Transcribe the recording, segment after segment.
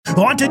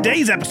On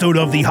today's episode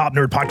of the Hop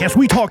Nerd Podcast,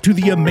 we talk to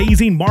the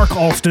amazing Mark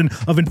Alston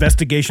of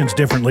Investigations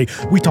Differently.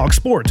 We talk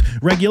sports,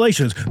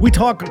 regulations, we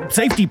talk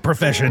safety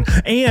profession,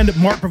 and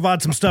Mark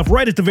provides some stuff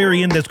right at the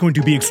very end that's going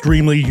to be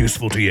extremely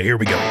useful to you. Here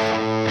we go.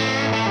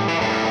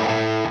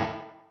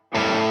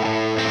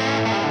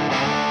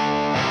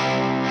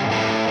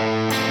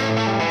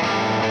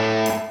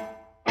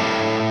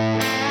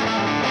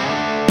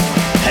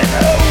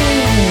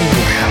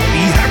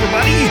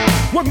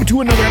 Welcome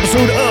to another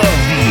episode of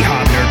the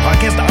Hop Nerd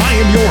Podcast. I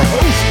am your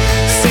host,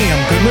 Sam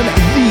Goodman,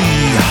 the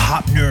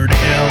Hop Nerd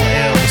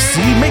LLC.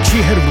 Make sure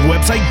you head over to the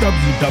website,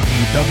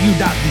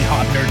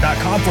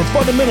 www.thehopnerd.com, for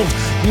fundamentals,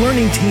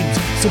 learning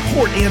teams,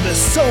 support, and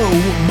so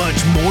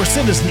much more.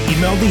 Send us an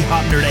email,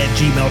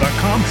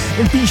 thehopnerd@gmail.com,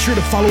 and be sure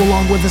to follow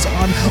along with us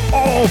on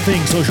all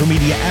things social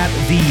media at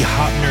The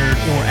Hop Nerd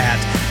or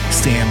at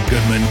Sam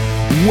Goodman.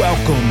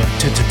 Welcome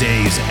to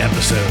today's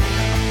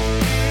episode.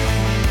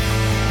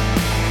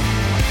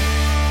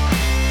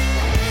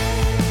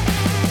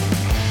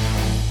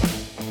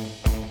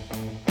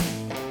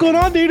 What's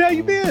going on, dude? How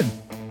you been?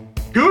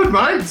 Good,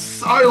 mate.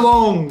 So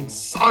long,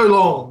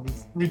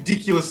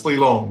 ridiculously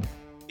long.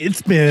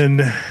 It's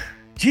been,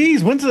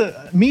 geez,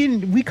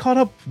 we caught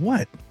up,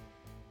 what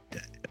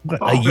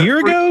a year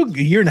ago,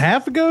 a year and a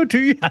half ago, 2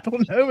 years? I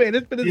don't know, man.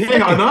 It's been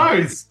insane. I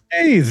know.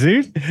 Hey,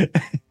 dude.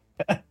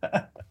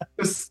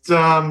 just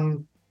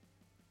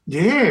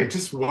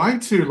way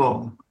too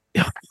long.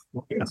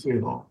 Way too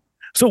long.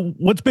 So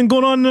what's been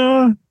going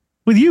on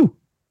with you?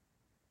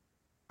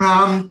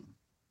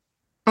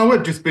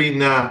 We've just been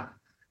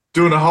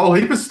doing a whole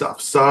heap of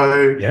stuff.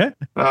 So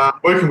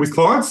working with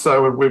clients.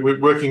 So we're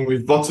working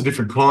with lots of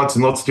different clients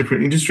in lots of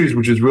different industries,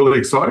 which is really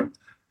exciting.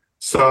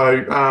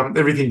 So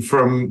everything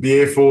from the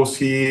Air Force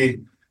here,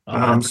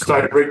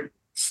 state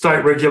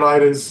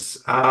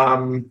regulators,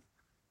 even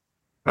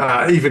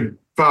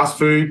fast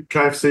food,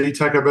 KFC,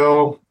 Taco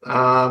Bell.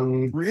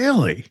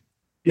 Really?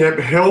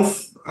 Yeah,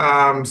 health.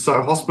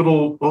 So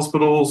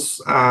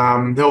hospitals,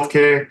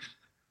 healthcare,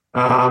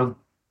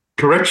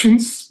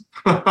 corrections.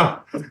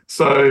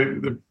 So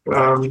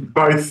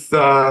both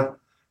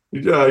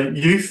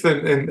youth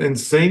and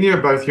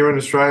senior, both here in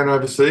Australia and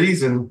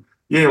overseas, and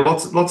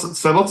lots of work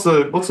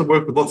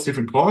with lots of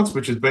different clients,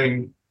 which has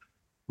been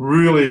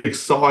really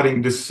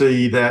exciting to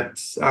see. That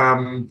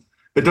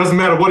it doesn't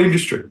matter what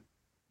industry,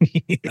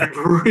 it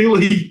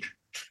really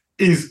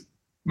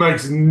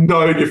makes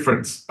no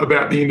difference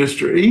about the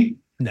industry.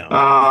 No,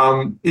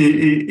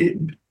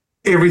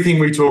 everything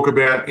we talk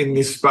about in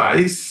this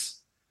space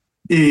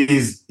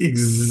is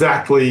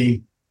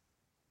exactly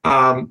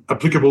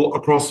applicable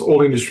across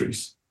all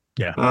industries.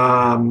 Yeah.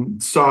 When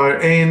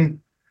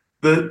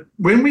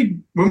we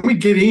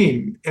get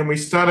in and we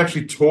start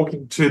actually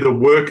talking to the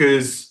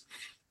workers,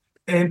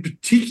 and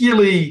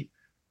particularly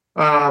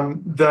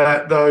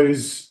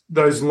those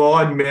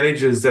line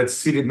managers that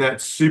sit in that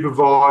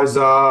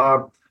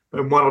supervisor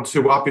and one or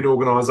two up in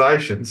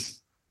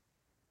organisations,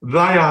 they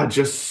are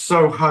just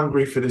so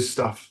hungry for this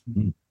stuff.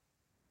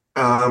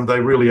 Mm-hmm. They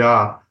really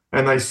are.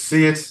 And they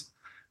see it,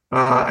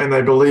 and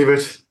they believe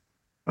it,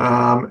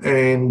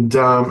 and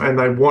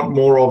they want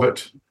more of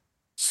it.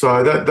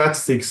 So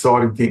that's the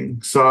exciting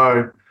thing.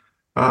 So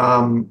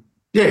so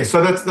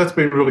that's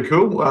been really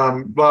cool.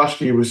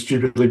 Last year was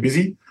stupidly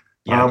busy.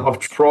 Yeah. I've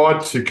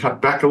tried to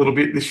cut back a little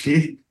bit this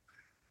year.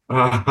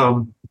 I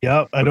know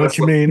what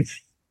you mean.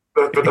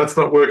 But that's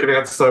not working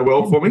out so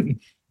well for me.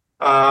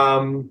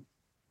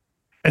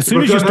 As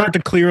soon as you start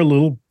to clear a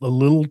little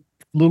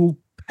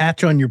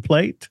patch on your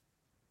plate,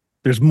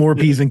 there's more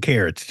peas and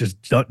carrots just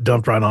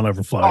dumped right on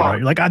overflow. Right?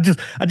 You're like, I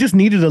just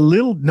needed a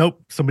little. Nope,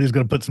 somebody's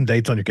going to put some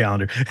dates on your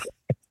calendar.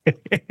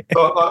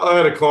 I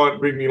had a client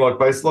ring me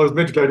basically. I was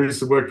meant to go do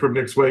some work for him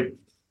next week,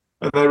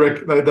 and they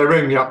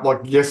rang me up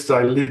literally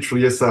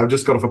yesterday. I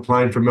just got off a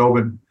plane from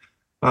Melbourne,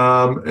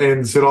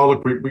 and said, "Oh,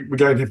 look, we're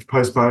going to have to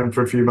postpone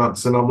for a few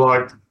months." And I'm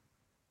like,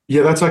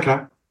 "Yeah, that's okay.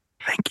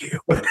 Thank you.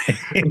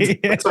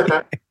 That's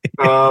okay.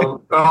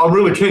 I'm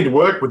really keen to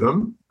work with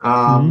them."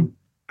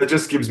 It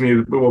just gives me a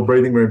little more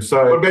breathing room.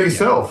 So what about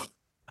yourself?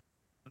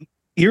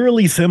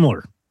 Eerily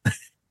similar.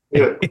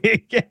 Yeah.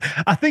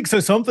 I think so.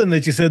 Something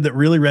that you said that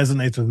really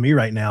resonates with me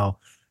right now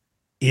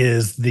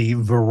is the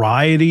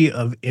variety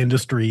of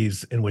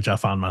industries in which I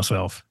find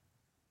myself.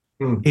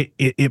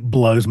 It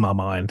blows my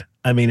mind.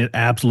 I mean, it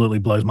absolutely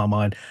blows my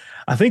mind.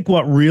 I think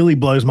what really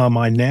blows my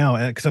mind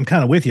now, because I'm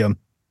kind of with you,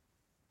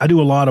 I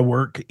do a lot of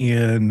work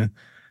in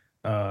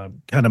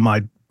kind of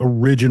my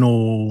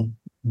original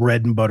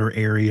bread and butter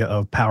area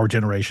of power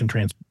generation,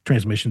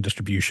 transmission,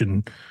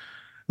 distribution,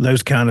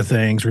 those kind of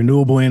things,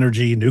 renewable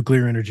energy,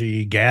 nuclear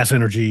energy, gas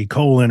energy,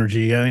 coal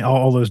energy, I mean,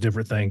 all those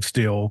different things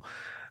still.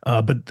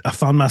 But I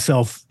found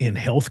myself in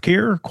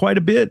healthcare quite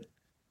a bit.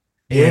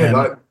 They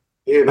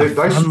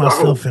found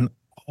myself in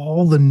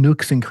all the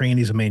nooks and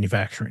crannies of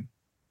manufacturing.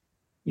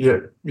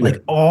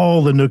 Like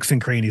all the nooks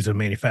and crannies of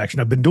manufacturing.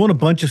 I've been doing a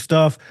bunch of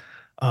stuff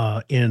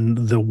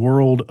in the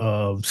world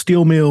of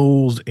steel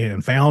mills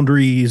and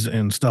foundries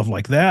and stuff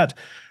like that.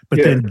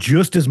 But then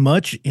just as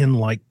much in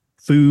like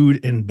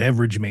food and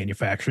beverage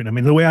manufacturing. I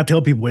mean, the way I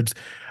tell people,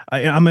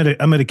 I'm at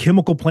a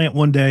chemical plant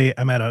one day.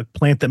 I'm at a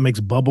plant that makes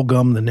bubble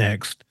gum the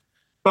next,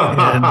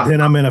 and then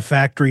I'm in a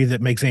factory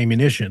that makes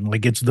ammunition.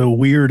 Like, it's the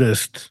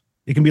weirdest.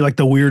 It can be like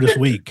the weirdest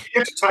week.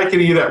 You have to take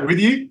any of that with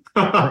you.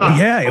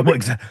 Yeah, well,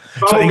 exactly.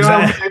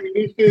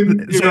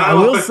 So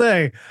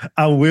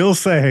I will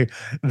say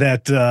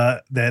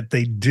that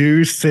they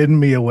do send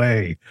me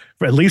away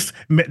for at least.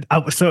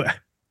 So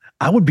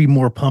I would be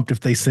more pumped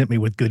if they sent me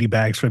with goodie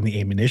bags from the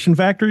ammunition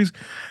factories,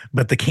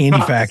 but the candy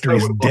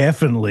factories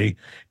definitely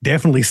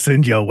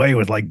send you away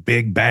with like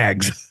big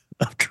bags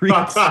of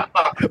treats.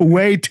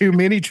 Way too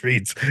many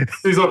treats.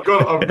 I've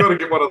got to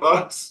get one of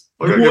those.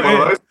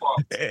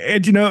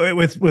 And you know,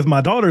 with my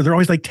daughter, they're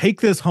always like,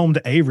 take this home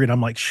to Avery. And I'm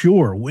like,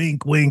 sure,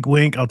 wink, wink,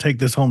 wink. I'll take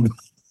this home.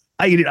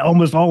 I eat it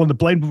almost all on the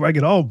plane before I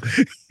get home.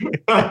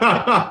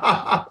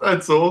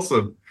 That's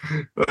awesome.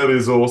 That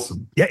is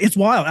awesome. Yeah, it's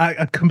wild.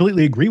 I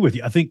completely agree with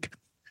you. I think,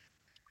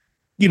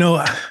 you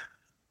know,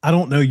 I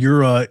don't know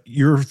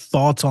your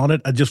thoughts on it.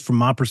 Just from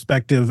my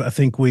perspective, I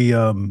think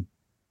I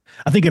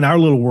think in our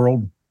little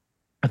world,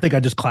 I think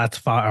I just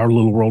classify our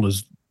little world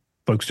as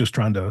folks just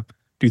trying to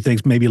do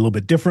things maybe a little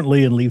bit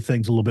differently and leave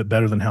things a little bit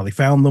better than how they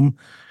found them.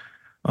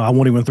 I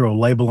won't even throw a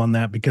label on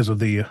that because of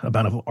the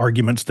amount of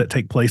arguments that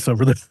take place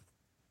over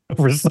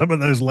some of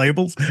those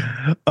labels.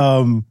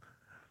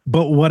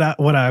 But what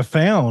I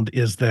found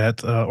is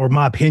that, or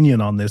my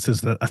opinion on this is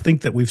that I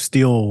think that we've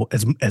still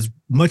as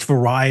much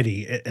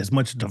variety, as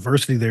much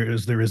diversity there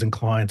is in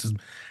clients,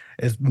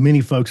 as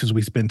many folks as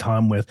we spend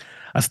time with.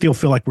 I still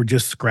feel like we're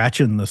just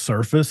scratching the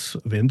surface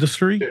of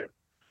industry. Yeah.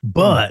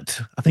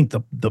 But I think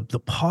the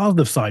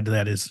positive side to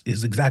that is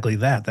exactly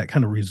that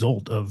kind of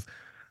result of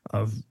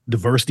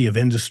diversity of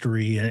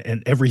industry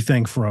and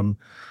everything from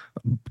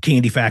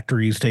candy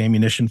factories to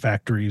ammunition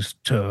factories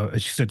to,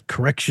 as you said,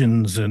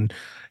 corrections and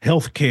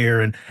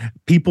healthcare, and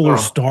people are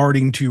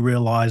starting to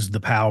realize the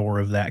power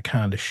of that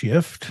kind of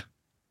shift.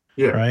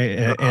 Yeah.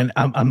 Right. And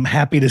I'm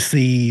happy to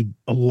see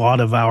a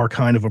lot of our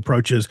kind of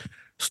approaches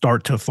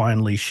start to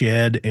finally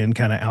shed and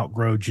kind of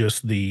outgrow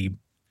just the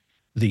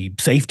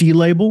safety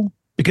label.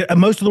 Because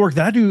most of the work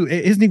that I do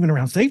isn't even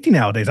around safety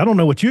nowadays. I don't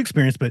know what you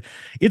experience, but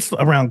it's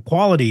around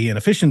quality and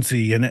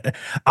efficiency. And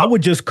I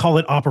would just call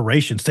it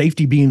operation,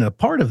 safety being a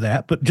part of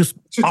that, but just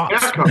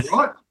outcome,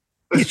 right?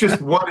 It's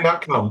just one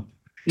outcome.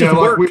 Just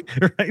work,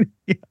 right?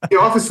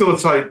 I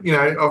facilitate,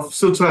 I've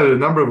facilitated a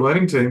number of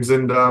learning teams.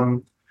 And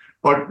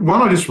like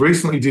one I just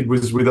recently did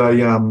was with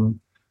a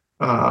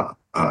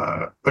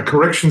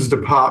corrections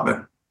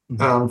department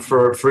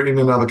for in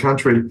another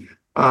country.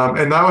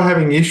 And they were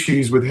having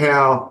issues with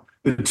how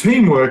the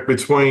teamwork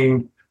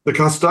between the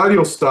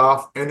custodial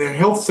staff and their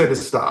health centre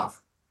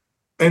staff.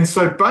 And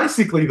so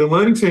basically the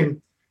learning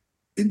team,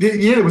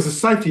 there was a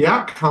safety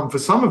outcome for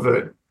some of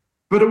it,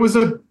 but it was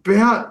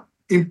about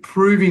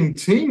improving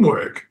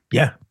teamwork.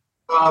 Yeah.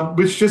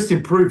 Which just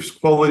improves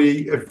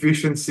quality,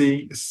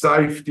 efficiency,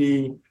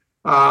 safety,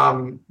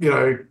 production,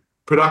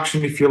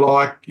 if you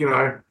like,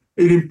 it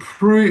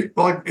improved,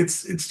 like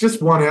it's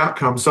just one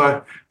outcome.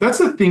 So that's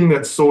the thing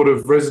that sort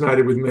of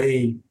resonated with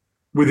me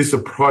with this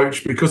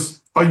approach,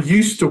 because I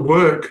used to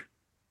work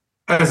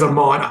as a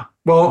miner.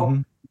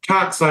 Well,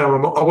 can't say I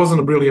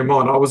wasn't really a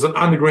miner. I was an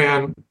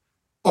underground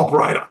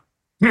operator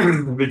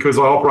because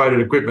I operated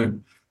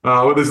equipment.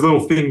 There's a little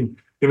thing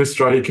in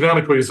Australia. You can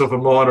only call yourself a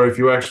miner if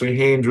you actually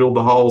hand drilled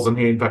the holes and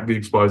hand packed the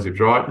explosives,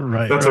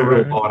 right? That's a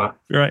real miner.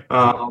 Right.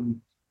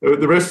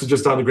 The rest are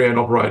just underground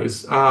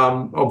operators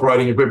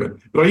operating equipment.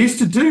 But I used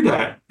to do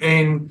that.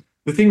 And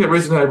the thing that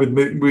resonated with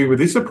me with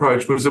this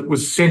approach was it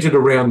was centered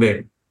around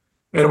them.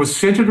 And it was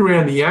centered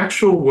around the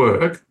actual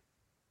work,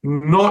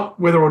 not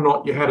whether or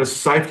not you had a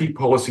safety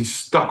policy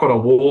stuck on a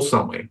wall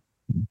somewhere.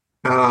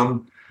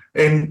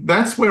 And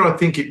that's where I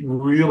think it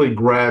really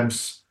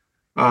grabs,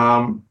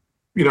 like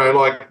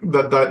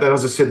that,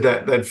 as I said,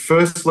 that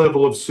first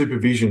level of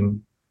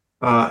supervision,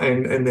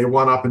 and they're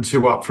 1 up and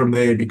 2 up from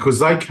there, because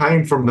they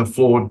came from the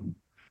floor.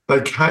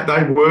 They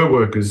were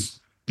workers.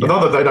 Yeah.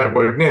 Not that they don't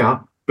work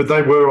now, but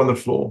they were on the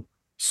floor.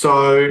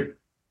 So,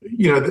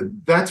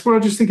 that's where I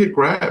just think it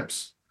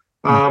grabs.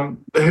 The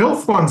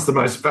health one's the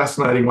most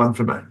fascinating one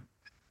for me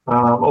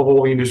of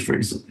all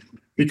industries,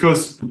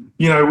 because,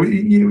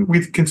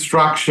 with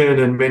construction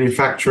and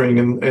manufacturing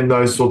and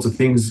those sorts of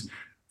things,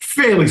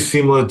 fairly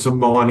similar to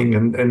mining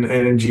and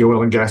energy,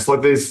 oil and gas.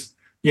 Like there's,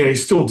 you're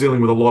still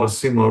dealing with a lot of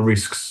similar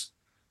risks.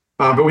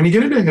 But when you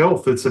get into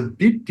health, it's a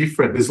bit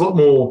different. There's a lot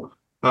more,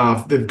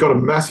 they've got a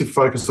massive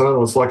focus, I don't know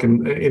what it's like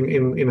in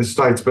the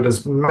States, but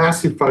there's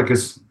massive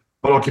focus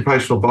on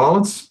occupational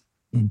violence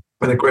and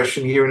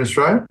aggression here in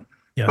Australia.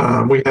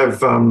 Yeah. We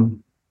have our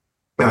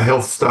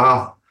health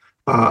staff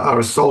are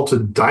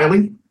assaulted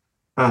daily,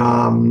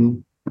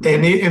 and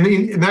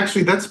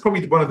actually that's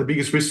probably one of the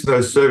biggest risks in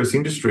those service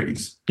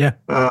industries. Yeah,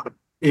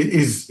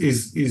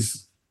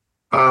 is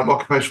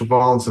occupational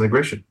violence and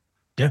aggression.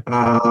 Yeah,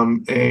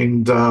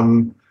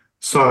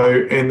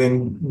 so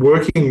then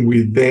working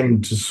with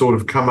them to sort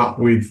of come up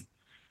with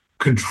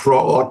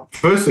control, like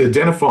firstly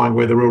identifying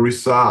where the real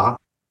risks are,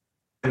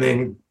 and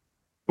then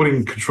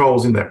putting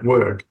controls in that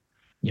work.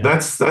 Yeah.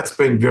 That's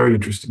been very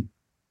interesting.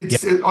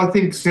 I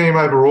think, Sam,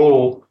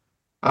 overall,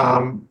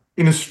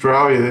 in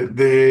Australia,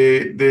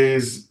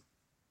 there's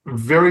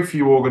very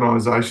few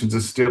organisations are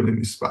still in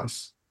this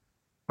space.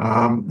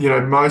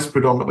 Most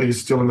predominantly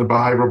is still in the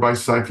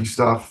behavioural-based safety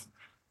stuff.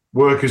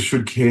 Workers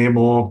should care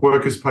more.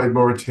 Workers paid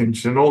more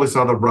attention. All this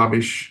other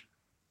rubbish.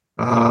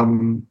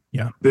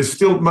 There's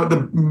still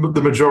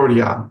the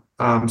majority are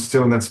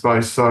still in that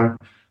space. So,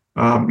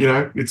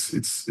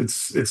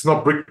 it's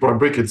not brick by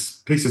brick.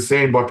 It's piece of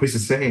sand by piece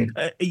of sand.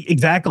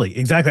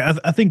 Exactly.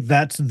 I think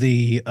that's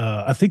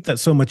I think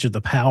that's so much of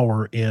the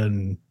power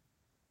in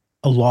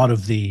a lot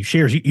of the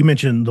shares. You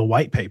mentioned the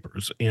white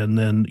papers, and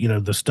then,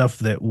 the stuff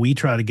that we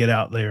try to get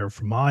out there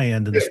from my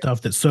end, and the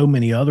stuff that so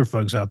many other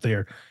folks out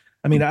there.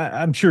 I mean,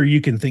 I'm sure you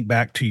can think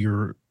back to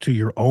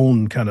your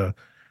own kind of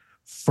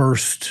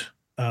first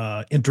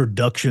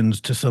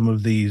introductions to some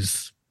of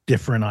these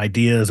different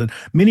ideas. And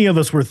many of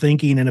us were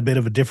thinking in a bit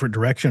of a different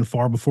direction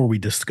far before we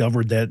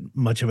discovered that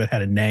much of it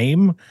had a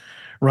name.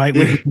 Right.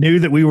 We knew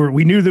that we were the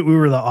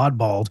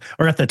oddballs,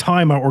 or at the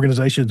time our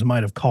organizations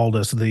might have called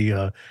us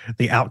the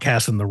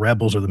outcasts and the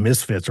rebels, or the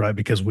misfits, right?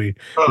 Because we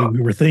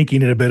were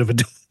thinking in a bit of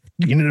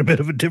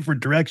a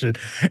different direction.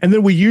 And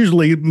then we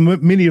usually,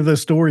 many of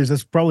those stories,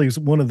 that's probably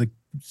one of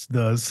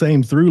the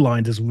same through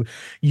lines, is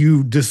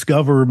you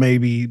discover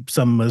maybe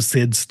some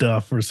Sid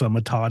stuff or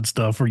some Todd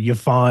stuff, or you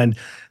find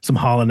some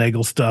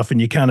Hollenagel stuff, and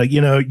you kind of,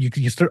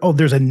 you start,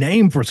 there's a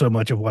name for so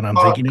much of what I'm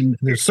thinking, and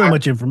there's so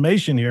much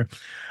information here.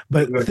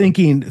 But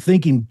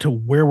thinking to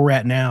where we're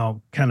at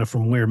now, kind of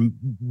from where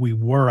we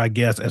were, I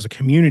guess, as a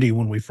community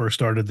when we first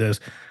started this,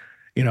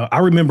 I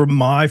remember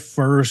my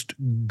first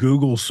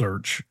Google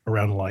search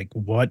around like,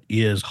 what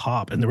is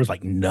hop? And there was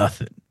like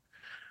nothing,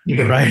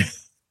 right?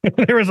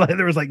 there was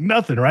like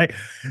nothing, right?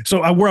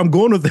 So where I'm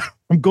going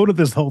with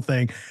this whole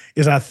thing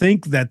is, I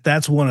think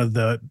that's one of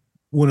the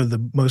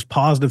most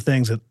positive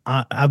things that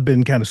I've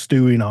been kind of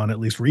stewing on,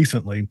 at least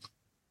recently,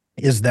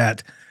 is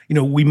that,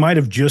 we might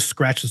have just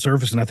scratched the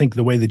surface. And I think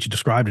the way that you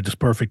described it is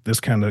perfect, this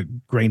kind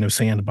of grain of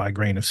sand by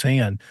grain of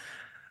sand.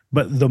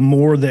 But the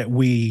more that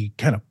we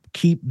kind of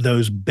keep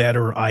those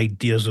better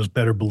ideas, those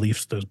better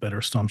beliefs, those better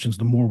assumptions,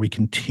 the more we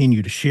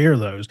continue to share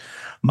those.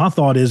 My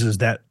thought is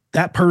that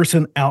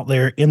person out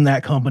there in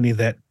that company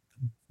that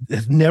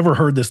has never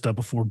heard this stuff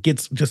before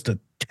gets just a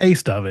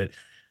taste of it,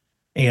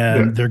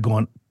 and they're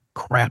going,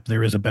 crap,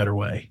 there is a better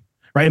way.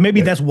 Right. And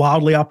maybe that's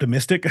wildly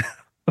optimistic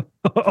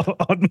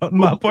on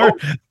my part.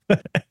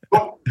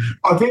 Well,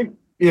 I think,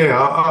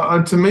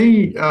 to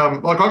me,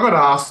 like I got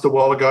asked a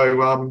while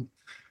ago,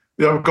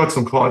 I've got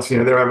some clients,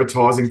 they're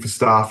advertising for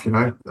staff,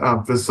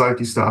 for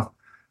safety stuff.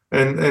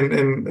 And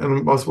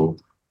I was, well,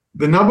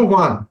 the number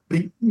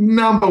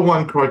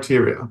one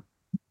criteria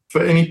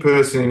for any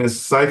person in a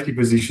safety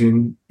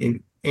position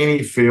in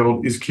any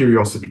field is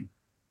curiosity.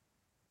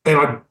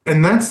 And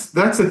that's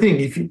the thing.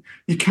 If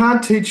you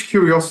can't teach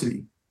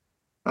curiosity,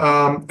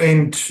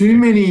 and too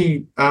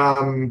many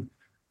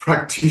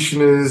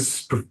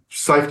practitioners,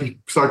 safety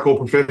so-called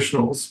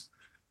professionals,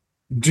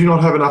 do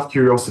not have enough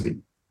curiosity.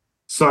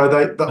 So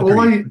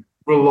all they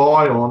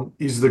rely on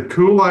is the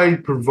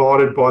Kool-Aid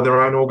provided by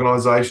their own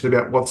organisation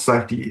about what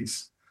safety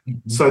is.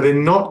 Mm-hmm. So they're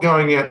not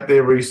going out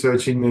there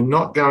researching, they're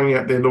not going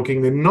out there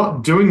looking, they're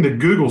not doing the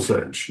Google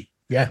search.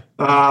 Yeah.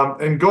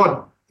 And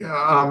God, you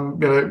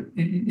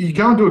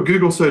go and do a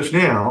Google search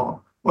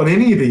now on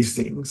any of these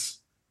things,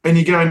 and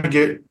you're going to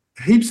get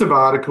heaps of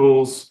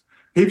articles,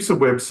 heaps of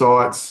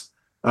websites,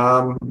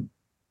 and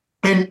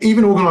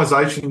even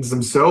organisations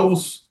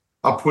themselves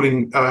are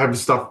have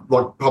stuff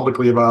like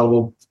publicly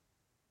available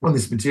on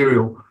this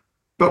material.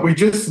 But we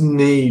just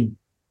need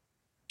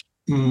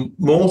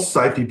more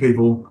safety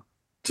people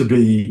to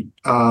be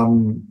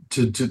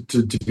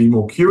to be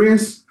more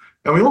curious,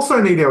 and we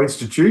also need our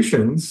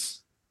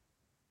institutions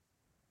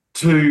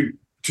to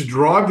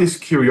drive this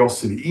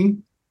curiosity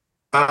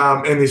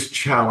and this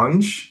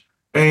challenge,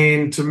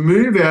 and to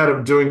move out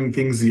of doing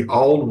things the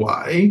old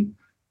way,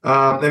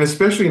 and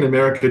especially in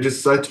America,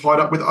 just so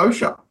tied up with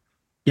OSHA.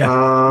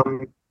 Yeah.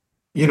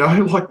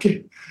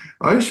 Like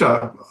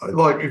OSHA,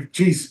 like,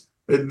 geez,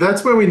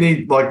 that's where we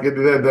need, like,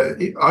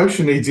 the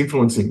OSHA needs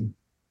influencing.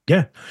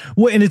 Yeah.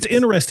 Well, and it's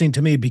interesting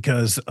to me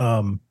because,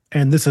 and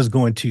this is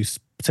going to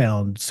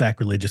sound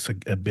sacrilegious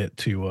a bit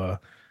to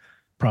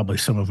probably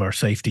some of our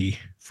safety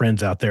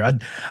friends out there.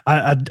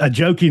 I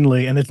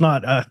jokingly, and it's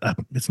not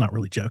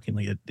really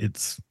jokingly,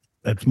 it's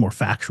more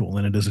factual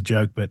than it is a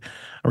joke, but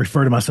I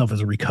refer to myself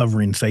as a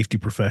recovering safety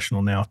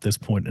professional now at this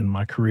point in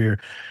my career.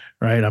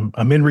 Right.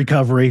 I'm in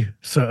recovery.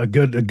 So a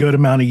good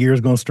amount of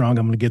years going strong.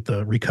 I'm going to get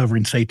the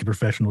recovering safety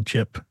professional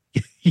chip,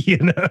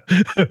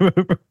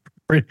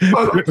 pretty.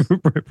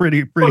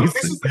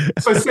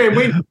 So Sam,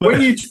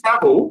 when you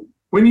travel,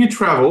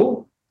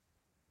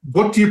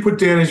 what do you put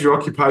down as your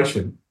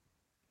occupation?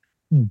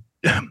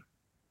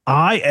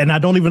 I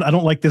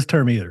don't like this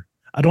term either.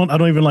 I don't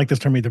even like this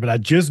term either, but I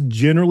just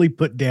generally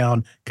put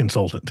down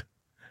consultant.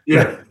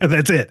 Yeah.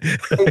 That's it.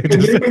 And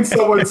then when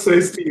someone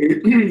says to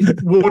you,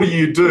 what do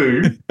you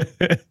do?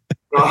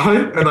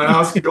 right? And they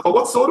ask you, oh,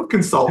 what sort of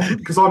consultant?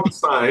 Because I'm the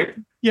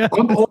same. Yeah.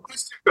 I'm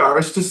almost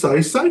embarrassed to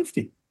say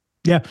safety.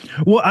 Yeah.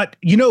 Well,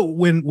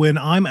 when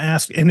I'm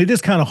asked, and it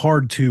is kind of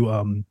hard to,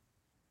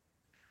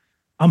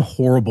 I'm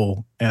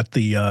horrible at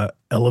the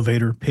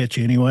elevator pitch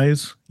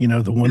anyways.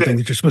 The one thing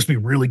that you're supposed to be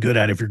really good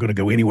at if you're going to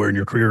go anywhere in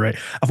your career, right?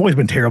 I've always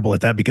been terrible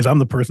at that because I'm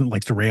the person that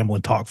likes to ramble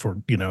and talk for,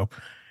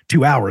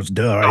 2 hours.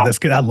 Duh. Right? That's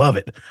good. I love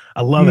it.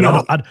 I love it.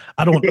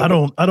 I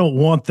don't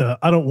want the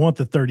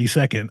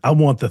 30-second. I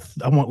want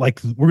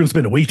like, we're going to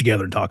spend a week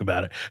together and talk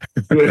about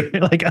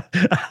it. Like,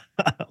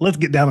 let's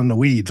get down in the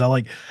weeds. I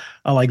like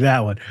that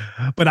one.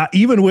 But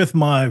even with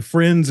my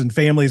friends and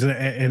families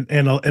and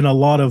a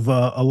lot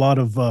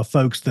of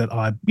folks that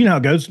how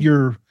it goes,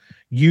 you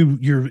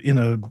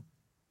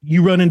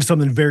run into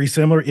something very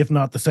similar, if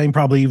not the same,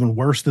 probably even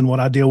worse than what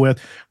I deal with,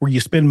 where you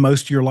spend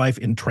most of your life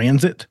in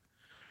transit.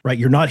 Right,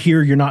 you're not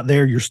here, you're not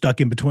there, you're stuck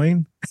in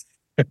between.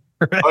 Right?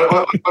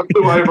 I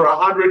flew over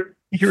 100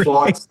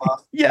 flights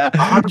last year.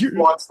 100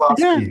 flights last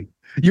year.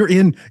 You're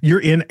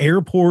in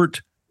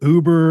airport,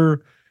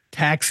 Uber,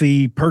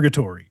 taxi,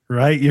 purgatory,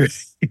 right?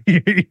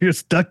 You're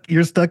stuck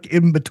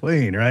in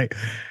between, right?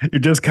 You're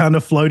just kind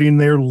of floating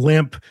there,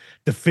 limp,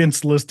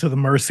 defenseless to the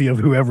mercy of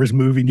whoever's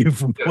moving you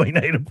from point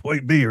A to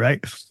point B,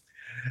 right?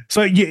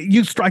 So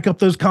you strike up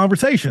those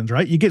conversations,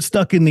 right? You get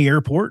stuck in the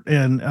airport,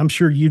 and I'm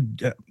sure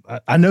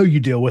I know you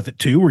deal with it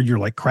too, where you're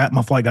like, crap,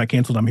 my flight got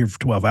canceled. I'm here for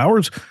 12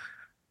 hours.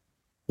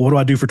 What do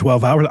I do for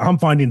 12 hours? I'm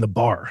finding the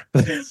bar.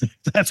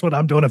 That's what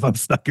I'm doing if I'm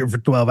stuck here for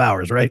 12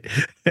 hours, right?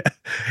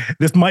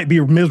 This might be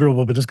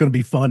miserable, but it's going to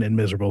be fun and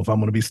miserable if I'm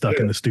going to be stuck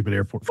in the stupid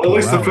airport for 12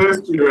 hours. At least the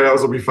first few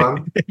hours will be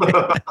fun.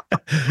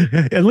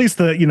 At least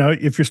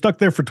if you're stuck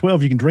there for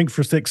 12, you can drink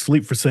for 6,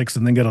 sleep for 6,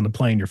 and then get on the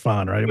plane. You're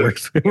fine, right?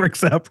 It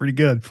works out pretty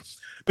good.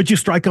 But you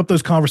strike up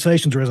those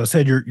conversations, or as I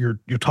said, you're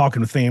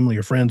talking to family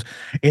or friends,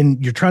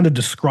 and you're trying to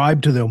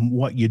describe to them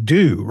what you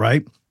do,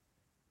 right?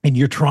 And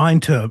you're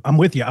trying to. I'm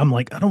with you. I'm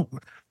like,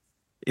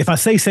 if I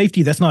say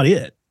safety, that's not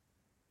it.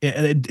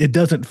 It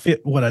doesn't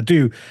fit what I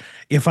do.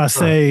 If I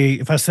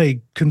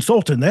say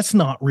consultant, that's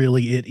not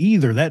really it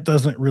either. That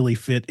doesn't really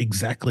fit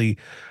exactly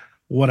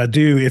what I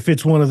do. If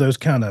it's one of those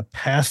kind of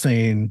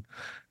passing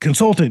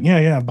consultant,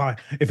 bye.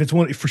 If it's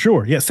one, for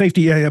sure,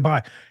 safety,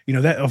 bye.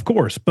 That, of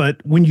course.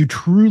 But when you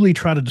truly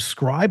try to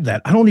describe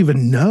that, I don't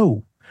even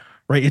know,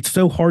 right? It's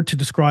so hard to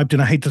describe,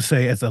 and I hate to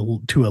say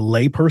to a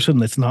lay person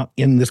that's not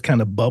in this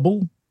kind of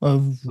bubble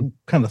of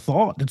kind of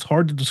thought, it's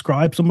hard to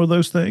describe some of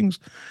those things.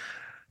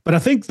 But I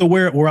think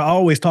where I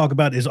always talk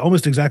about is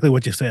almost exactly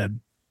what you said.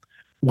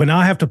 When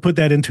I have to put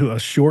that into a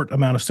short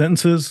amount of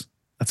sentences,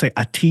 I'd say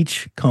I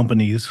teach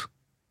companies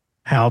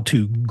how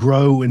to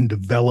grow and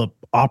develop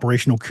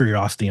operational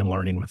curiosity and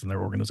learning within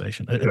their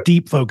organization, a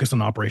deep focus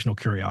on operational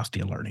curiosity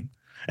and learning.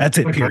 That's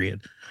it,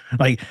 period.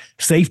 Like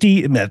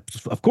safety,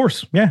 of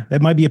course,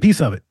 that might be a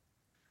piece of it.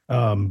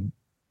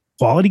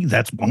 Quality,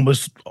 that's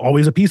almost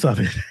always a piece of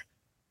it.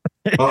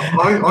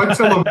 I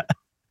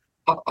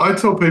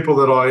tell people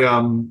that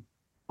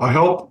I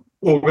help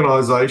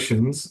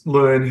organizations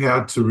learn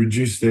how to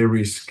reduce their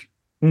risk.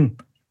 Mm.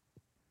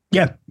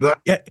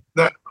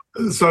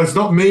 So it's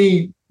not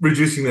me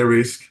reducing their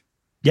risk.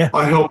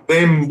 I help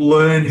them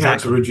learn how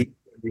to reduce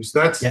their risk.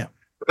 That's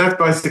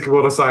basically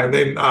what I say. And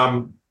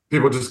then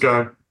people just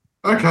go,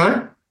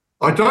 okay,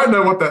 I don't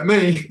know what that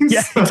means.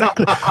 Yeah,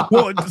 exactly.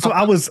 Well, so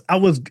I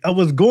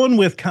was going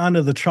with kind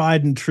of the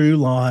tried and true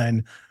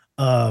line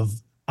of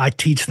I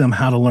teach them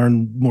how to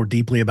learn more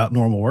deeply about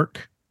normal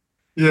work.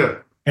 Yeah.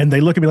 And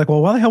they look at me like,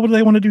 well, why the hell would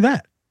they want to do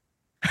that?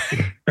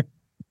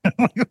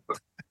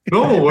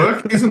 Normal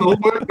work? Isn't all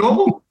work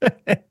normal?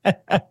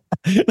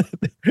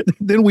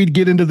 Then we'd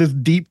get into this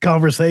deep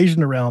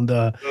conversation around,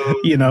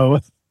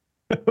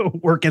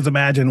 work is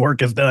imagined,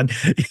 work is done.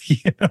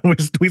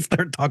 We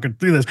start talking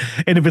through this.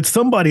 And if it's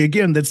somebody,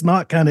 again, that's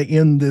not kind of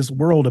in this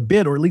world a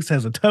bit, or at least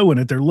has a toe in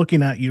it, they're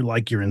looking at you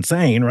like you're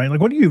insane, right?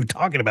 Like, what are you even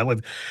talking about?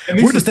 Like,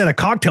 we're just at a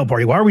cocktail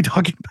party. Why are we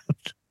talking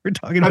about We're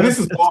talking about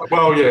this.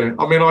 Well, yeah.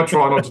 I mean, I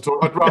try not to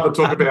talk. I'd rather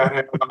talk about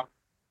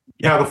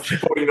how the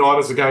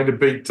 49ers are going to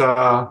beat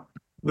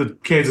the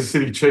Kansas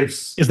City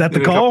Chiefs. Is that the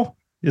call?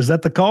 Is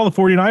that the call, the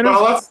 49ers?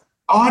 Well,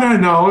 I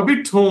don't know. I'm a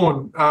bit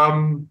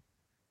torn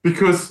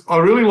because I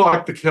really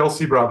like the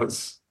Kelsey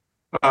brothers.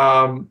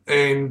 So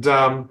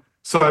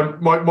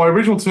my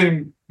original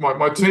team,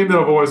 my team that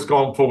I've always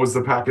gone for was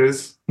the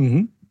Packers.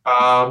 Mm-hmm.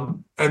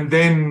 And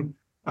then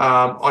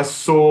I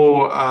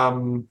saw,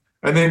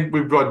 and then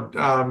we've got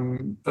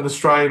an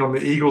Australian on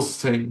the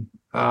Eagles team,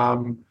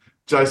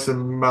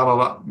 Jason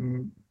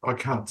Malala. I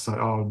can't say.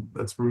 Oh,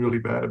 that's really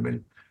bad of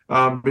me.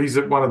 But he's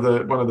one of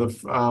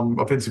the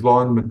offensive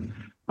linemen.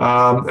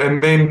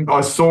 And then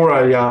I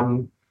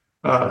saw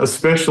a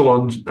special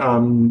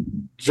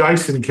on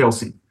Jason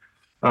Kelsey,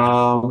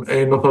 and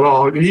I thought,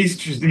 oh, he's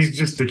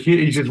just a kid.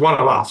 He's just one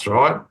of us,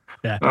 right?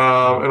 Yeah.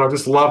 And I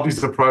just loved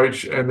his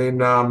approach. And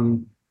then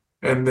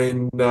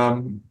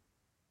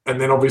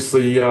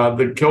obviously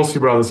the Kelsey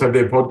brothers have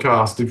their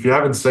podcast. If you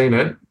haven't seen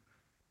it,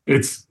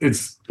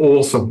 it's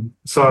awesome.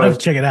 So I'll have to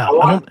check it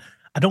out.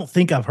 I don't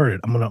think I've heard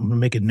it. I'm gonna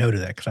make a note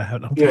of that because I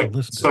don't think I've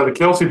listened to So the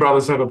Kelsey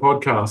brothers have a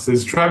podcast.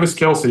 There's Travis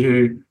Kelsey,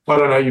 who I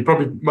don't know, you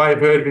probably may have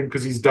heard of him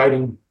because he's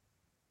dating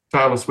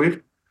Taylor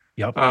Swift. it.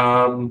 Yep.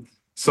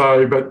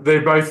 But they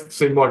both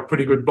seem like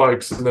pretty good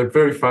blokes and they're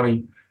very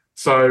funny.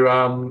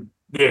 So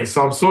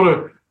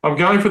so I'm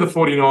going for the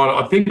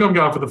 49ers. I think I'm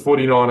going for the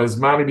 49ers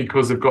mainly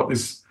because they've got the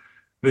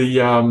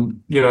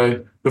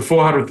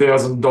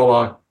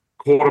 $400,000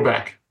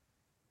 quarterback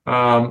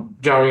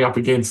going up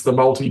against the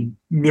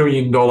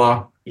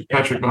multi-million-dollar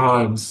Patrick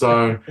Mahomes.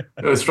 So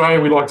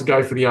Australia, we like to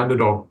go for the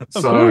underdog. Of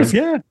course,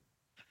 yeah.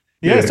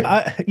 Yes,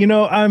 yeah.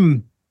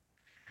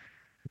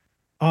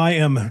 I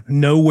am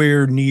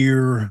nowhere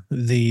near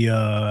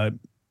the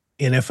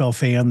NFL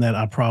fan that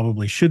I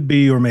probably should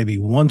be, or maybe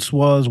once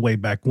was way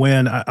back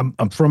when.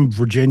 I'm from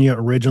Virginia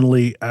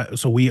originally,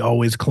 so we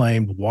always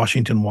claimed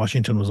Washington.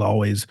 Washington was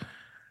always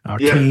our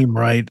team,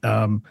 right?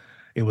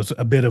 It was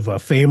a bit of a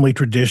family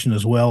tradition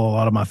as well. A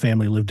lot of my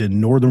family lived in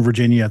Northern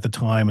Virginia at the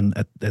time, and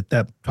at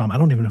that time, I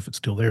don't even know if it's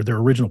still there. Their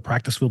original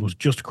practice field was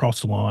just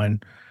across the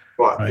line,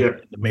 right?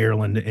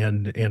 Maryland,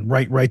 and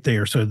right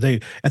there. So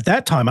at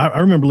that time, I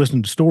remember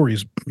listening to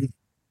stories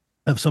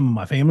of some of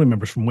my family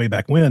members from way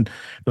back when,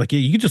 like, yeah,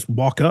 you could just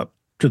walk up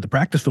to the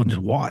practice field and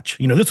just watch.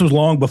 This was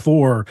long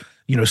before,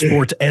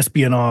 sports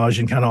espionage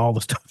and kind of all the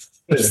stuff,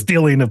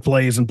 stealing of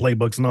plays and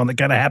playbooks and all that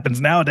kind of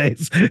happens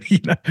nowadays.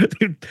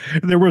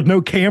 There were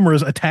no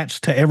cameras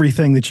attached to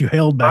everything that you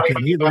held back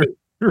then either.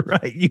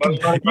 Right. You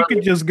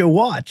could just go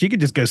watch. You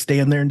could just go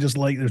stand there and just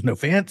there's no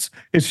fence.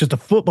 It's just a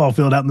football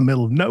field out in the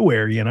middle of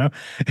nowhere, You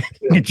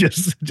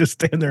just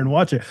stand there and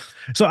watch it.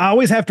 So I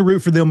always have to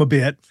root for them a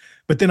bit.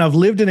 But then I've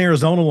lived in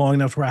Arizona long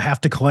enough where I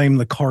have to claim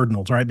the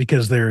Cardinals, right?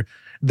 Because they're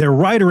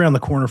right around the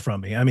corner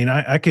from me. I mean,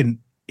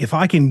 if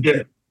I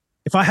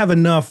have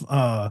enough,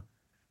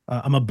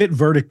 I'm a bit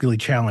vertically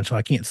challenged, so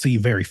I can't see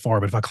very far.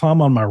 But if I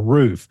climb on my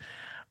roof,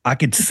 I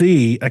can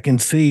see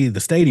the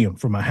stadium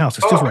from my house.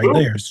 It's just right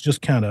there. It's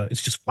just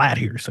flat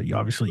here. So you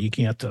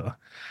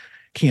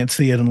can't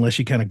see it unless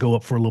you kind of go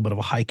up for a little bit of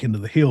a hike into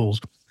the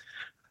hills.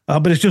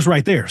 But it's just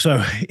right there.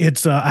 So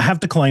it's, I have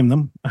to claim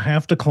them.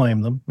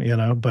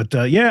 But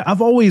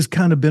I've always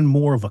kind of been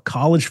more of a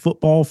college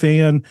football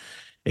fan,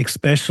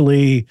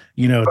 especially,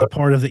 the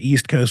part of the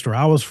East Coast where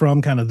I was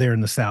from, kind of there in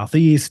the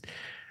Southeast.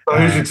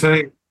 Who's your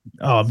team?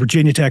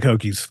 Virginia Tech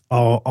Hokies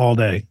all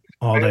day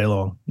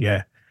long.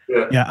 Yeah.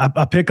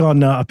 I pick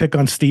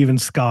on Steven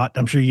Scott.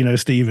 I'm sure you know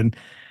Steven.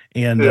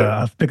 And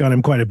I pick on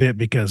him quite a bit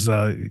because,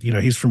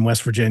 he's from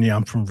West Virginia.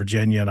 I'm from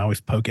Virginia, and I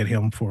always poke at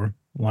him for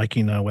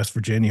liking West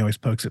Virginia. He always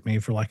pokes at me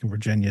for liking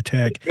Virginia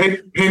Tech.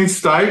 Penn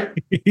State.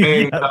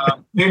 And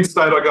Penn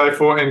State I go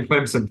for, and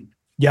Clemson.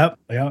 Yep.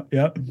 They're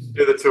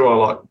the two I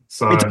like.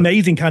 So it's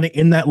amazing kind of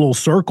in that little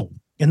circle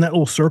in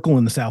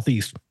the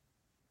Southeast.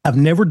 I've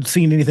never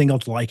seen anything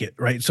else like it,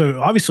 right?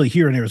 So obviously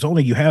here in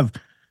Arizona, you have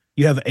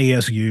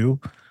ASU.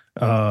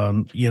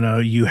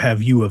 You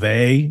have U of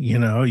A,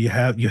 you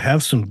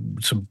have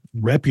some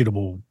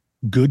reputable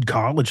good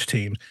college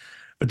teams,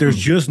 but there's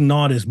just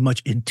not as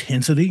much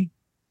intensity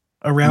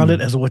around it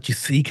as what you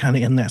see kind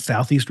of in that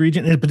Southeast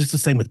region. But it's the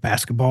same with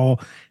basketball.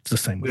 It's the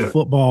same with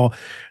football.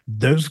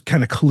 Those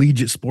kind of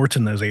collegiate sports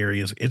in those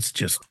areas, it's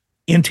just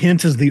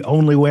intense is the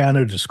only way I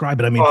know to describe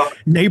it. I mean,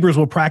 neighbors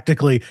will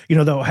practically,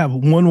 they'll have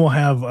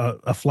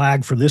a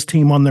flag for this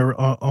team on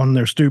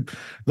their stoop.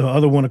 The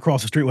other one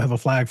across the street will have a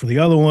flag for the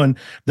other one.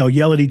 They'll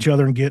yell at each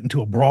other and get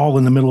into a brawl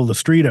in the middle of the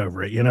street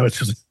over it.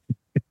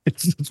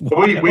 It's just,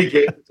 we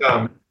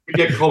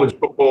get college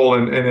football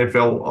and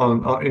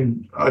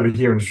NFL over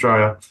here in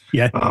Australia.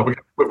 Yeah.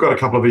 We've got a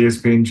couple of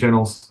ESPN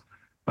channels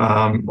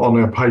on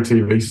our pay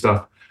TV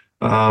stuff.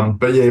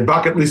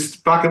 Bucket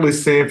list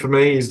Sam for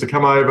me is to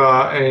come over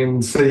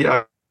and see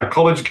a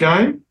college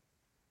game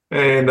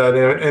and an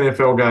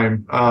NFL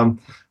game.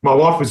 My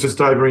wife was just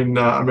over in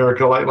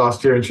America late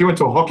last year, and she went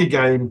to a hockey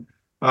game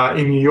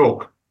in New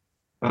York.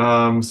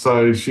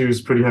 So she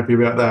was pretty happy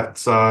about that.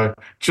 So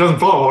she doesn't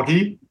follow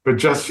hockey, but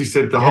she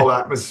said the whole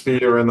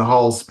atmosphere and the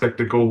whole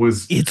spectacle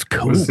was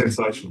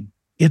sensational.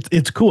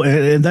 It's cool,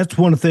 and that's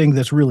one thing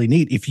that's really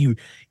neat. If you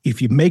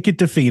make it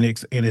to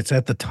Phoenix and it's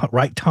at the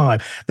right time,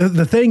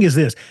 the thing is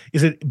this: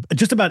 is it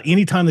just about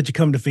any time that you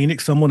come to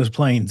Phoenix, someone is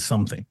playing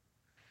something.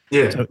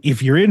 Yeah. So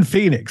if you're in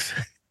Phoenix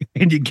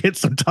and you get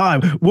some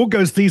time, we'll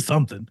go see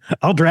something.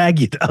 I'll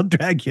drag you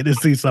to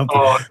see something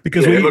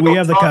because we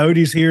have the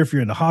Coyotes here. If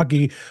you're into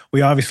hockey,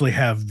 we obviously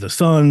have the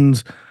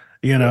Suns.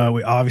 We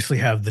obviously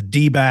have the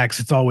D-backs.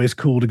 It's always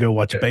cool to go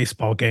watch a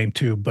baseball game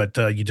too, but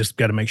you just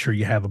got to make sure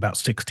you have about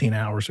 16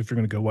 hours if you're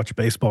going to go watch a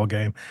baseball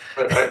game.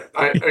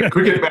 A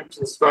cricket match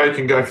in Australia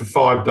can go for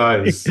 5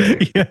 days.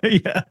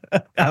 Yeah.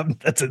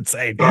 That's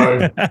insane.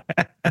 So,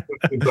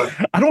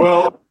 I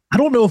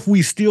don't know if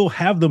we still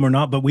have them or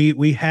not, but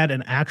we had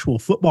an actual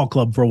football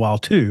club for a while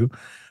too,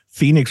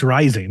 Phoenix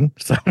Rising.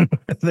 So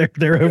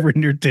they're over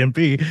near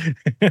Tempe.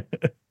 Yeah.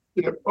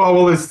 Oh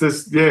well, there's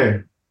this. Yeah.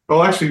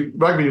 Well, actually,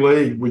 rugby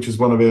league, which is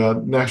one of our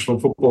national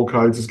football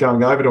codes, is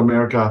going over to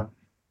America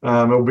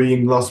It'll be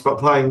in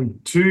playing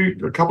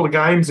a couple of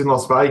games in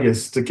Las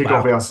Vegas to kick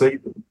off our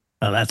season.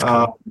 Oh, that's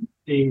cool.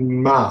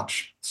 In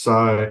March.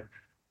 So if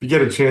you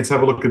get a chance,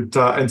 have a look at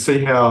and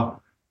see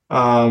how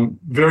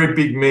very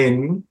big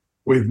men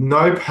with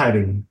no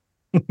padding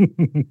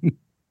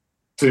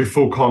do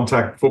full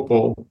contact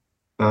football.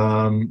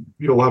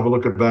 You'll have a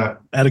look at that.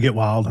 That'll get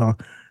wild, huh?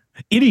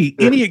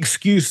 Any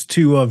excuse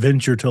to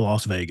venture to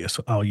Las Vegas,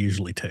 I'll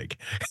usually take.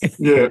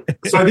 Yeah.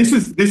 So this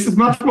is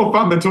much more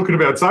fun than talking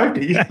about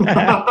safety.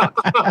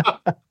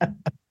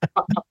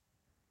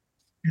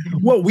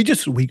 Well, we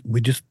just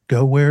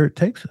go where it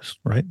takes us,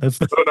 right? That's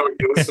I don't know what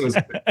your listeners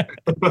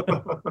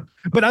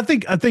But I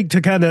think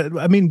to kind of,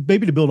 I mean,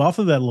 maybe to build off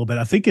of that a little bit,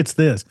 I think it's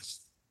this.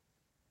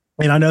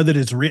 And I know that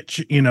it's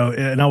rich, and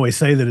I always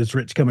say that it's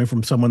rich coming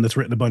from someone that's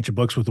written a bunch of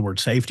books with the word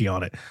safety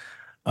on it.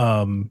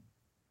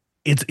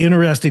 It's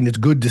interesting. It's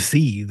good to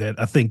see that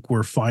I think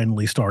we're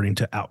finally starting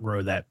to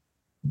outgrow that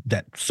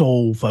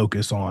sole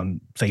focus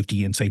on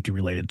safety and safety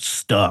related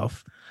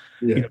stuff.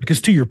 Yeah.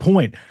 Because to your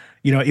point,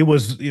 it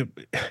was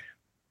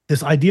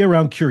this idea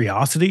around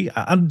curiosity.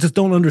 I just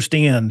don't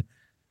understand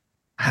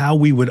how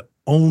we would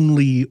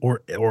only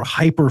or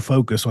hyper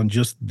focus on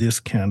just this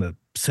kind of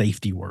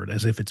safety word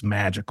as if it's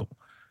magical.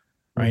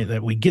 Right.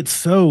 That we get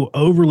so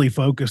overly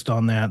focused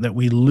on that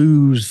we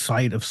lose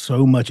sight of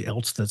so much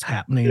else that's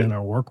happening in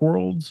our work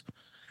worlds.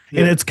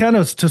 And it's kind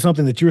of to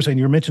something that you were saying,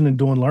 you were mentioning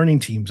doing learning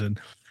teams.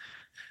 And,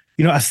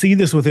 I see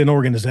this within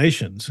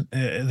organizations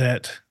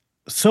that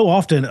so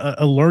often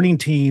a learning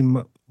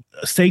team,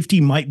 safety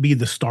might be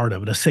the start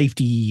of it, a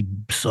safety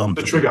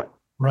something. The trigger.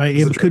 Right.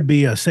 It could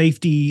be a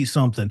safety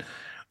something.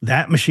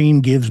 That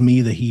machine gives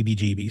me the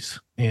heebie-jeebies,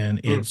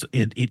 and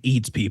it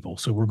eats people.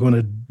 So we're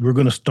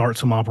gonna start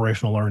some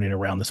operational learning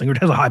around this thing. It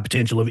has a high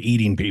potential of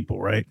eating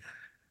people, right?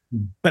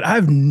 But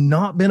I've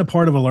not been a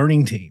part of a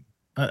learning team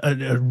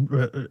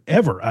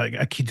ever.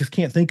 I just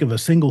can't think of a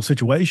single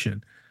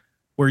situation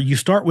where you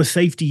start with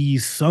safety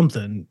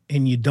something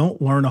and you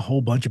don't learn a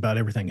whole bunch about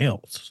everything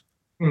else.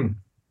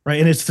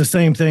 Right. And it's the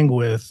same thing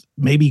with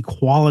maybe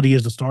quality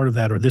is the start of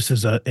that, or this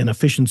is an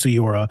efficiency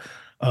or a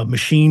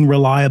machine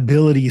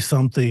reliability,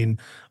 something,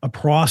 a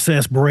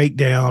process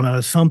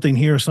breakdown, something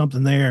here,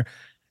 something there,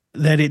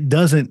 that it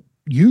doesn't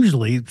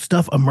usually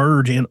stuff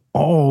emerge in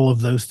all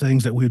of those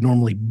things that we would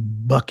normally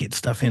bucket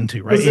stuff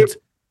into, right?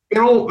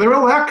 They're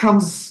all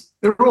outcomes.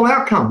 They're all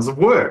outcomes of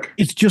work.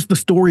 It's just the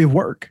story of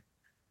work.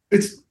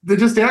 They're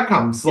just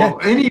outcomes of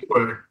any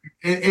work.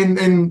 And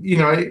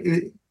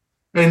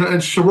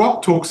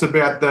Shirok talks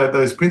about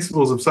those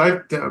principles of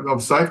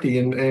safety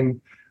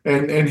and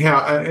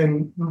how,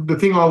 and the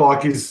thing I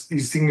like is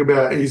thinking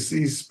about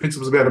is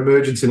principles about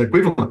emergence and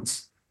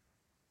equivalence,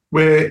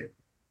 where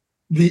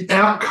the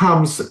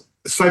outcomes,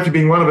 safety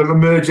being one of them,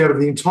 emerge out of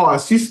the entire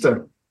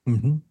system,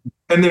 and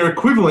they're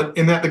equivalent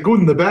in that the good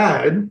and the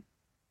bad,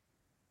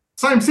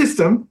 same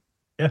system,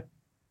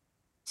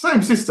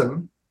 same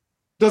system,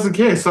 doesn't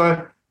care.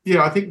 So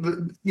I think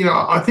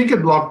I think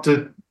I'd love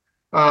to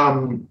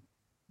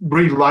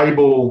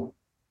relabel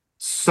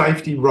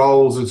safety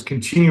roles as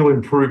continual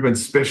improvement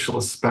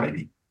specialists,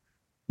 maybe.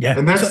 Yeah.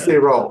 And that's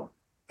their role.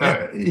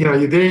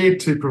 You're there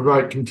to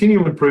promote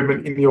continual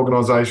improvement in the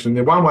organisation.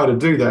 And one way to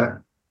do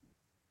that,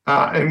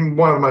 and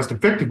one of the most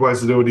effective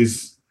ways to do it,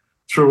 is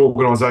through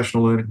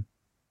organisational learning.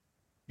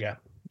 Yeah.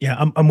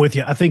 Yeah, I'm with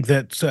you. I think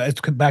that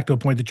it's back to a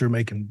point that you were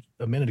making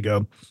a minute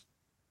ago.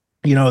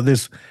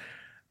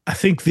 I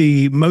think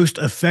the most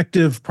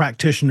effective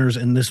practitioners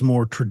in this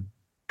more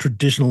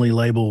traditionally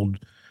labeled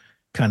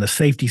kind of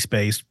safety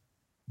space,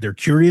 they're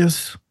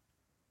curious.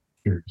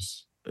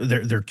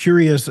 They're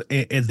curious,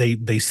 and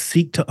they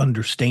seek to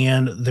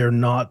understand.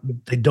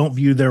 They don't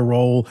view their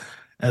role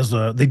as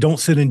they don't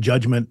sit in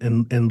judgment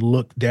and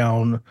look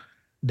down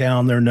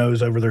their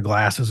nose over their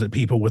glasses at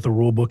people with a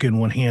rule book in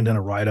one hand and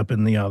a write-up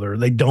in the other.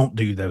 They don't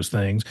do those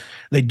things.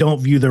 They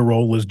don't view their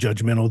role as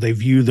judgmental. They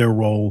view their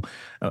role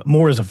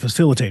more as a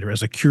facilitator,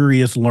 as a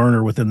curious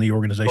learner within the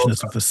organization,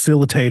 as a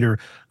facilitator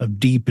of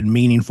deep and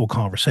meaningful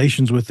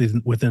conversations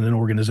within an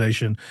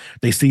organization.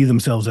 They see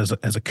themselves as a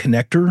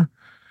connector,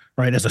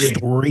 right? As a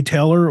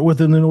storyteller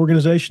within an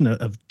organization,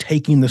 of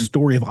taking the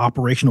story of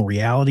operational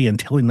reality and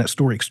telling that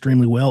story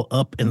extremely well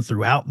up and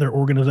throughout their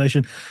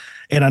organization.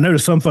 And I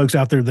notice some folks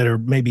out there that are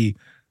maybe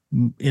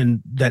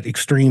in that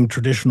extreme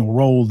traditional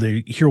role,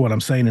 they hear what I'm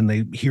saying and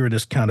they hear it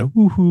as kind of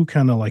woohoo,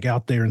 kind of like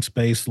out there in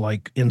space,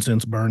 like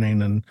incense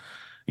burning, and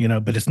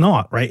but it's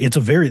not, right? Those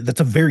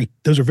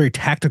are very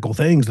tactical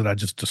things that I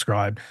just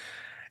described.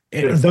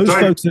 And those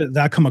folks that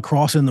I come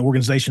across in the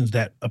organizations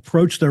that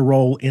approach their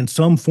role in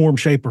some form,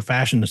 shape, or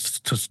fashion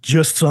to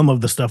just some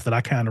of the stuff that I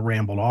kind of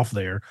rambled off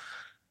there.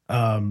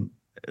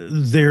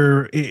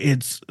 They're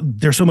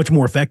so much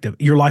more effective.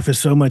 Your life is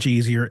so much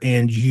easier,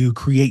 and you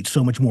create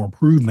so much more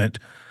improvement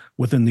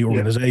within the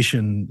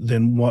organization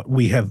than what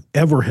we have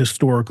ever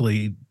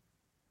historically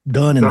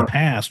done in the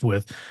past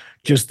with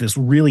just this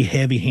really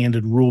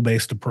heavy-handed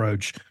rule-based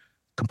approach,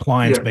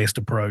 compliance-based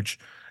approach.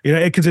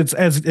 Because it's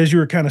as you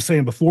were kind of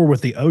saying before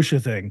with the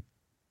OSHA thing.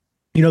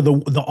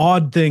 The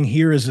odd thing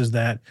here is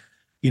that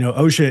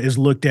OSHA is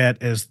looked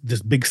at as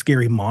this big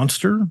scary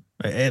monster,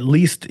 at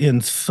least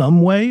in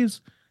some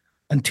ways,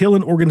 until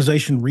an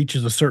organization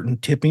reaches a certain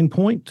tipping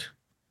point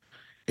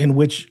in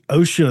which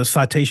OSHA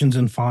citations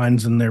and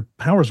fines and their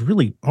powers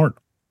really aren't.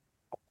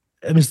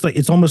 I mean,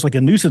 it's almost like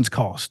a nuisance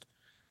cost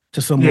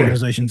to some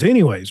organizations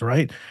anyways,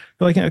 right?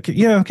 They're like,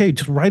 okay,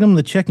 just write them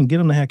the check and get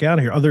them the heck out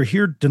of here. They're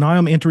here, deny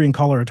them entry and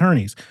call our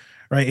attorneys,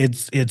 right?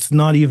 It's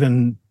not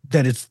even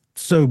that it's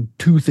so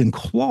tooth and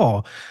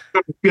claw.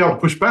 Be able to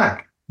push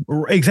back.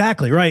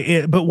 Exactly,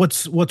 right. But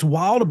what's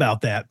wild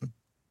about that,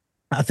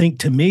 I think,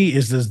 to me,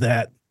 is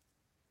that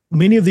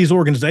many of these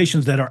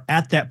organizations that are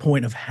at that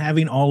point of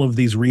having all of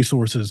these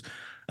resources,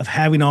 of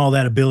having all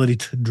that ability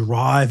to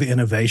drive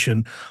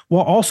innovation,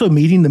 while also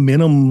meeting the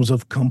minimums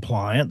of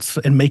compliance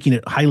and making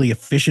it highly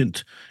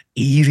efficient,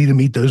 easy to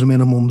meet those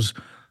minimums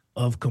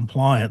of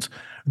compliance,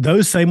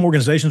 those same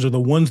organizations are the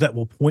ones that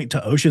will point to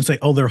OSHA and say,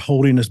 oh, they're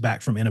holding us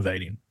back from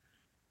innovating.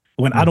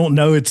 When I don't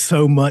know it's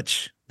so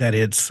much that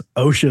it's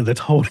OSHA that's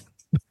holding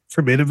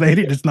from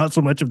innovating. It's not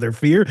so much of their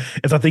fear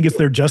as I think it's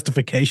their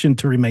justification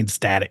to remain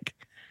static,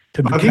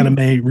 to kind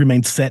of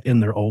remain set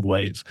in their old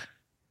ways.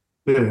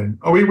 Yeah.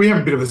 Oh, we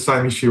have a bit of the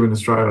same issue in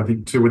Australia, I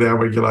think, too, with our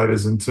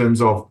regulators in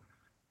terms of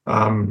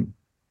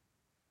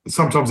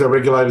sometimes our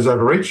regulators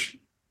overreach.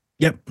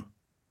 Yep.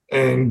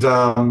 And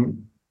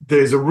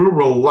there's a real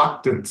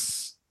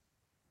reluctance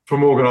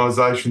from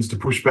organisations to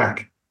push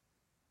back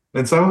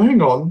and say, well,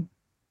 hang on,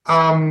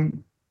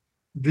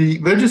 the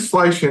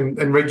legislation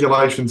and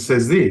regulation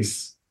says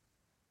this.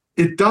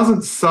 It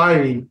doesn't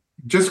say,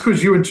 just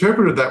because you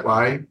interpret it that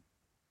way,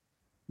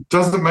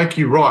 doesn't make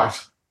you right.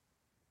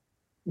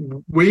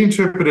 We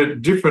interpret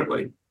it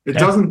differently. It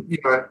doesn't,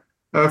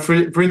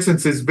 for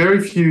instance, there's very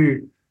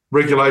few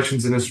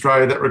regulations in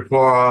Australia that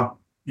require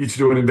you to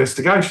do an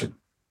investigation.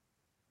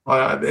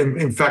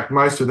 In fact,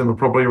 most of them are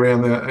probably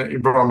around the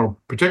Environmental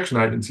Protection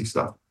Agency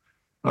stuff,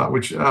 but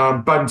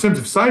in terms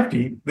of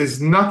safety,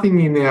 there's nothing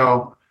in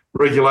our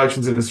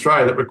regulations in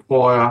Australia that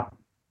require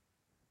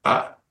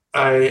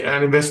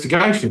an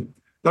investigation.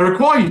 They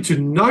require you to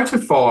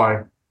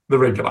notify the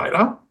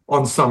regulator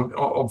for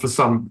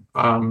some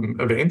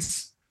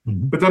events,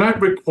 but they don't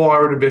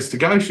require an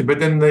investigation. But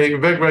then the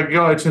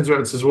regulator turns around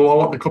and says, well, I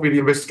want the copy of the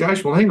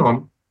investigation. Well, hang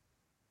on.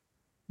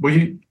 Well,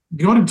 you're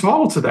not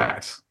entitled to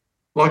that.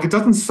 Like, it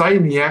doesn't say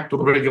in the Act or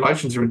the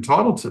regulations you're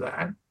entitled to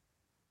that.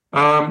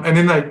 And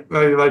then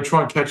they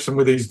try and catch them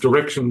with these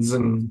directions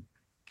and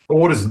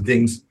orders and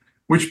things,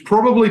 which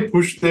probably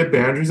push their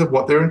boundaries of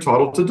what they're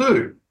entitled to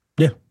do.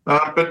 Yeah.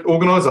 But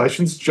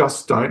organisations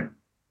just don't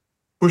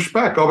push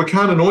back. Oh, we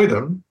can't annoy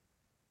them.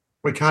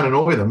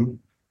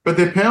 But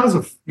their powers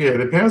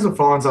of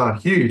fines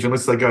aren't huge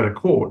unless they go to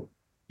court.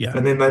 Yeah.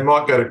 And then they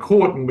might go to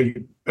court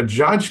and a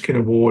judge can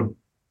award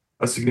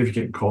a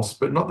significant cost,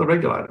 but not the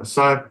regulator.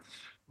 So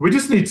we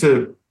just need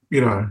to,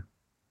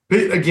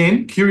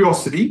 again,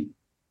 curiosity.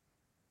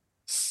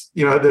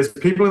 There's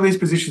people in these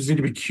positions need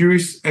to be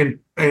curious and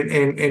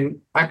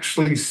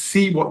actually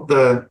see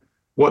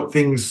what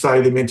things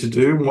say they're meant to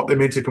do and what they're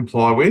meant to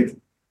comply with,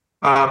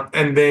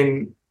 and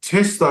then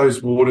test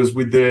those waters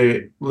with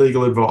their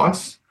legal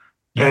advice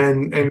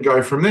and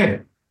go from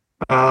there.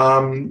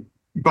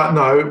 But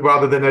no,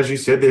 rather than, as you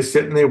said, they're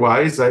set in their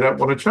ways, they don't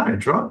want to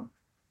change, right?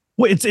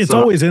 Well, it's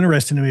always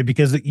interesting to me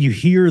because you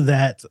hear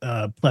that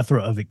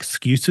plethora of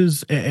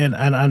excuses, and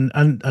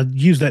I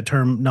use that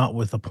term not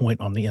with a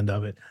point on the end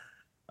of it,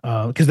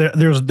 because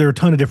there are a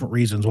ton of different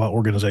reasons why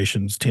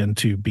organizations tend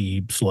to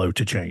be slow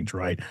to change,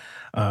 right?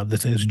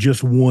 This is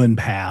just one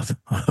path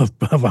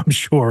of I'm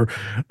sure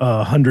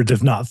hundreds,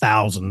 if not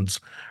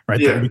thousands, right?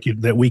 Yeah.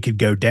 That we could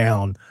go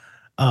down.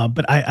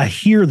 But I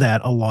hear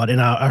that a lot,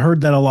 and I heard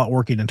that a lot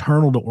working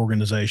internal to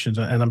organizations,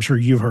 and I'm sure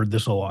you've heard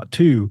this a lot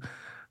too,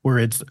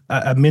 where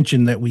I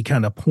mentioned that we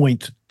kind of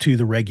point to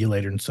the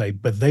regulator and say,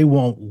 but they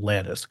won't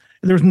let us.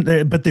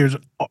 There's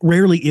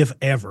rarely, if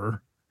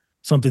ever,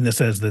 something that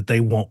says that they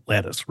won't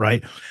let us,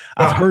 right?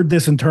 I've heard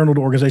this internal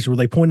to organizations where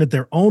they point at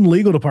their own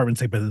legal department and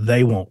say, but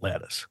they won't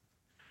let us,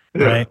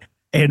 right?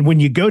 And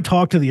when you go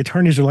talk to the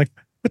attorneys, they're like,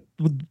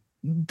 what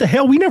the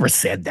hell? We never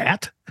said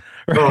that,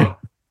 right?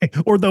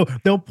 Or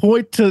they'll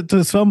point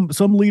to some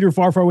leader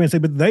far away and say,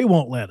 but they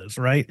won't let us,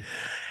 right?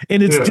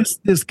 And it's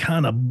just this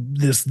kind of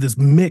this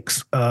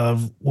mix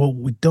of, well,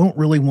 we don't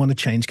really want to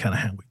change kind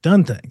of how we've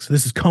done things.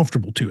 This is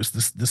comfortable to us.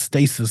 The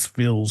stasis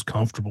feels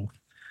comfortable.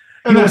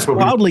 And it's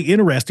wildly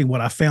interesting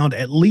what I found,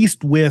 at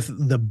least with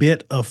the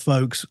bit of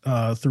folks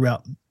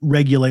throughout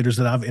regulators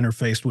that I've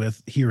interfaced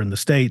with here in the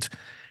States,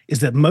 is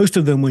that most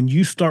of them, when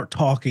you start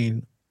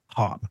talking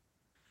HOP,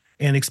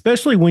 and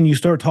especially when you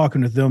start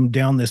talking to them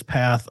down this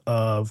path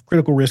of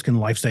critical risk and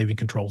life-saving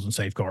controls and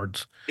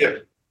safeguards,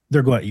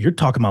 they're going, you're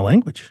talking my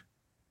language.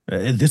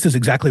 This is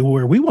exactly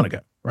where we want to go,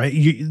 right?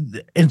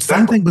 And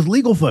same thing with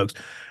legal folks.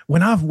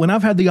 When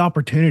I've had the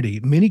opportunity,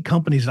 many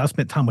companies that I've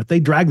spent time with, they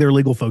drag their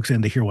legal folks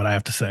in to hear what I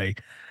have to say.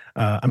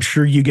 I'm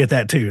sure you get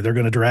that too. They're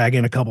going to drag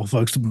in a couple of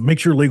folks to make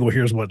sure legal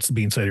hears what's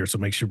being said here, so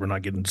make sure we're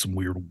not getting some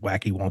weird,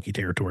 wacky, wonky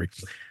territory.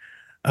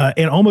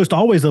 And almost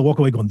always they'll walk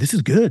away going, "This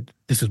is good.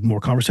 This is more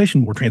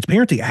conversation, more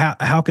transparency.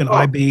 How can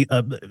I be?"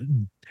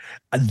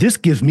 This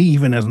gives me,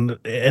 even as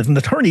an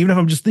attorney, even if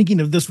I'm just thinking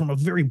of this from a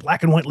very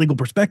black and white legal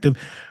perspective,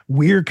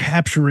 we're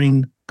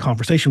capturing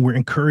conversation, we're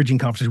encouraging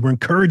conversation, we're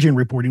encouraging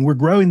reporting, we're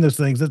growing those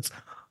things. That's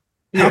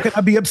how can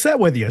I be upset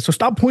with you? So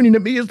stop pointing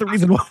at me as the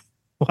reason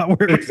why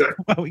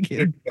we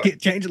can't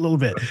change a little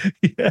bit.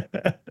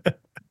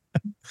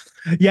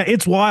 Yeah,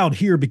 it's wild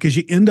here because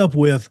you end up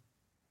with,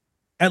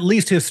 at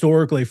least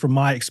historically, from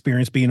my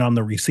experience being on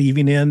the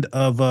receiving end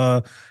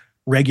of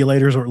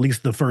regulators, or at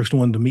least the first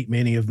one to meet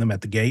many of them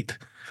at the gate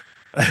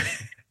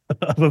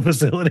of a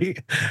facility,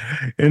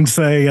 and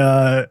say,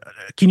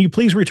 can you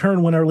please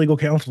return when our legal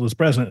counsel is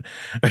present?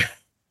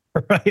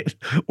 Right?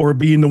 Or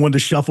being the one to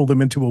shuffle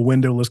them into a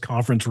windowless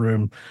conference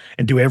room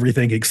and do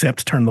everything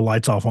except turn the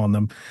lights off on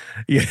them.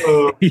 You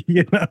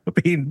know,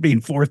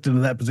 being forced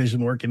into that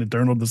position, working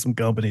internal to some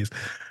companies.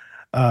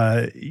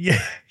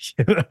 Yeah,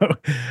 you know,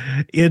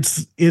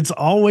 it's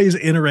always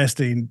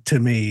interesting to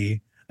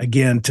me,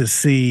 again, to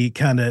see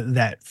kind of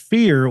that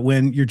fear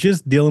when you're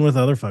just dealing with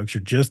other folks,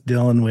 you're just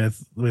dealing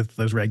with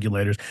those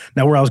regulators.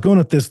 Now, where I was going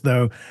with this,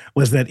 though,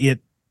 was that it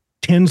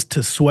tends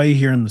to sway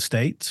here in the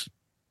States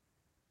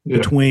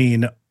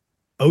between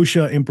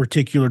OSHA in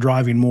particular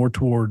driving more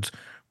towards,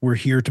 we're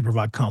here to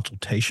provide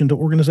consultation to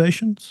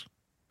organizations.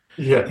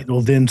 Yeah. It'll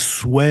then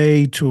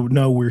sway to,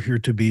 no, we're here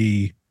to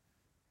be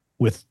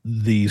with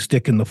the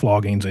stick in the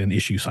floggings and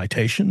issue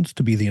citations,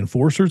 to be the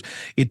enforcers.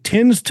 It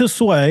tends to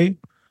sway,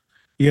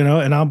 you know,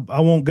 and I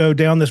won't go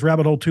down this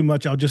rabbit hole too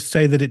much. I'll just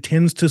say that it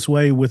tends to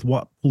sway with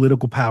what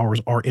political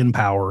powers are in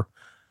power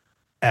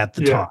at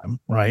the time,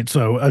 right?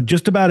 So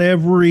just about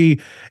every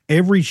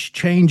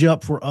change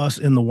up for us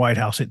in the White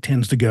House, it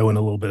tends to go in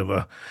a little bit of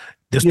a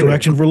this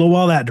direction for a little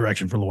while, that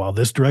direction for a little while,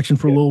 this direction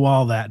for a little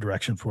while, that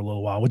direction for a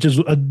little while, which is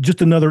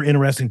just another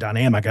interesting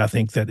dynamic, I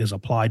think, that is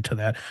applied to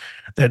that.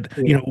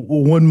 You know,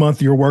 1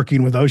 month you're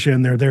working with OSHA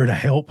and they're there to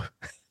help.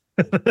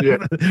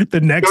 The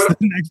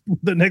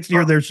next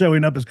year they're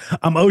showing up as,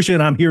 I'm OSHA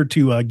and I'm here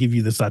to give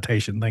you the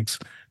citation.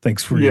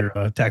 Thanks for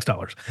your tax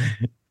dollars.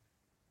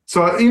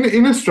 So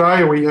in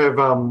Australia, we have,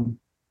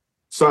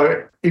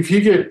 so if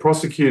you get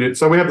prosecuted,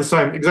 so we have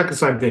exactly the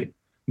same thing.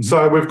 Mm-hmm.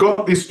 So we've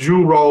got this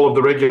dual role of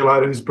the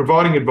regulator who's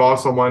providing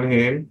advice on one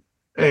hand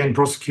and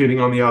prosecuting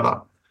on the other.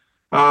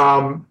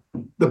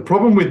 The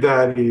problem with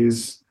that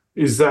is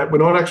that we're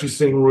not actually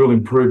seeing real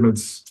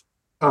improvements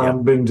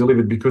being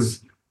delivered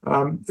because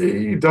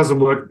it doesn't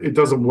work. It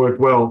doesn't work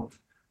well.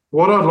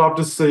 What I'd love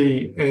to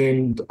see,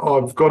 and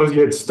I've got to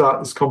yet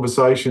start this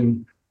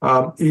conversation,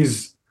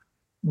 is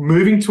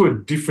moving to a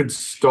different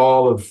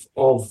style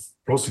of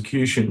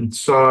prosecution.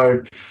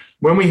 So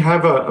when we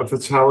have a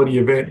fatality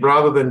event,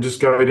 rather than just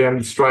go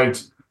down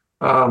straight,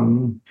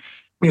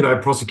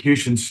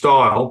 prosecution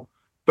style,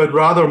 but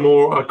rather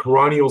more a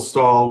coronial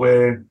style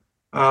where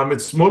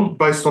it's more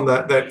based on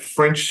that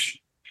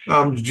French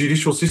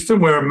judicial system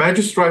where a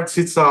magistrate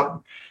sits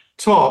up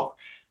top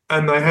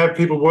and they have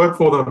people work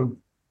for them.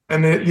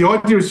 And the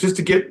idea is just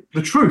to get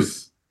the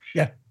truth.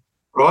 Yeah.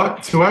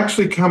 Right? To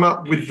actually come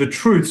up with the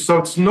truth. So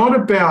it's not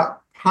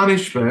about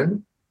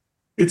punishment.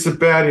 It's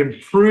about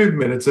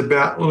improvement. It's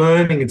about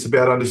learning. It's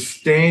about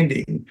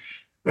understanding.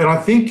 And I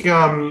think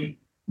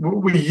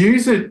we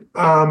use it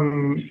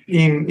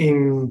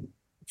in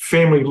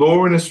family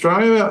law in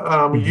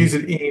Australia. We use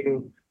it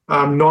in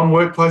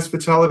non-workplace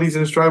fatalities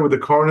in Australia with the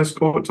coroner's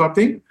court type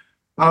thing.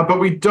 But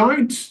we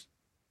don't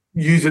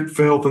use it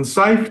for health and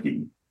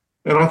safety.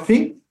 And I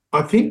think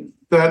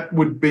that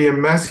would be a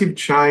massive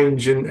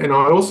change. And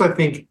I also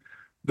think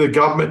the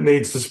government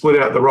needs to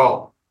split out the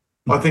role.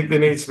 I think there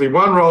needs to be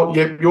one role.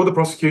 Yep, you're the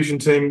prosecution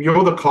team,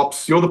 you're the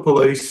cops, you're the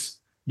police.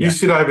 Yeah. You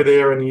sit over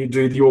there and you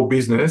do your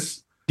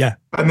business. Yeah.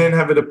 And then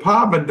have a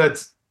department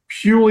that's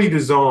purely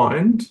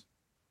designed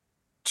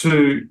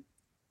to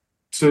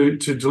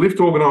lift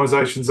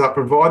organisations up,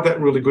 provide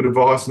that really good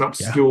advice and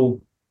upskill,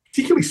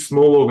 particularly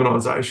small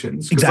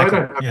organisations. Exactly.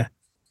 They don't have,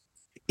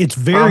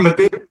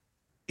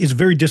 it's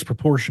very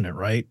disproportionate,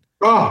 right?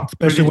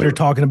 Especially when you're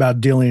talking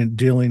about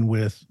dealing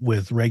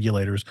with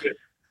regulators. Yeah.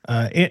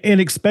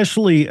 And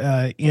especially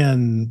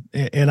and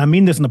I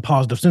mean this in a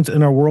positive sense,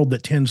 in our world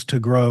that tends to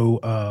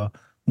grow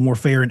more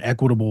fair and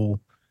equitable,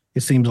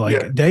 it seems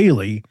like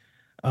daily,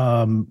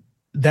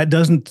 that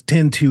doesn't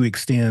tend to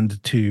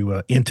extend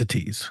to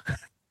entities,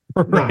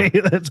 right?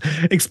 No. That's,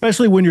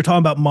 especially when you're talking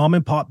about mom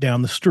and pop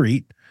down the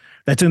street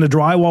that's in a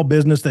drywall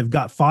business. They've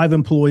got five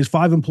employees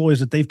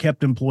that they've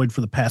kept employed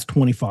for the past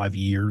 25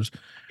 years.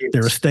 Yes.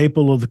 They're a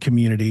staple of the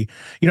community.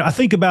 You know, I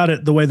think about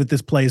it the way that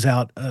this plays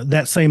out.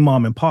 That same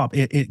mom and pop,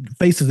 it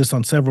faces this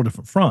on several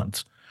different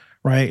fronts,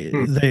 right?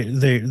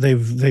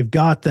 They've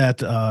got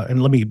that,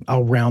 and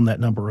I'll round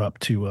that number up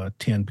to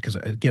 10 because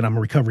again, I'm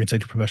a recovery and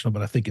safety professional,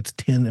 but I think it's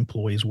 10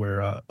 employees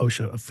where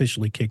OSHA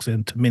officially kicks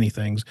into many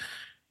things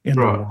in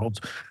the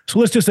world. So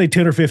let's just say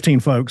 10 or 15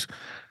 folks.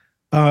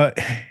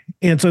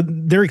 And so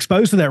they're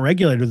exposed to that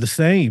regulator the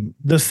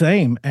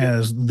same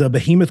as the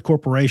behemoth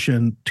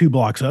corporation 2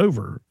 blocks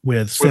over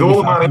with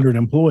 7,500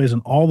 employees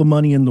and all the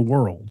money in the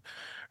world.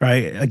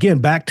 right? Again,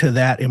 back to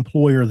that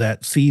employer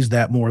that sees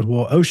that more as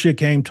well. OSHA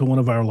came to one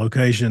of our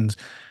locations.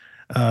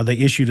 They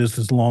issued us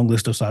this long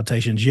list of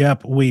citations.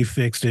 Yep, we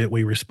fixed it.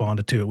 We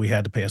responded to it. We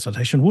had to pay a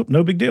citation. Whoop,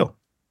 no big deal.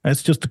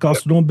 That's just the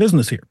cost of doing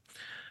business here.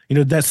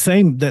 That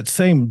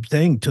same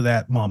thing to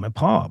that mom and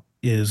pop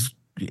is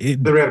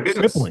they're out of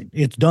business. crippling.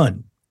 It's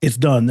done. It's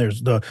done.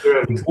 There's the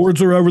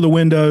boards are over the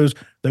windows.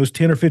 Those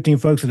 10 or 15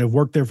 folks that have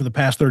worked there for the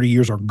past 30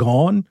 years are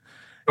gone.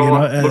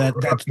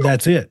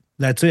 That's it.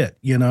 That's it.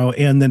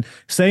 And then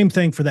same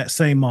thing for that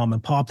same mom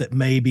and pop that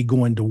may be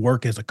going to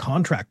work as a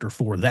contractor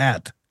for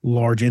that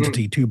large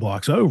entity 2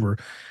 blocks over.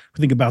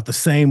 Think about the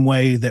same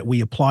way that we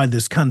apply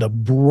this kind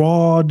of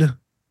broad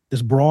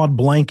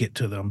blanket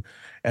to them,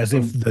 as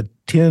if the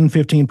 10,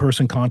 15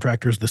 person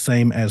contractor is the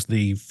same as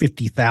the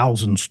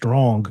 50,000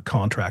 strong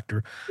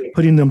contractor,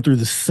 putting them through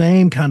the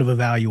same kind of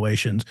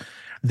evaluations.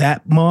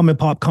 That mom and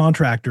pop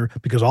contractor,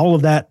 because all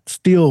of that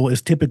still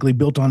is typically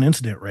built on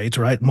incident rates,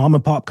 right? Mom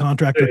and pop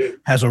contractor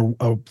has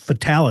a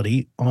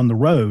fatality on the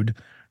road.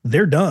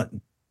 They're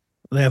done.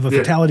 They have a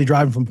fatality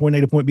driving from point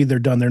A to point B. They're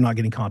done. They're not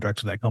getting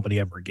contracts with that company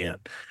ever again,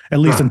 at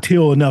least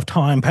until enough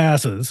time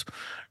passes,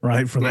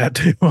 right? For that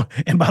to,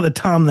 and by the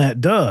time that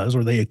does,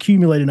 or they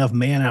accumulate enough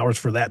man hours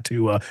for that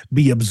to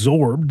be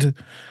absorbed,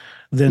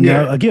 then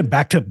again,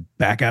 back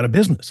out of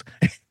business.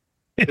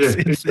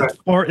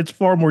 It's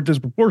far more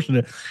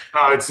disproportionate.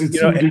 No, it's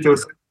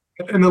ridiculous,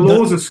 and the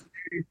laws are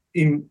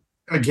in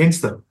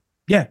against them.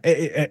 Yeah,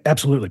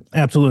 absolutely.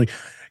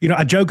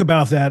 I joke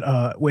about that.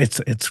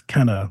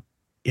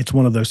 It's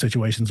one of those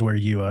situations where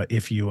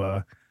if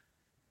you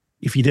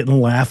didn't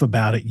laugh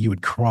about it, you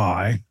would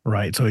cry,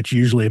 right? So it's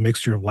usually a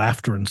mixture of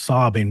laughter and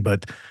sobbing.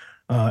 But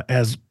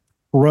as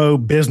pro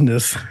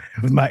business,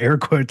 with my air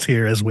quotes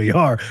here, as we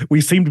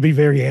seem to be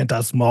very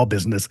anti-small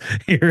business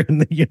here in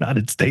the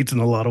United States in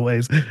a lot of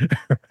ways,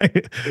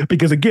 right?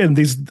 Because again,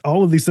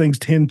 all of these things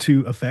tend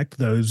to affect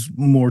those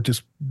more.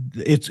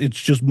 It's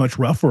just much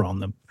rougher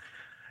on them.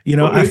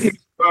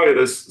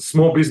 The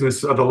small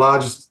business are the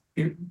largest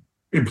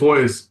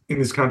employers in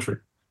this country.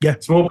 Yeah,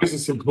 small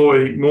business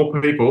employ more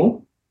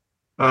people.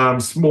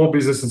 Small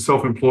business and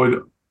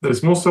self-employed.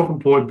 There's more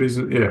self-employed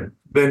business,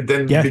 than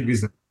big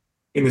business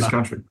in this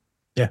country.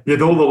 Yeah.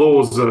 Yet all the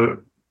laws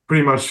are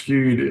pretty much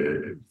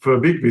skewed for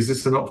big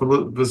business and not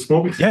for the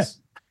small business.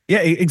 Yeah,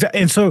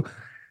 exactly. And so,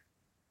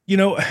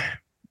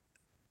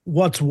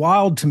 what's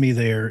wild to me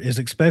there is,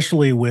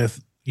 especially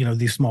with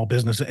these small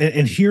businesses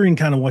and hearing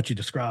kind of what you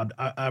described,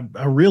 I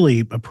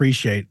really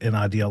appreciate an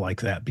idea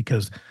like that,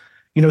 because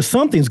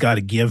something's got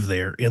to give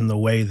there in the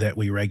way that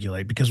we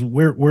regulate, because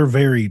we're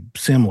very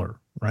similar,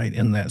 right?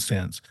 In that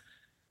sense,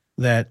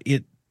 that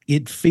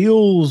it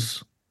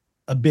feels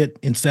a bit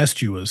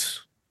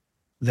incestuous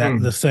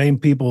that the same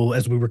people,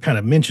 as we were kind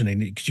of mentioning,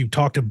 because you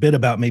talked a bit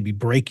about maybe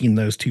breaking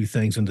those two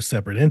things into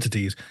separate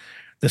entities,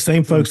 the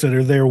same folks that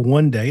are there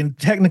one day, and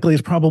technically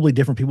it's probably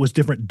different people, it's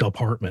different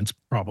departments,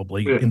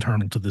 probably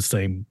internal to the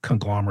same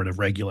conglomerate of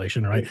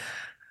regulation, right?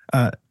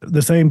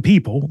 The same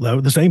people,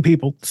 though,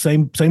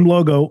 same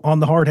logo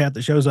on the hard hat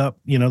that shows up,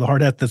 the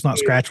hard hat that's not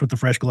scratched with the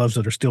fresh gloves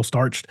that are still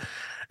starched,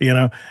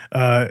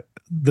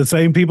 the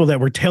same people that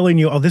were telling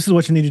you, oh, this is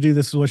what you need to do,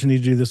 this is what you need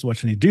to do, this is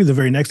what you need to do. The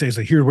very next day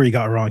say, here's where you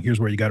got it wrong, here's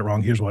where you got it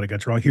wrong, here's what I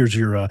got you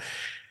wrong,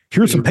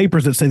 here's some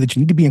papers that say that you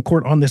need to be in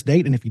court on this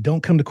date, and if you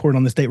don't come to court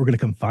on this date, we're going to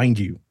come find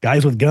you.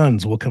 Guys with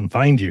guns will come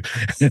find you.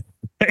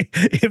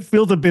 It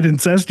feels a bit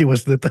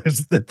incestuous that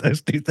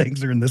those two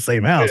things are in the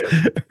same house,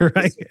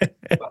 right?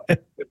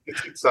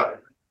 It's exciting.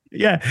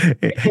 Yeah.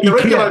 And the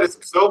regulators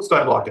themselves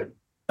don't like it.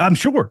 I'm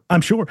sure.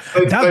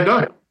 They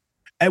don't.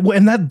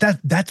 And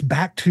that's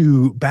back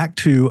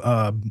to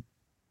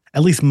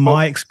at least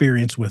my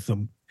experience with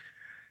them,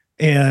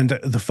 and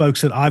the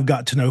folks that I've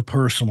got to know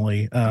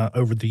personally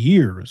over the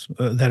years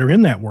that are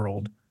in that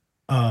world.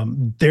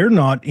 They're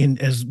not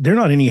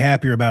any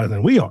happier about it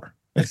than we are.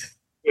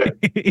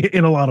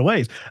 In a lot of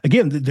ways.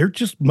 Again, they're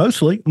just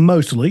mostly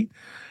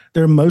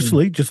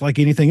just like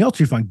anything else.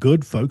 You find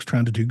good folks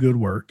trying to do good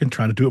work and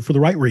trying to do it for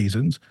the right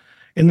reasons.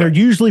 And they're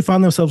usually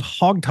find themselves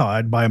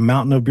hogtied by a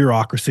mountain of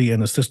bureaucracy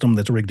and a system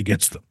that's rigged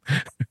against them.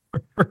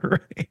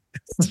 Right?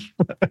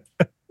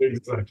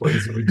 Exactly.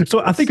 So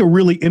I think a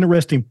really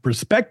interesting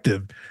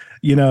perspective,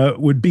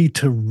 would be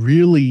to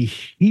really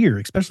hear,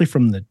 especially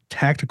from the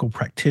tactical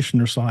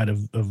practitioner side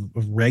of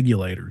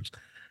regulators.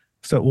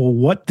 So, well,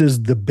 what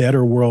does the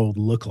better world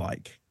look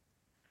like?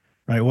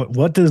 Right?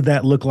 What does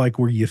that look like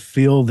where you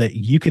feel that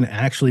you can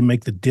actually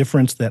make the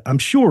difference that I'm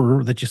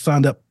sure that you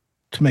signed up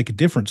to make a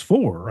difference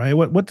for, right?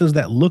 What does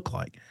that look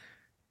like?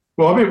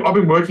 Well, I've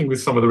been working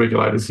with some of the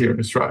regulators here in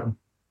Australia,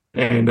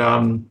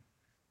 and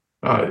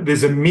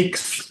there's a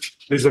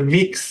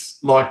mix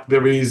like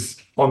there is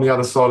on the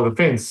other side of the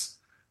fence,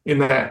 in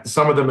that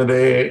some of them are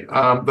there.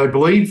 They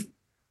believe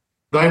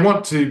they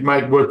want to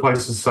make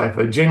workplaces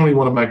safer. They generally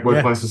want to make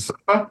workplaces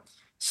safer.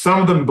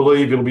 Some of them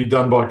believe it'll be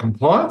done by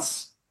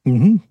compliance,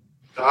 the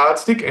hard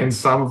stick, and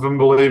some of them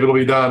believe it'll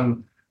be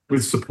done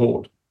with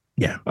support.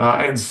 Yeah.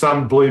 And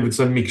some believe it's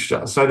a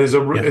mixture. So there's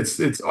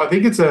I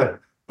think it's the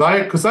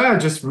because they are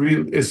just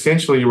really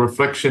essentially a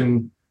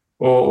reflection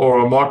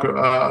or a micro,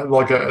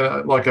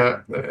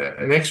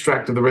 an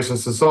extract of the rest of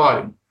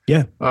society.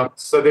 Yeah.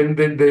 So then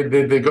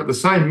they've got the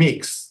same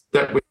mix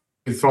that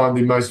we find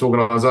in most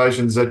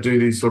organisations that do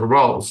these sort of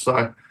roles.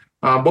 So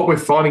what we're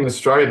finding in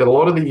Australia, that a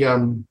lot of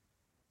the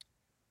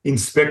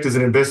inspectors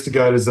and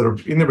investigators that are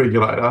in the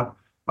regulator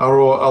a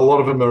lot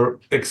of them are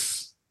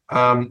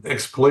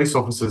ex-police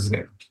officers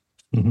now.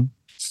 Mm-hmm.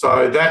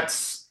 So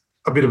that's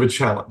a bit of a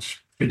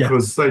challenge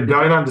because they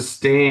don't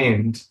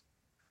understand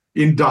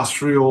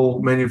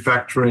industrial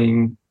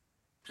manufacturing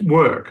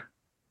work.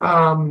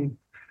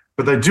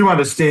 But they do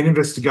understand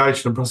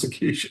investigation and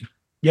prosecution.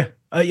 Yeah.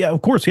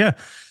 Of course. Yeah.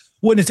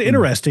 Well, it's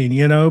interesting,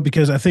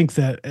 because I think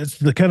that it's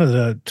the kind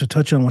of to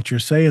touch on what you're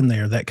saying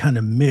there, that kind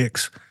of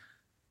mix.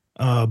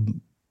 I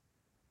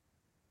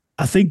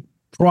think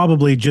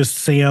probably just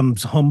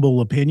Sam's humble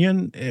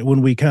opinion,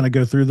 when we kind of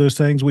go through those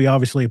things, we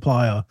obviously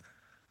apply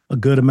a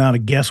good amount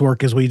of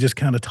guesswork as we just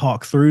kind of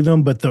talk through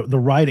them, but the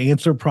right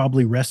answer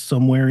probably rests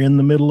somewhere in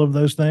the middle of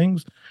those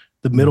things.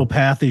 The middle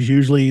path is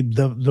usually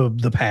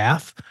the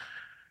path,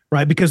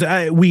 right? Because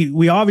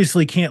we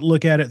obviously can't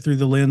look at it through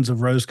the lens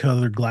of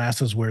rose-colored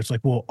glasses where it's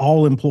like, well,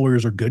 all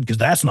employers are good, because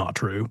that's not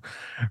true,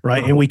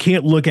 right? And we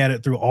can't look at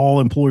it through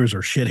all employers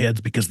are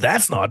shitheads, because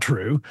that's not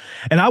true.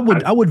 And I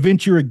would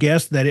venture a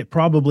guess that it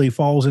probably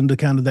falls into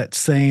kind of that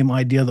same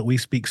idea that we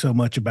speak so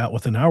much about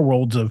within our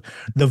worlds of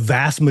the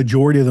vast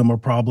majority of them are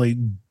probably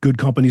good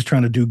companies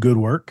trying to do good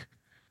work,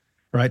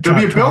 right?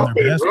 Trying their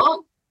best.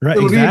 Right,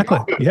 exactly.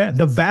 Yeah,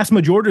 the vast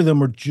majority of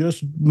them are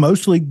just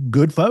mostly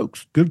good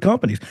folks, good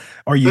companies.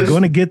 Are you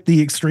going to get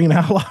the extreme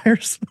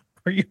outliers?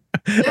 Are you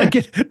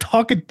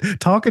talking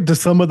to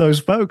some of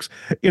those folks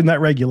in that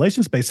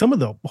regulation space? Some of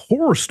the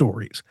horror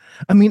stories.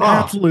 I mean,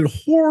 absolute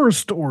horror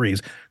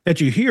stories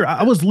that you hear.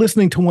 I was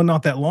listening to one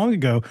not that long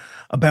ago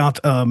about.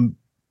 I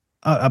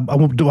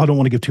don't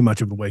want to give too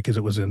much of it away because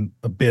it was in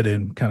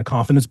kind of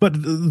confidence, but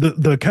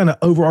the kind of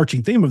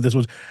overarching theme of this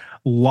was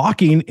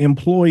locking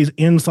employees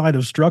inside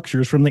of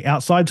structures from the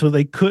outside so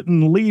they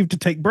couldn't leave to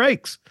take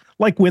breaks,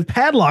 like with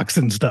padlocks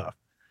and stuff.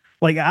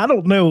 Like, I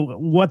don't know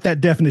what that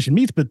definition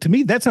means, but to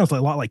me, that sounds like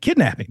a lot like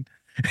kidnapping.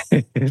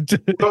 Well,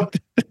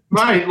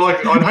 mate,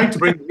 like, I'd hate to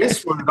bring the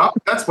S word up.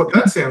 That's what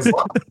that sounds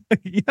like.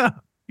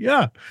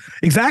 Yeah,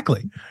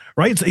 exactly.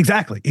 Right.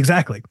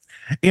 Exactly.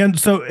 And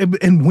so,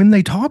 and when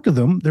they talk to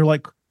them, they're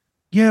like,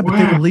 yeah,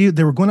 but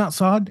they were going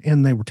outside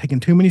and they were taking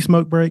too many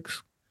smoke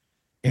breaks.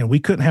 And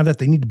we couldn't have that.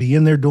 They need to be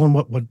in there doing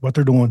what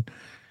they're doing.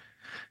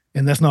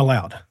 And that's not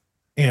allowed.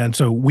 And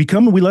so we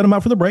come and we let them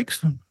out for the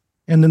breaks.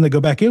 And then they go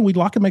back in. We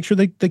lock and make sure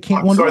they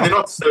can't wander off. They're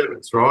not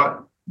servants, right?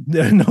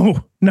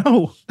 No.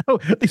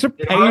 These are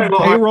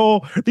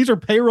payroll. These are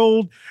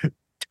payroll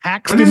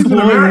taxed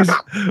employees.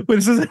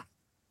 This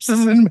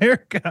is in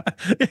America.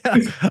 Yeah.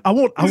 I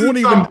won't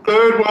even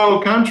third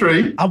world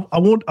country. I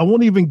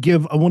won't even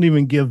give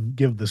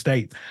the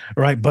state,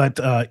 right? But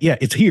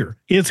it's here.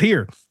 It's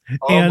here.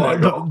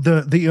 And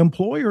the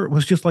employer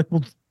was just like,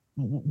 well,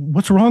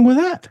 what's wrong with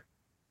that?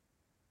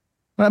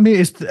 I mean,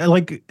 it's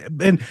like,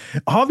 and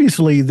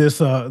obviously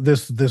this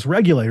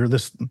regulator,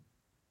 this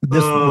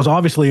was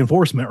obviously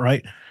enforcement,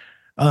 right?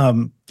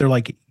 They're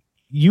like,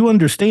 you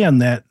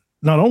understand that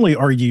not only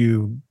are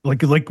you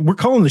like we're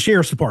calling the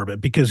sheriff's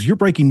department because you're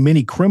breaking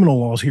many criminal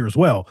laws here as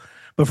well.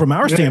 But from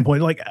our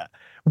standpoint, like,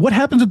 what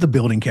happens if the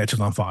building catches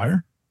on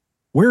fire?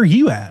 Where are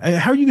you at?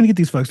 How are you going to get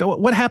these folks?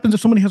 What happens if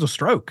somebody has a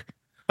stroke?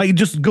 Like,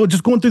 just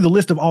going through the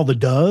list of all the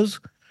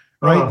does,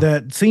 right?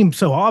 That seems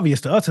so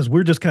obvious to us as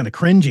we're just kind of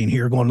cringing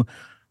here, going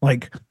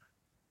like,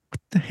 what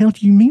the hell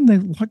do you mean they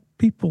lock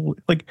people?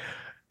 Like,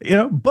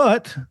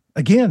 but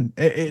again,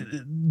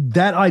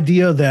 that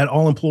idea that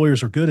all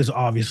employers are good is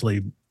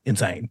obviously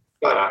insane,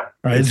 right?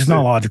 It's just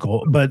not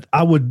logical. But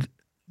I would,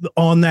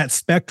 on that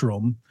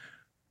spectrum,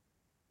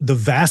 the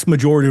vast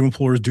majority of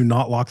employers do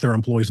not lock their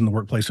employees in the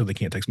workplace so they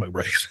can't take smoke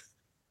breaks.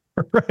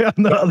 Right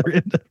on the other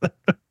end of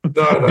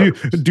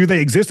that. Do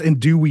they exist, and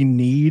do we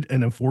need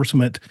an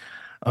enforcement,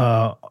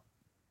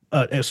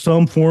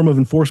 some form of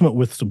enforcement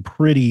with some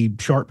pretty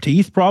sharp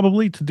teeth,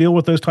 probably, to deal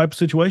with those type of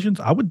situations?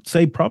 I would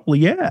say probably,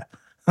 yeah.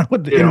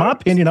 In my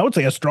opinion, I would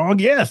say a strong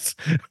yes.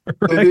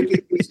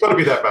 Right? It's got to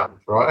be that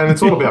balance, right? And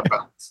it's all about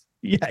balance.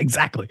 Yeah,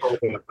 exactly.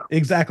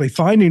 Exactly.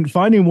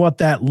 Finding what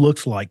that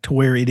looks like to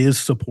where it is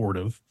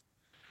supportive,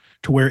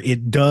 to where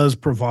it does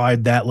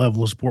provide that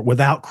level of support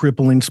without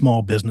crippling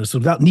small business,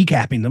 without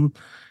kneecapping them,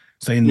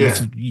 saying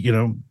this,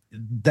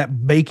 that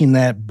making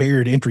that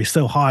barrier to entry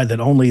so high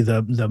that only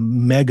the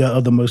mega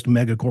of the most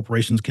mega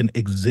corporations can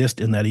exist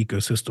in that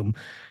ecosystem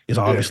is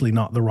obviously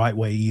not the right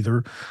way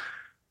either.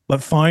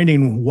 But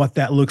finding what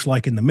that looks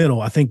like in the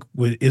middle, I think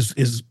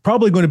is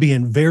probably going to be a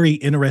very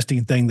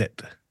interesting thing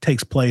that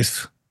takes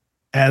place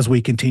as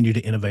we continue to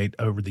innovate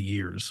over the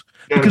years,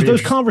 because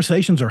those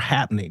conversations are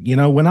happening.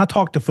 When I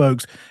talk to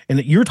folks,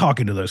 and you're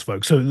talking to those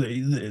folks, so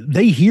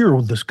they hear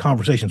the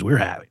conversations we're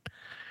having.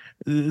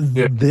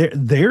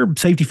 They're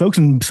safety folks,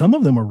 and some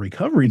of them are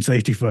recovering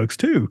safety folks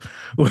too,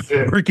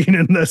 working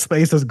in those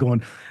spaces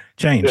going,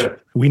 change. Yeah.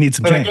 We need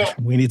some change. Again,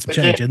 We need some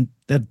change. And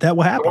that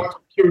will happen. The ones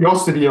with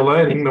curiosity are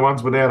learning, the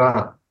ones without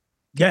aren't.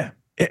 Yeah.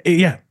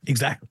 Yeah,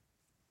 exactly.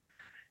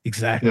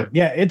 Exactly.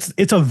 Yeah.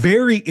 It's a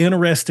very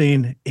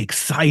interesting,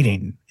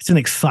 exciting. It's an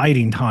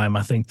exciting time,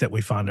 I think, that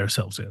we find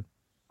ourselves in.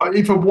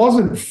 If it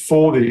wasn't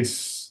for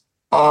this,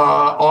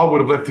 I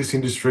would have left this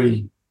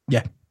industry.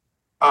 Yeah.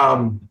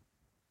 10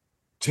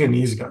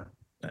 years ago.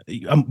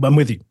 I'm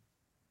with you.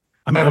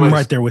 I'm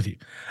right there with you.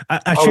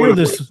 I share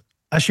this.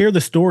 I share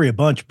this story a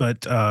bunch,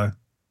 but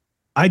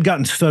I'd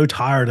gotten so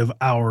tired of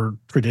our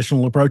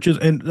traditional approaches.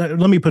 And let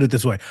me put it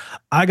this way: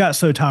 I got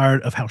so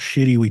tired of how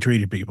shitty we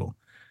treated people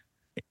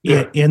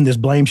in this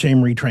blame,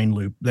 shame, retrain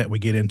loop that we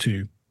get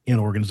into in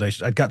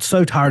organizations. I got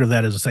so tired of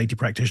that as a safety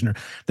practitioner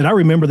that I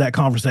remember that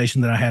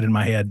conversation that I had in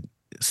my head,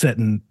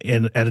 sitting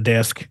at a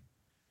desk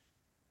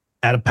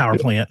at a power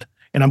plant.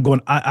 And I'm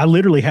going, I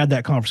literally had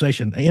that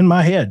conversation in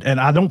my head, and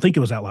I don't think it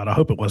was out loud. I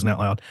hope it wasn't out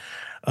loud.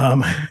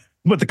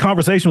 But the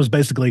conversation was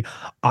basically,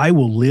 I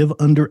will live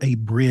under a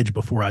bridge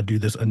before I do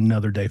this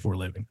another day for a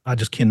living. I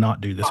just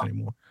cannot do this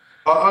anymore.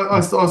 I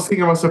was thinking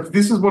to myself,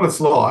 this is what it's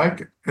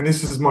like, and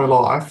this is my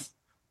life.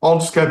 I'll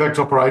just go back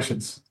to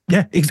operations.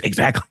 Yeah,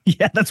 exactly.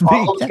 Yeah, that's me.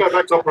 I'll just go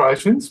back to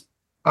operations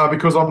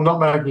because I'm not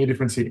making a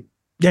difference here.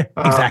 Yeah,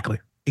 exactly.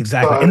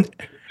 Exactly. And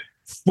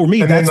for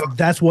me,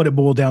 that's what it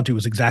boiled down to,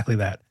 was exactly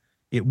that.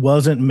 It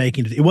wasn't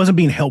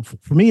being helpful.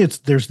 For me,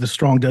 there's the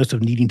strong dose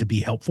of needing to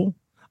be helpful.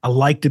 I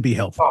like to be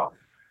helpful.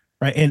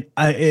 Right. And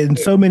in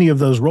so many of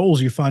those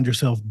roles, you find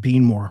yourself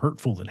being more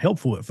hurtful than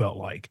helpful, it felt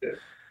like.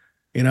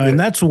 And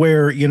that's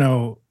where,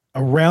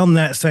 around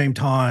that same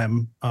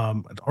time,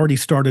 I'd already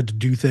started to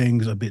do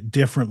things a bit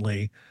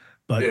differently,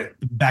 but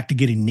back to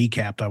getting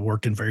kneecapped. I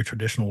worked in very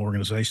traditional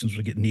organizations,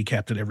 would get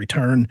kneecapped at every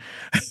turn.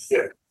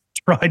 Yeah.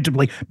 Tried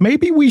to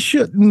maybe we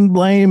shouldn't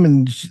blame,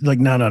 and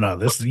no,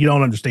 this, you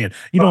don't understand.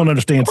 You don't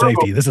understand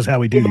safety. This is how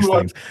we do these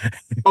things.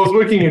 I was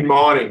working in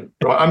mining,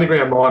 right?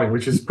 Underground mining,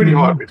 which is pretty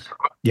high risk,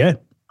 right? Yeah.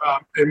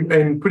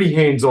 And pretty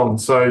hands-on.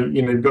 So,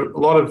 you've got a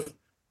lot of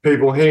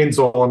people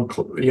hands-on,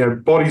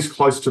 bodies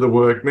close to the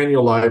work,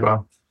 manual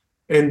labor.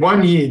 And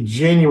 1 year,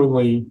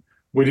 genuinely,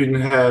 we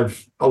didn't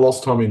have a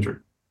lost time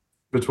injury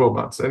for 12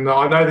 months. And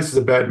I know this is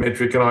a bad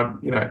metric, and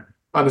I,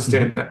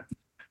 understand that.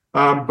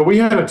 But we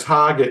had a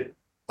target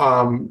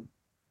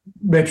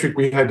metric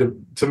we had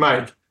to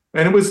make.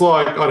 And it was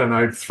like, I don't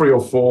know, 3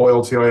 or 4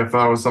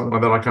 LTIFR or something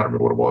like that. I can't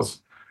remember what it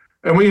was.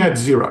 And we had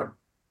 0.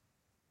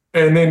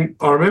 And then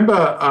I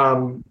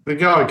remember they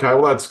go, okay,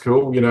 well, that's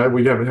cool. We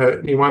haven't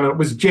hurt anyone. It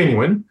was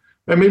genuine.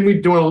 I mean,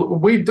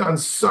 we'd done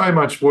so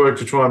much work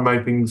to try and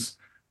make things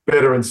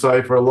better and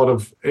safer, a lot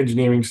of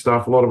engineering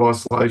stuff, a lot of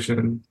isolation,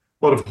 and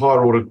a lot of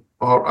higher order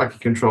hierarchy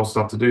control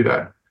stuff to do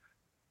that.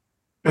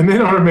 And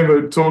then I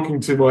remember talking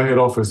to my head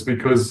office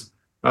because,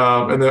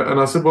 and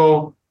I said,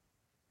 well,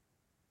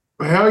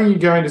 how are you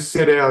going to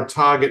set our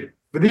target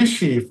for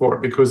this year for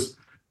it? Because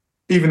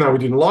even though we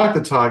didn't like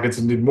the targets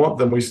and didn't want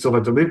them, we still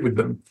had to live with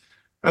them.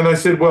 And they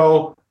said,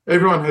 well,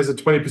 everyone has a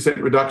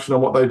 20% reduction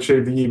on what they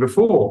achieved the year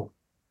before.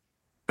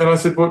 And I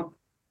said, well,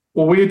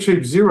 we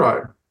achieved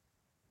 0.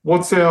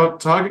 What's our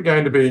target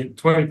going to be?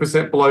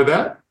 20% below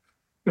that?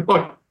 And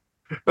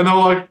they're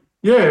like,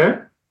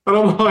 yeah. And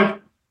I'm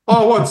like,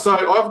 oh, what? So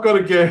I've got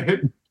to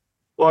get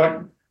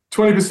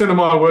 20% of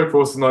my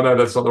workforce, and I know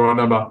that's not the right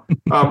number,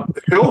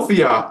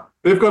 healthier.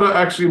 They've got to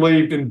actually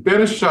leave in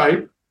better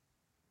shape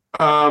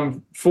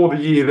for the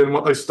year than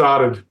what they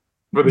started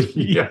for the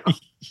year.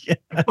 Yeah.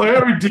 How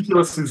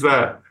ridiculous is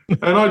that?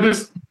 And I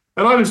just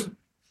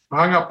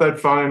hung up that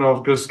phone.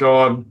 I've just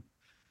gone,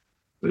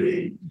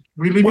 we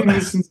live in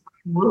this insane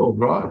world,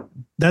 right?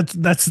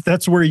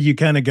 That's where you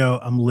kind of go,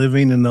 I'm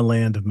living in the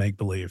land of make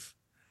believe.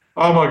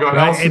 Oh my God,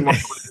 right?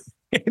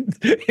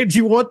 And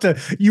you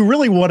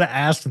really want to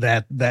ask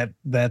that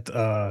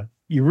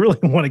you really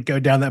want to go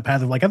down that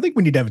path of I think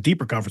we need to have a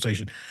deeper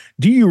conversation.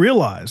 Do you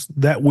realize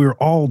that we're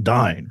all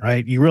dying,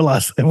 right? You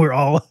realize that we're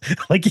all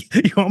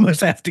you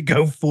almost have to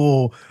go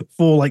full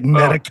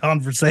meta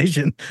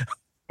conversation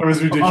it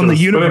was ridiculous. On the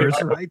universe,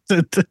 anyway,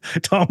 right?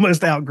 To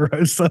almost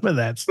outgrow some of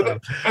that stuff.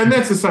 And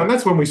that's the same.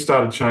 That's when we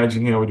started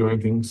changing how we're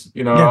doing things.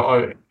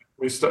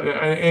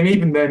 And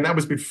even then, that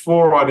was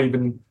before I'd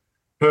even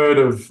heard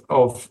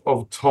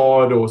of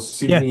Todd or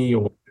Sydney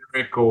or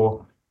Eric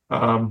or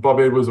Bob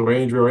Edwards or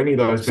Andrew or any of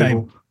those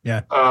people.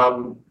 Yeah.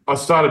 I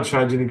started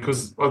changing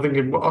because I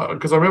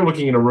remember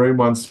looking in a room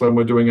once when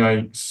we're doing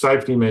a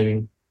safety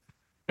meeting,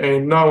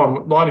 and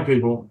 90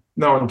 people,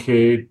 no one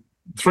cared.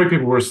 3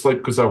 people were asleep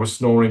because they were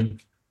snoring.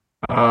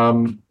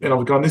 And I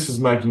was going, this is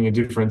making a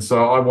difference.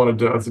 So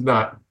I said,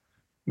 no.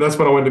 That's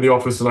when I went to the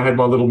office and I had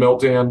my little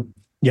meltdown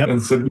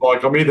and said,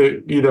 I'm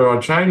either I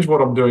change what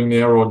I'm doing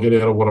now or I get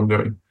out of what I'm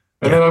doing.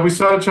 And then we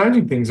started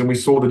changing things and we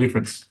saw the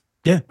difference.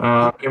 Yeah.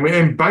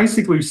 And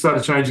basically we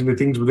started changing the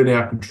things within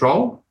our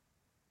control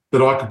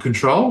that I could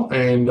control.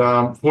 And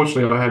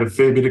fortunately, I had a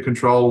fair bit of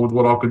control with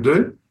what I could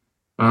do.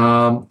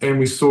 And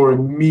we saw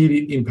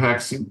immediate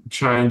impacts in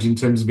change in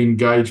terms of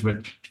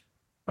engagement,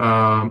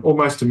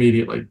 almost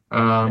immediately,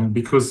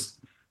 because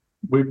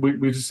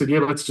we just said, yeah,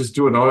 let's just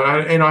do it.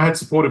 And I had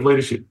supportive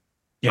leadership.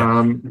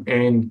 Yeah.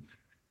 And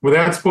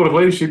without supportive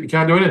leadership, you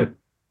can't do anything.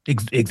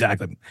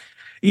 Exactly.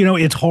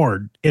 It's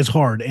hard. It's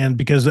hard. And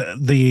because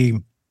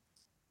the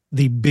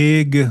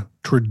big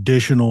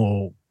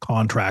traditional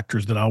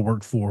contractors that I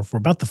worked for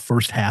about the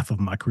first half of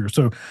my career.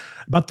 So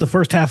about the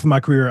first half of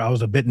my career, I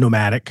was a bit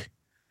nomadic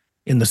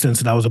in the sense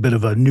that I was a bit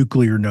of a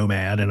nuclear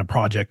nomad and a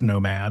project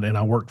nomad. And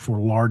I worked for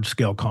large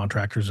scale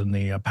contractors in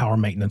the power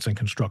maintenance and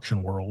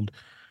construction world.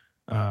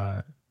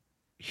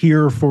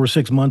 Here for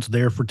 6 months,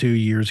 there for 2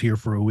 years, here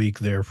for a week,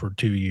 there for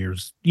 2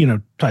 years,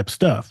 type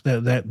stuff,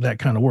 that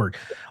kind of work,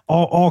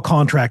 all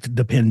contract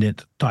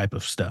dependent type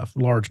of stuff,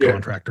 large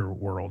contractor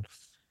world.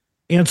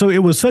 And so it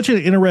was such an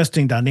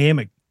interesting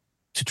dynamic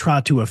to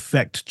try to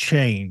affect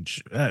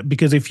change,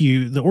 because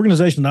the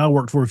organization that I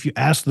worked for, if you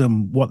asked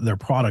them what their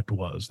product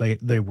was,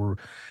 they were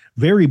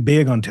very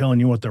big on telling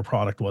you what their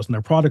product was. And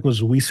their product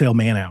was, we sell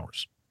man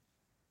hours.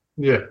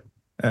 Yeah.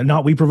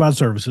 Not we provide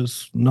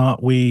services,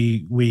 not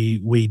we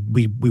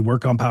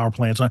work on power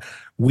plants.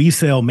 We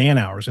sell man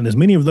hours, and as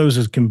many of those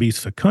as can be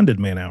seconded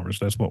man hours.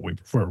 That's what we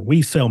prefer.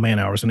 We sell man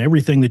hours, and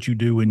everything that you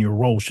do in your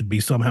role should be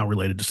somehow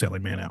related to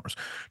selling man hours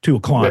to a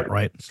client,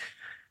 right?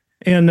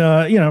 And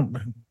I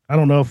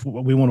don't know if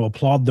we want to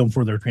applaud them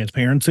for their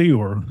transparency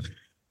or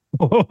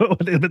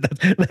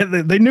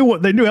they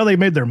knew how they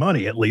made their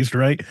money, at least,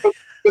 right?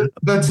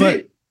 That's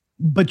it.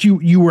 But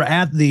you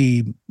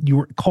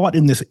were caught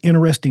in this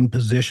interesting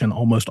position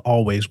almost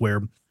always,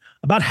 where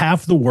about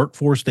half the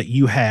workforce that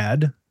you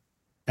had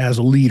as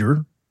a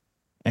leader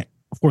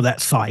for that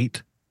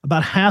site,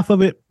 about half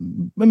of it,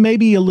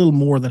 maybe a little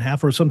more than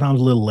half, or sometimes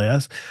a little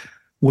less,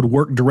 would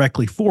work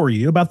directly for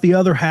you. About the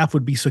other half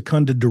would be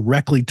seconded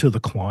directly to the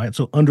client,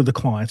 so under the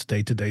client's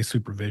day-to-day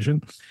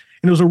supervision.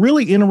 And it was a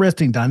really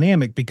interesting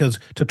dynamic, because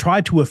to try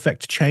to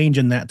affect change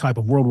in that type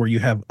of world where you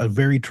have a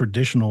very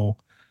traditional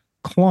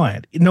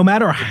client, no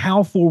matter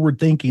how forward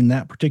thinking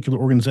that particular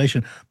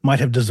organization might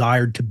have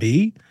desired to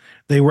be,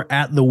 they were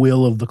at the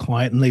will of the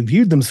client, and they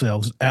viewed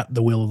themselves at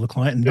the will of the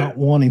client, and not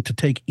wanting to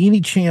take any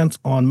chance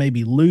on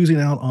maybe losing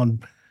out on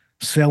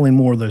selling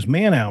more of those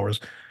man hours.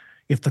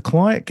 If the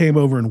client came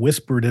over and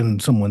whispered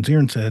in someone's ear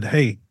and said,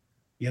 hey,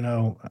 you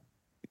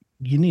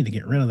need to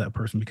get rid of that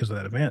person because of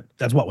that event,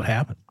 that's what would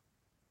happen.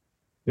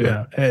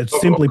 Yeah. It's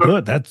simply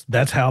put,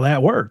 that's how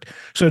that worked.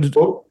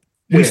 So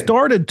we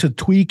started to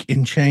tweak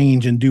and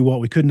change and do what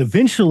we could, and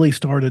eventually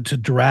started to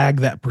drag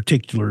that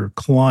particular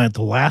client,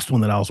 the last one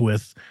that I was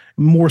with,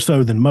 more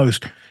so than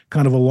most,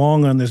 kind of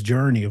along on this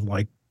journey of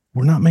like,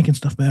 we're not making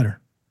stuff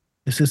better.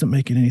 This isn't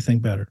making anything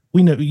better.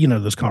 We know,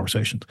 those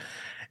conversations.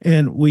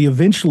 And we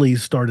eventually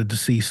started to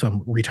see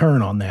some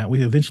return on that.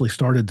 We eventually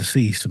started to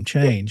see some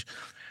change.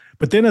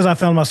 But then as I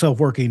found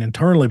myself working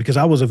internally, because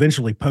I was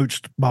eventually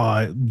poached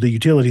by the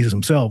utilities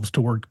themselves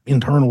to work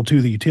internal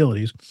to the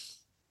utilities,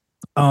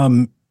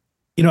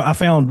 I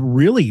found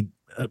really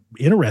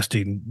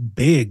interesting,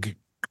 big,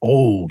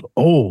 old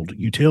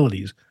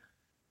utilities.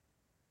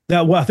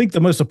 That, I think the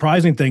most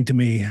surprising thing to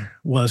me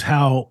was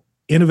how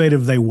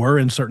innovative they were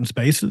in certain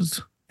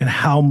spaces and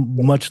how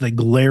much they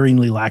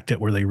glaringly lacked it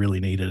where they really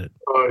needed it.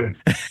 Oh,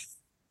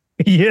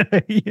 yeah.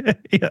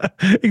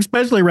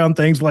 Especially around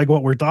things like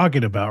what we're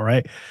talking about,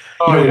 right?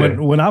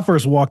 When I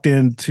first walked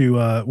into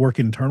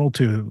working internal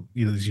to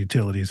these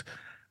utilities,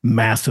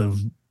 massive,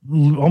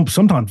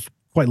 sometimes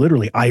quite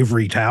literally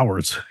ivory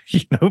towers.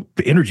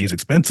 Energy is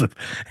expensive.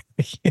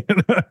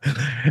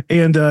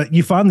 And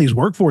you find these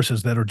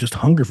workforces that are just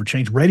hungry for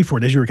change, ready for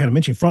it. As you were kind of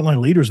mentioning, frontline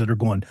leaders that are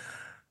going,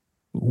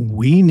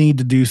 we need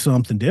to do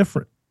something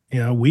different.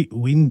 We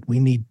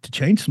need to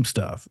change some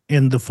stuff.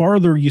 And the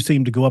farther you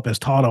seem to go up, as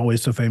Todd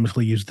always so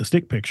famously used the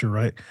stick picture,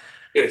 right?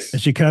 Yes.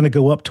 As you kind of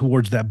go up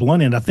towards that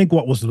blunt end, I think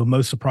what was the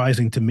most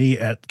surprising to me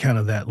at kind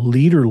of that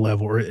leader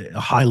level, or a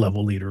high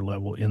level leader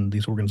level in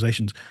these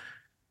organizations,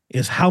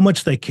 is how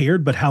much they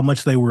cared, but how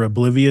much they were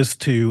oblivious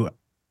to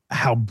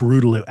how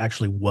brutal it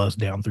actually was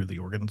down through the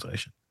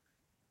organization.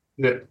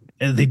 Yeah.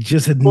 And they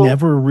just had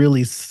never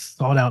really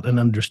sought out an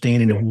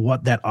understanding of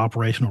what that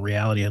operational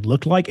reality had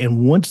looked like.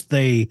 And once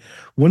they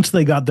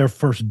got their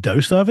first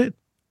dose of it,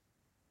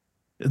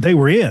 they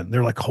were in.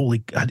 They're like, holy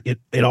God,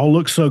 it all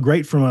looks so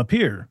great from up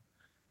here.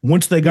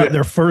 Once they got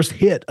their first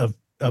hit of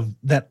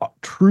that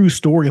true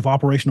story of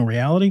operational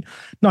reality,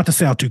 not to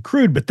sound too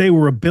crude, but they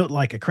were built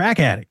like a crack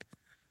addict.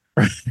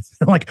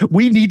 Like,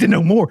 we need to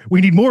know more. We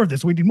need more of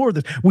this. We need more of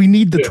this. We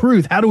need the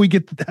truth. How do we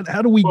get get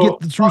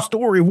the true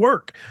story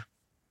work?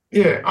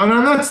 Yeah,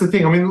 and that's the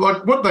thing. I mean,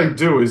 like, what they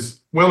do is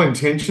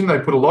well-intentioned. They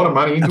put a lot of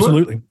money into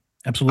it.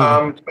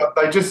 Absolutely. But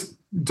they just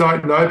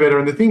don't know better.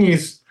 And the thing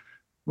is,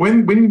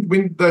 when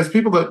those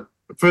people that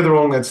further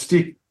along that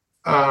stick,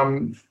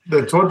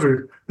 that Todd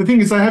drew, the thing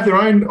is they have their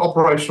own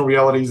operational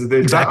realities,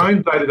 their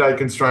own day-to-day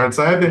constraints.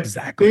 They have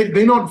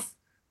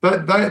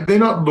they're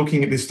not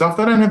looking at this stuff.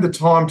 They don't have the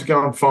time to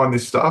go and find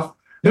this stuff.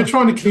 They're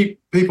trying to keep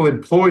people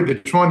employed. They're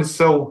trying to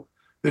sell.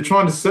 They're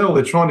trying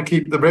to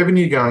keep the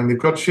revenue going. They've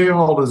got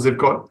shareholders. They've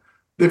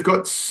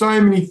got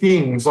so many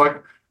things.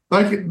 Like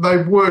they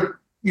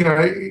work,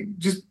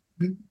 just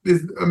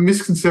there's a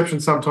misconception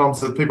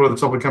sometimes that people at the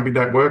top of the company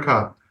don't work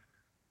hard.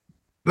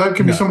 They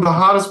can be some of the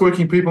hardest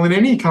working people in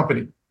any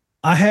company.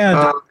 I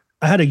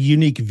had a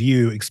unique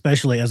view,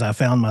 especially as I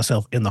found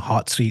myself in the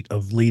hot seat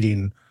of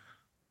leading.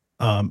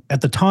 At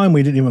the time,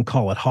 we didn't even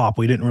call it HOP.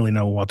 We didn't really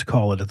know what to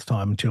call it at the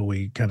time until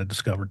we kind of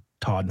discovered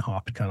Todd and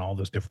HOP and kind of all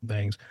those different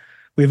things.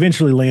 We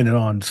eventually landed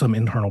on some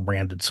internal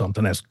branded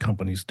something, as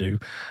companies do.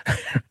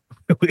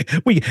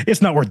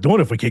 It's not worth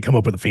doing if we can't come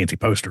up with a fancy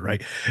poster,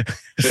 right?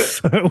 Yeah.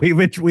 So we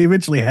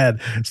eventually had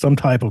some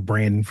type of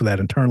branding for that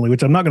internally,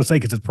 which I'm not going to say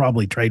because it's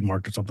probably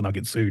trademarked or something. I'll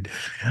get sued.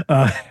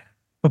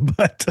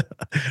 But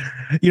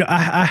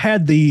I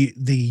had the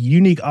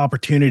unique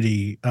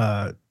opportunity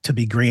to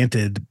be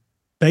granted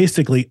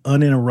basically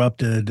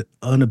uninterrupted,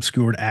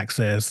 unobscured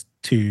access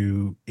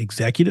to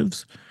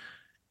executives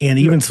and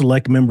even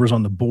select members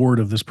on the board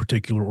of this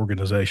particular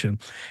organization.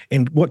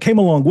 And what came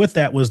along with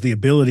that was the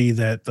ability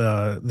that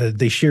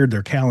they shared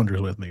their calendars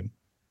with me.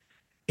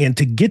 And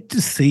to get to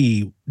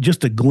see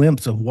just a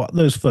glimpse of what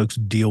those folks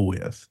deal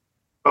with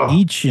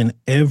each and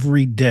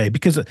every day,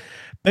 because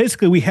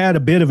basically we had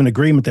a bit of an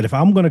agreement that if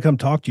I'm going to come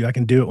talk to you, I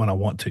can do it when I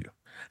want to.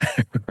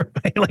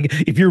 Right? Like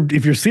if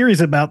you're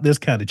serious about this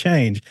kind of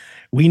change,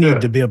 we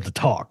need to be able to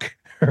talk.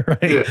 Right?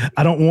 Yeah.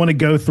 I don't want to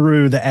go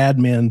through the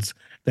admins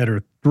that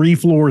are 3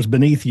 floors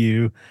beneath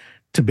you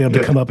to be able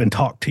to come up and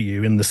talk to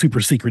you in the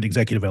super secret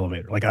executive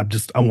elevator. Like I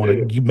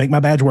want to you make my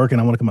badge work and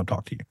I want to come up and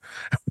talk to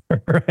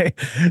you. Right.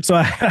 So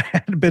I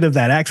had a bit of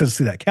that access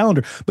to that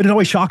calendar, but it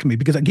always shocked me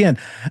because again,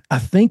 I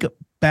think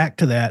back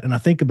to that and I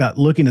think about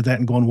looking at that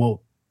and going,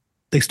 well,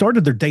 they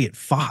started their day at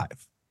 5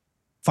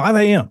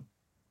 a.m.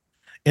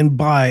 And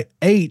by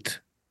 8,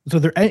 so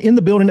they're in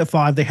the building at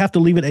 5, they have to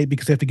leave at 8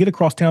 because they have to get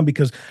across town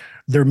because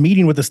they're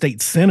meeting with the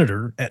state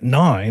senator at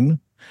 9.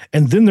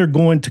 And then they're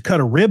going to cut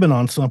a ribbon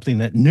on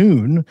something at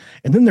noon.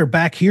 And then they're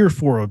back here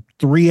for a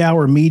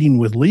 3-hour meeting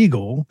with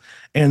legal.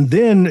 And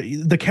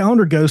then the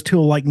calendar goes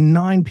till like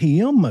 9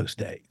 p.m. most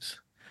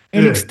days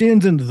and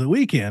extends into the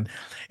weekend.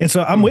 And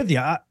so I'm with you.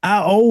 I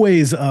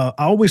always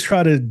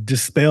try to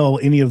dispel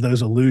any of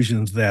those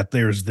illusions that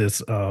there's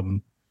this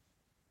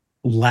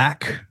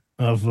lack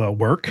of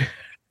work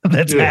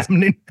that's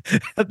happening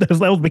at those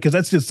levels, because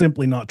that's just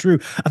simply not true.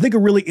 I think a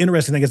really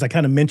interesting thing is I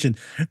kind of mentioned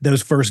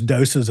those first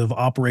doses of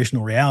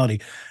operational reality.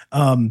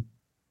 When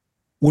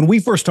we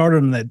first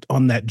started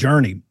on that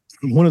journey,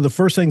 one of the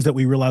first things that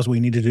we realized we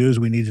needed to do is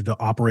we needed to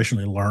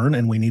operationally learn,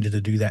 and we needed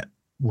to do that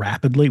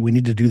rapidly. We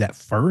needed to do that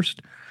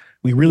first.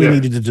 We really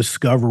needed to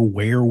discover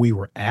where we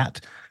were at.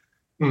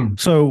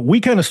 So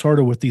we kind of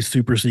started with these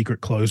super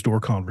secret closed door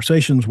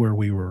conversations where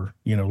we were,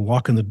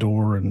 locking the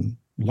door, and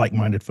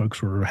like-minded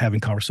folks were having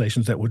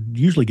conversations that would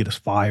usually get us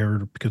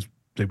fired because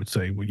they would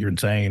say, well, you're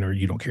insane, or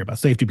you don't care about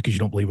safety because you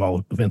don't believe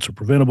all events are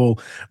preventable,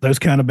 those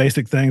kind of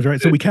basic things, right?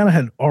 So we kind of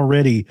had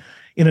already,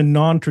 in a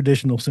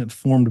non-traditional sense,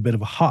 formed a bit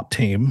of a HOP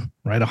team,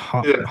 right? A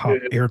HOP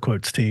air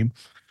quotes team.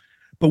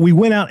 But we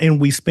went out and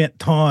we spent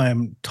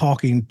time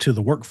talking to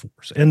the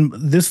workforce. And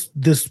this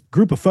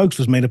group of folks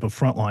was made up of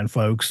frontline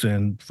folks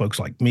and folks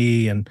like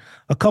me and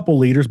a couple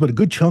leaders, but a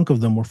good chunk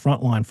of them were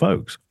frontline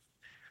folks.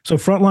 So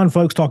frontline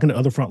folks talking to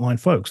other frontline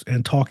folks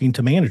and talking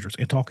to managers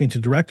and talking to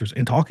directors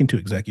and talking to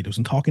executives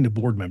and talking to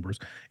board members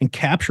and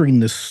capturing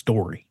this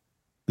story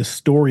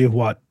of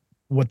what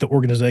the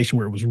organization,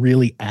 where it was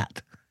really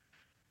at,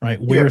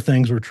 right? Where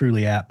things were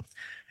truly at.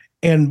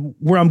 And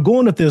where I'm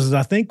going with this is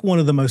I think one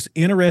of the most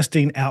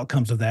interesting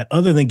outcomes of that,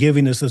 other than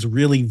giving us this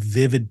really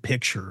vivid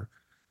picture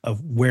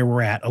of where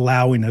we're at,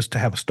 allowing us to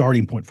have a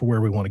starting point for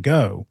where we want to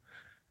go.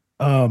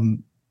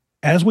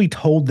 As we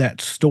told that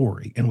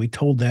story, and we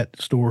told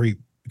that story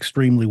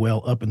extremely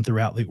well up and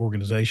throughout the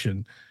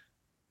organization,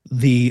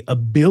 the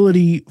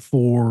ability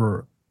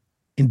for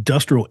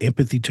industrial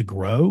empathy to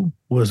grow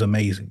was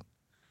amazing,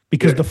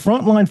 because the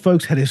frontline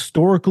folks had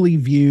historically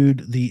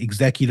viewed the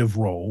executive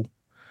role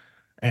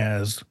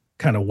as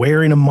kind of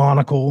wearing a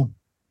monocle,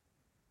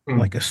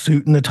 like a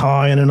suit and a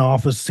tie in an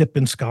office,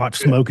 sipping scotch,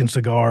 smoking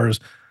cigars,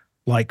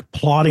 like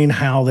plotting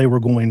how they were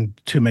going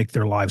to make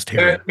their lives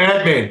terrible.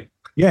 Madman.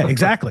 Yeah,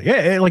 exactly.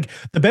 Yeah, like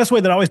the best way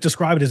that I always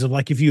describe it is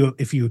like if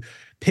you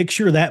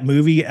picture that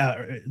movie,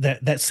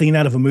 that scene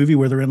out of a movie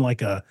where they're in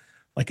like a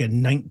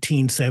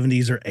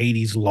 1970s or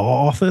 80s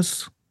law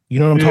office. You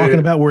know what I'm talking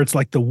about? Where it's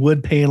like the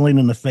wood paneling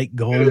and the fake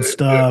gold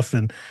stuff,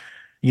 and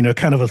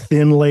kind of a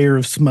thin layer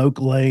of smoke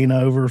laying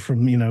over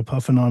from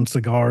puffing on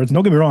cigars. And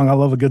don't get me wrong, I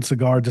love a good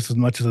cigar just as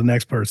much as the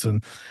next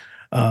person.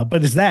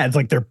 But it's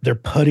like they're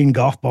putting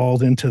golf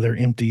balls into their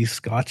empty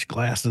scotch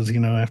glasses,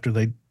 after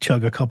they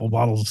chug a couple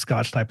bottles of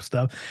scotch type of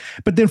stuff.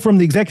 But then from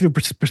the executive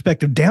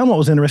perspective down, what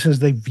was interesting is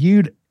they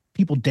viewed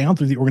people down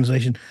through the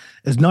organization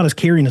as not as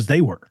caring as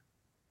they were.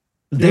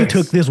 They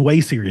took this way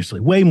seriously,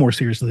 way more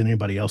seriously than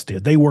anybody else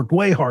did. They worked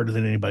way harder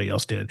than anybody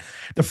else did.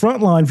 The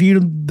front line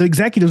viewed the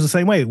executives the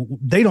same way.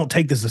 They don't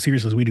take this as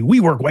seriously as we do. We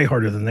work way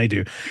harder than they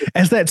do.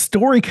 As that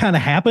story kind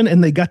of happened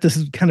and they got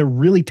to kind of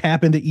really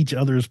tap into each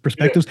other's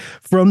perspectives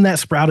from that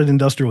sprouted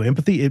industrial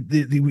empathy,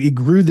 it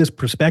grew this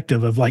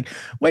perspective of like,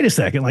 wait a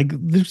second, like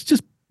we're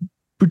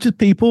just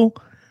people.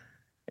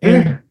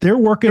 and they're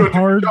working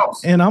hard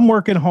jobs. and I'm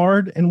working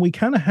hard, and we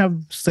kind of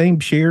have same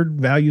shared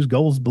values,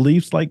 goals,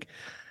 beliefs. Like,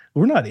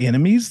 we're not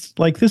enemies.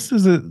 Like, this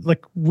is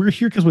we're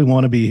here because we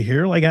want to be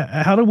here. Like,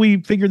 how do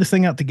we figure this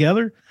thing out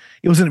together?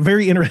 It was a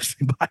very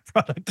interesting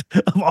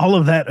byproduct of all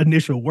of that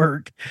initial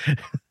work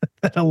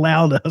that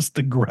allowed us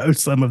to grow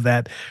some of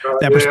that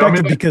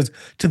perspective. Because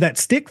to that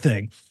stick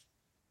thing,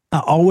 I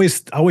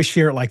always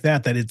share it like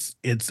that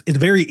it's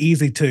very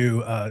easy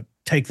to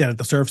take that at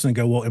the surface and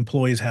go, well,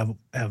 employees have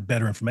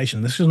better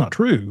information. This is not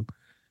true.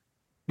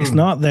 It's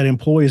not that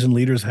employees and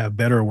leaders have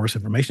better or worse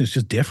information. It's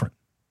just different.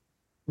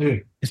 Yeah.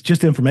 It's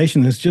just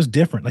information. It's just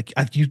different. Like,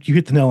 you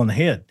hit the nail on the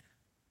head.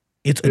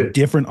 It's a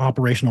different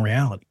operational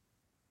reality.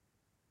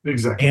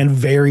 Exactly. And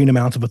varying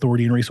amounts of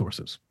authority and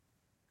resources.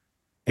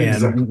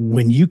 And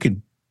when you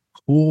can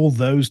pull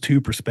those two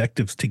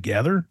perspectives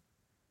together,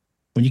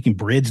 when you can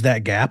bridge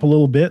that gap a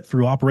little bit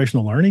through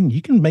operational learning,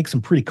 you can make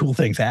some pretty cool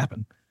things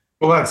happen.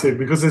 Well, that's it,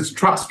 because it's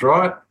trust,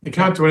 right? You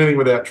can't do anything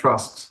without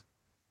trust.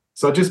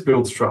 So it just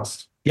builds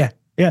trust. Yeah.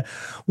 Yeah.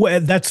 Well,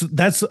 that's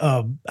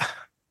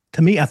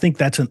to me, I think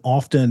that's an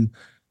often,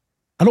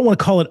 I don't want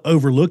to call it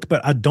overlooked,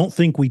 but I don't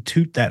think we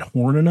toot that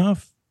horn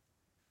enough,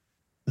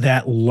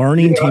 that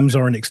learning teams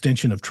are an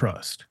extension of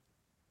trust.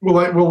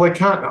 Well, they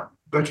can't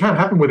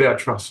happen without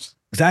trust.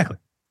 Exactly.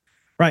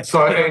 Right.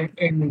 So,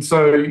 and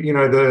so,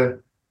 the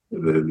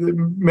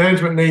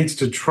management needs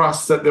to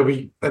trust that there'll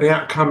be an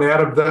outcome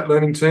out of that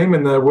learning team,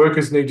 and the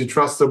workers need to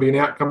trust there'll be an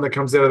outcome that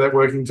comes out of that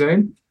working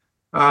team,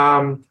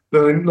 the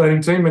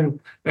learning team,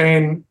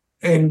 and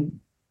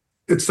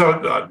it's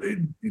so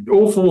it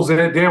all falls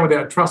down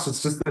without trust.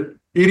 It's just that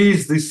it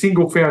is the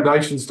single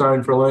foundation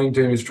stone for a learning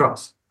team is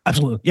trust.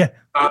 Absolutely, yeah.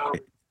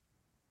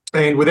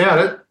 And without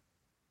it,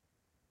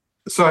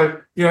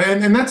 so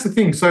and that's the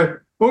thing. So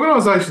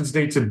organisations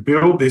need to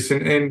build this,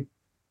 and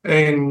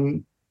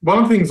one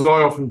of the things that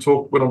I often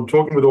talk when I'm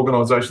talking with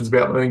organisations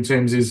about learning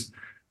teams is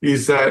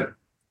that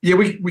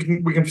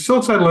we can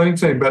facilitate a learning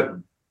team, but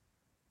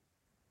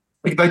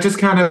they just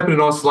can't happen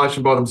in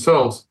isolation by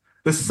themselves.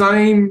 The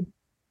same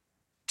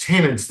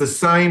tenets, the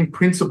same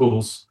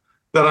principles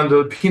that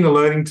underpin a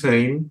learning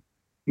team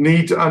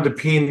need to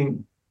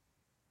underpin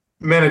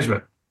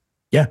management.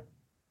 Yeah,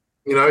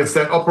 it's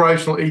that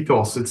operational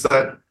ethos. It's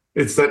that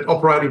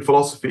operating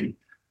philosophy,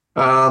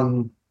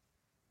 and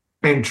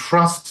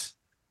trust.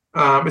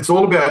 It's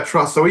all about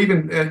trust. So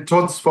even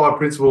Todd's 5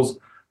 principles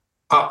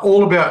are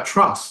all about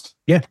trust.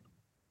 Yeah.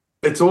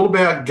 It's all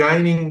about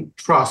gaining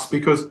trust,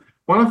 because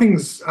one of the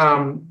things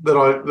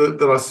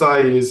that I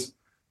say is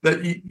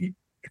that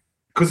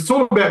because it's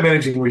all about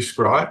managing risk,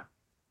 right?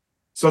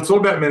 So it's all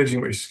about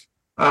managing risk.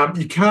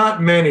 You can't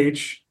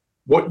manage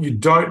what you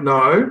don't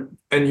know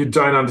and you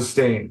don't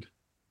understand.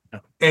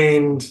 No.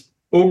 And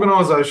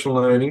organisational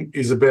learning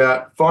is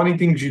about finding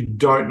things you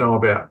don't know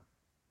about.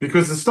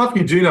 Because the stuff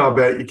you do know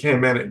about, you can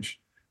manage.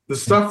 The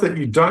stuff that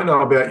you don't know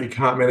about, you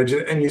can't manage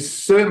it. And you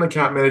certainly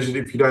can't manage it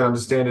if you don't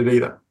understand it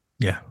either.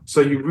 Yeah. So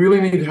you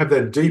really need to have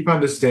that deep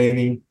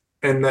understanding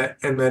and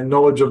that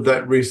knowledge of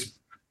that risk.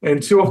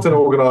 And too often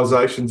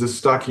organisations are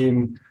stuck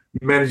in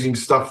managing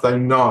stuff they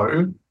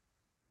know,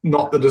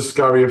 not the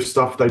discovery of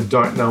stuff they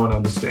don't know and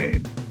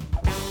understand.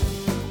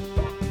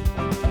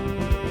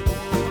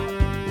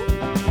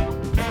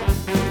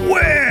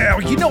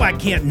 Well, I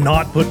can't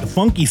not put the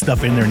funky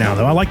stuff in there now,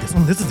 though. I like this.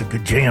 This is a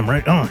good jam,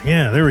 right? Oh,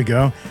 yeah, there we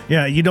go.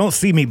 Yeah, you don't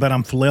see me, but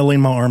I'm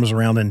flailing my arms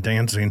around and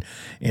dancing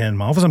in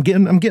my office. I'm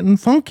getting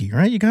funky,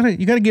 right? You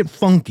gotta get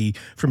funky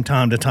from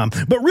time to time.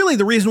 But really,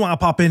 the reason why I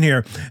pop in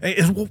here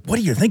is, what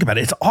do you think about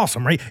it? It's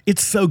awesome, right?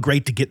 It's so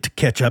great to get to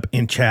catch up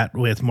and chat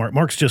with Mark.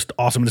 Mark's just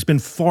awesome. It's been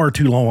far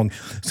too long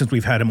since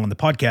we've had him on the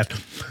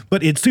podcast,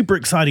 but it's super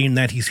exciting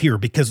that he's here,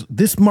 because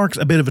this marks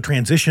a bit of a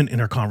transition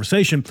in our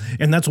conversation,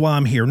 and that's why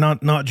I'm here.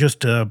 Not just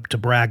to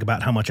brag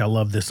about how much I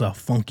love this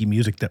funky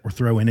music that we're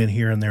throwing in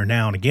here and there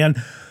now and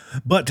again,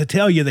 but to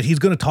tell you that he's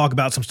going to talk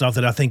about some stuff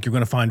that I think you're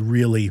going to find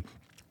really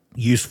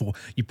useful.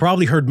 You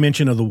probably heard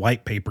mention of the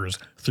white papers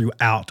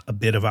throughout a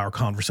bit of our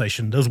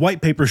conversation. Those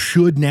white papers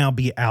should now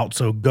be out,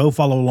 so go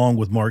follow along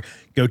with Mark.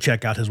 Go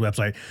check out his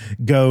website.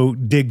 Go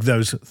dig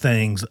those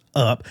things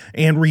up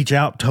and reach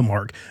out to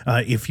Mark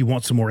if you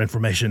want some more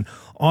information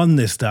on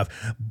this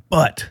stuff.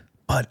 But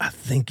I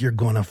think you're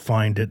going to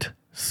find it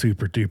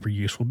super duper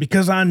useful,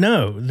 because I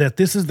know that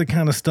this is the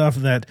kind of stuff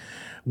that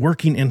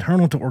working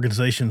internal to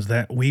organizations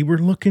that we were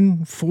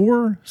looking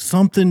for,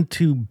 something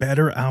to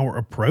better our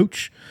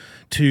approach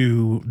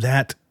to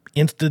that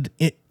incident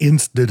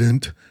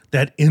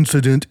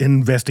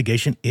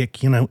investigation. I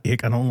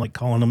don't like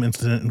calling them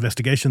incident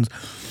investigations,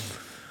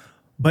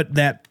 but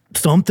that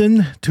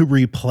something to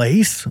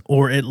replace,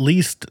 or at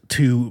least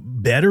to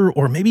better,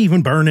 or maybe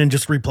even burn and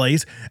just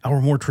replace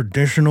our more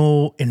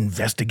traditional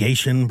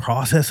investigation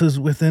processes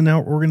within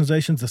our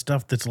organizations. The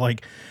stuff that's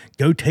like,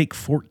 go take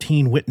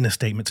 14 witness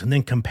statements and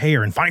then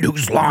compare and find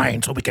who's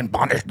lying so we can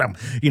punish them,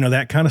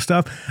 that kind of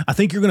stuff. I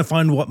think you're going to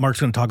find what Mark's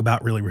going to talk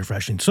about really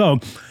refreshing. So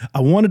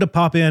I wanted to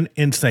pop in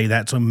and say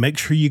that. So make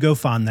sure you go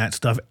find that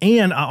stuff.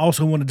 And I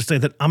also wanted to say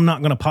that I'm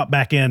not going to pop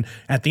back in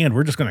at the end.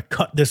 We're just going to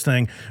cut this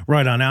thing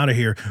right on out of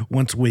here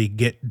once we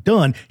get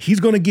done. He's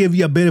going to give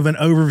you a bit of an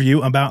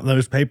overview about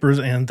those papers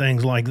and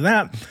things like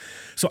that.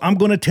 So I'm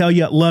going to tell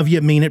you, love you,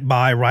 mean it,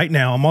 bye right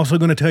now. I'm also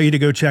going to tell you to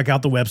go check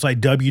out the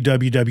website,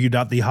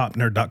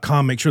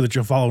 www.thehopnerd.com. Make sure that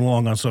you're following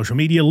along on social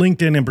media,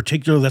 LinkedIn in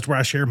particular. That's where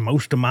I share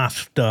most of my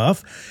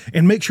stuff.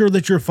 And make sure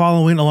that you're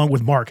following along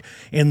with Mark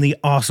and the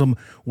awesome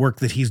work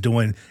that he's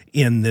doing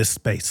in this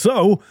space.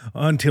 So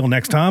until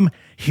next time,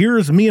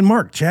 here's me and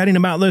Mark chatting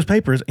about those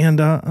papers. And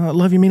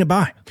love you, mean it,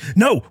 bye.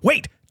 No,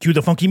 wait. Cue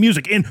the funky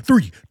music in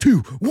 3, 2,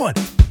 1.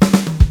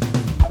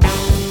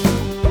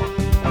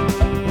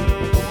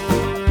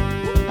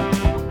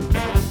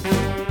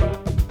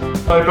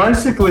 So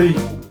basically,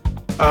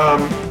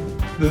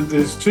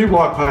 there's 2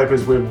 white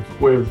papers we've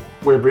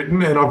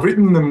written, and I've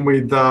written them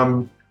with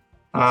Job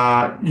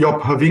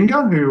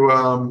Havinga, who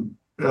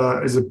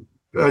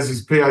has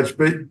his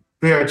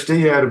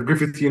PhD out of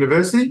Griffith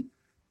University.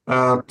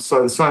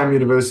 So the same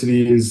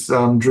university as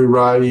Drew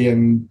Ray,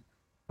 and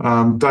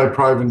Dave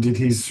Proven did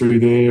his through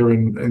there,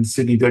 and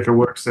Sydney Decker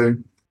works there.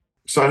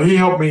 So he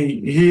helped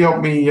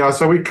me.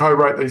 So we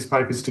co-wrote these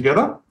papers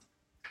together,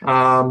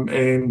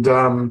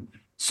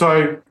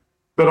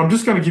 But I'm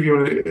just going to give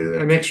you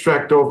an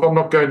extract of. I'm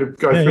not going to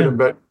go through them,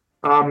 but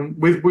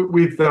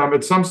with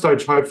at some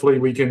stage, hopefully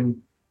we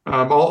can.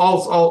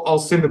 I'll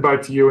send them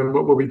both to you, and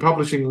we'll be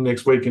publishing them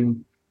next week.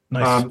 And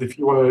nice. If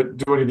you want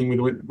to do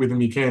anything with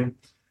them, you can.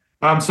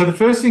 So the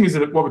first thing is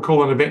what we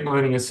call an event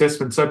learning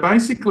assessment. So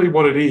basically,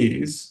 what it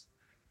is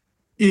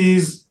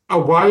a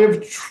way of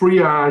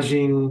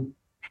triaging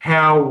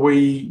how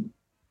we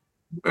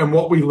and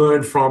what we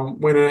learn from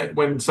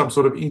when some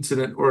sort of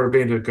incident or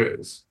event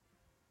occurs.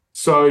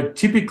 So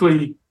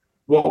typically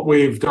what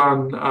we've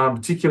done,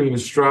 particularly in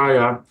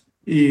Australia,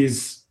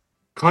 is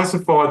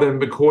classify them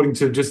according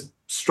to just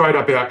straight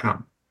up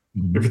outcome.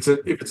 Mm-hmm.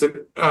 If it's a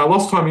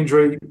lost time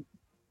injury,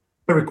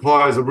 it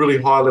requires a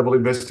really high level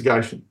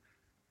investigation.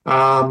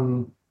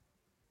 And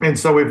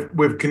so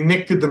we've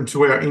connected them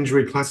to our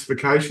injury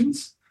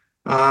classifications,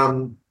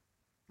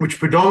 which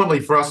predominantly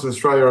for us in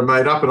Australia are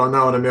made up, and I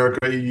know in America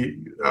they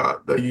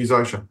use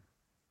OSHA.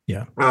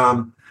 Yeah.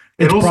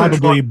 It's also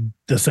probably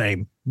the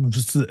same.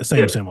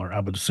 Similar, I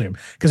would assume,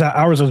 because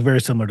ours is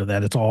very similar to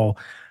that. It's all,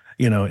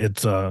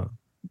 it's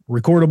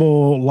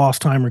recordable,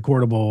 lost time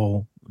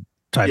recordable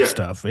type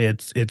stuff.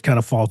 It kind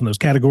of falls in those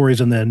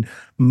categories, and then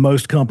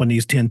most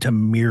companies tend to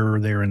mirror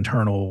their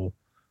internal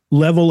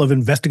level of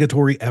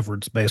investigatory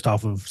efforts based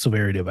off of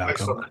severity of outcome.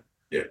 Excellent.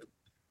 Yeah.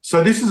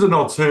 So this is an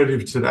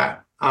alternative to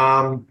that.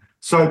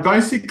 So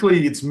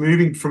basically, it's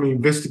moving from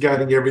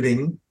investigating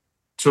everything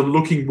to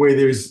looking where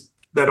there's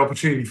that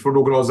opportunity for an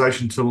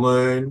organisation to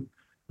learn.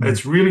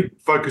 It's really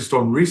focused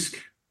on risk.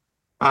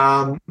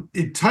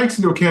 It takes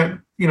into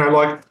account,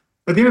 like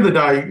at the end of the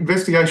day,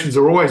 investigations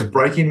are always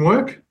break-in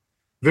work.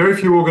 Very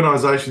few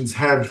organisations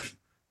have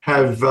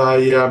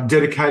a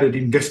dedicated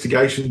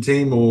investigation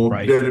team or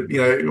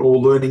or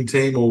learning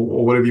team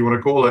or whatever you want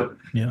to call it.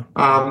 Yeah.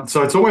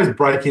 So it's always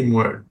break-in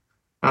work.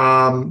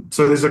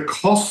 So there's a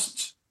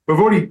cost. We've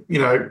already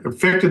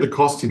affected the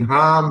cost in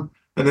harm,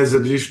 and there's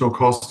additional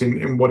cost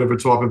in whatever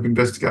type of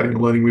investigating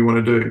and learning we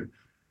want to do.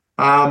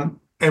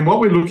 And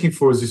what we're looking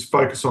for is this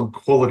focus on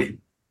quality,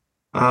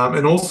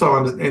 and also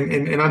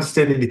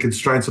understanding the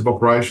constraints of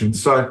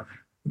operations. So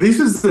this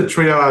is the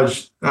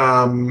triage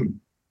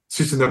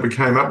system that we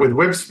came up with.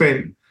 We've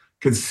spent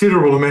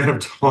considerable amount of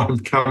time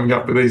coming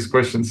up with these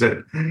question set,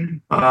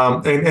 and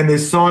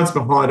there's science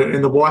behind it.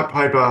 And the white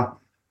paper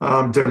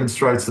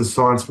demonstrates the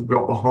science we've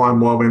got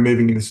behind why we're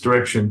moving in this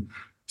direction.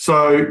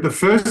 So the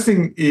first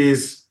thing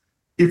is,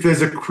 if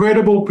there's a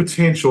credible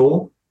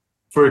potential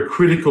for a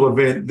critical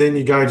event, then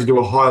you're going to do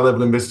a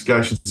high-level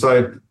investigation.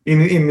 So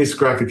in this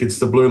graphic, it's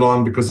the blue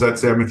line because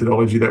that's our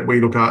methodology that we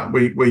look at,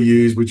 we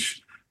use,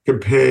 which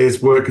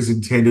compares work as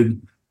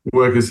intended,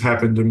 work as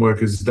happened, and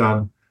work as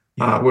done,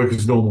 work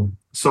as normal.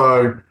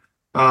 So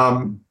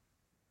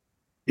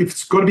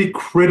it's got to be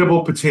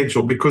credible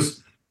potential,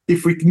 because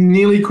if we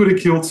nearly could have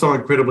killed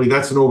someone credibly,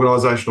 that's an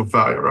organisational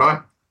failure,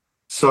 right?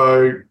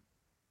 So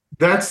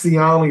that's the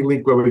only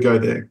link where we go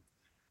there.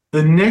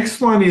 The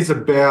next one is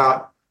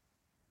about,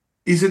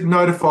 is it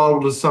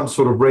notifiable to some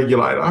sort of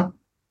regulator?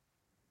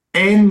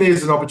 And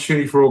there's an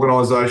opportunity for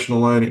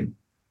organisational learning.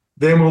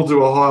 Then we'll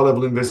do a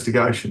high-level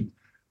investigation.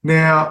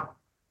 Now,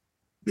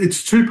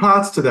 it's 2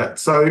 parts to that.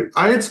 So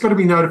A, it's got to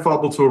be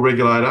notifiable to a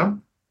regulator,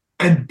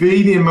 and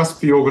B, there must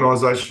be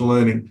organisational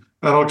learning.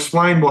 And I'll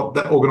explain what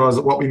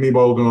we mean by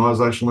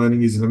organisational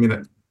learning is in a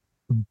minute.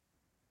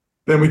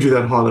 Then we do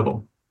that high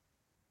level.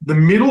 The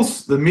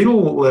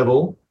middle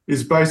level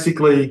is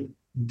basically,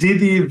 did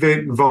the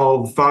event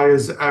involve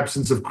failures,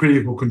 absence of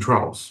critical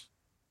controls?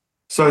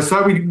 So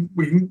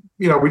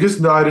we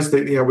just noticed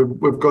that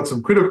we've got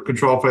some critical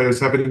control failures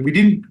happening.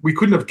 We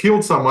couldn't have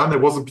killed someone. There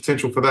wasn't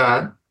potential for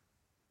that.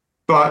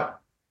 But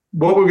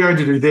what we're going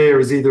to do there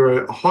is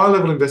either a high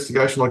level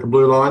investigation like a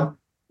blue line,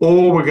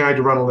 or we're going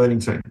to run a learning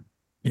team.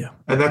 Yeah,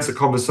 and that's a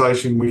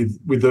conversation with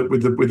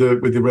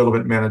the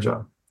relevant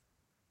manager.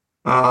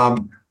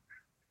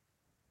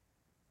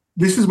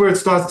 This is where it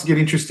starts to get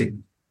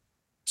interesting.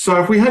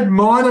 So if we had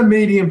minor,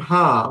 medium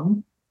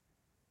harm,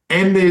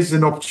 and there's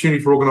an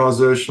opportunity for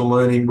organisational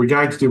learning, we're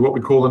going to do what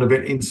we call an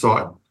event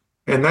insight.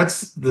 And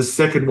that's the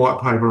second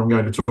white paper I'm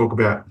going to talk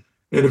about.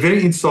 An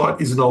event insight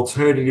is an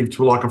alternative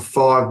to like a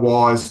 5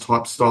 whys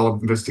type style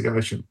of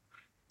investigation.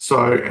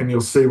 So, and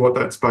you'll see what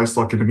that's based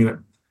like in a minute.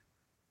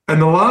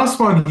 And the last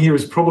one here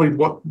is probably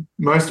what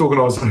most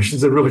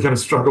organisations are really going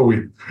to struggle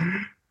with.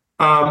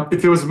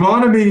 If there was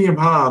minor, medium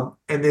harm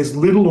and there's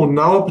little or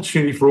no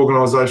opportunity for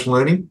organisational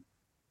learning,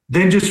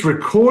 then just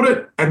record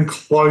it and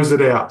close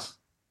it out.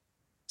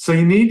 So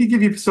you need to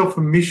give yourself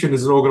permission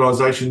as an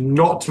organisation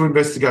not to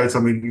investigate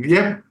something.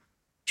 Yeah,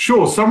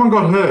 sure, someone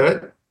got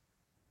hurt.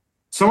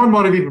 Someone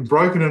might have even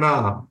broken an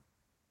arm.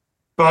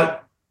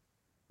 But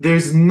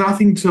there's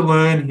nothing to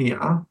learn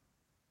here.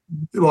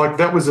 Like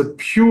that was a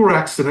pure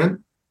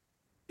accident.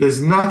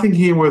 There's nothing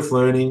here worth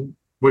learning.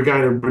 We're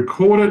going to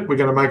record it. We're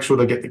going to make sure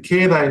they get the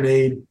care they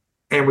need,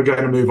 and we're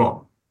going to move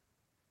on.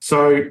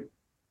 So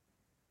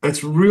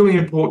it's really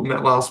important,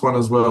 that last one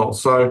as well.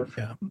 So,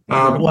 yeah.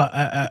 Well,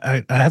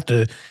 I have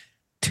to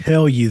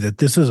tell you that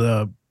this is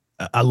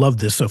I love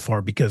this so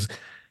far because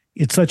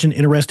it's such an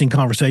interesting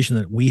conversation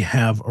that we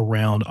have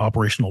around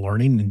operational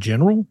learning in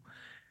general.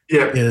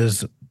 Yeah.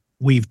 Is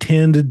we've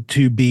tended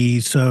to be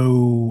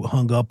so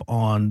hung up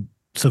on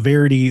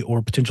severity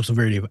or potential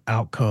severity of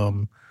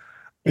outcome,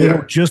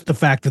 or just the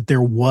fact that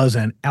there was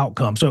an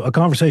outcome. So a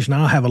conversation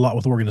I have a lot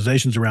with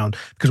organizations around,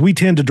 because we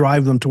tend to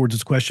drive them towards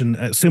this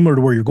question, similar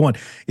to where you're going,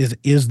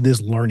 is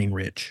this learning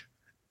rich?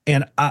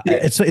 And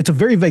it's a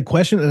very vague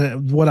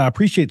question. What I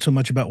appreciate so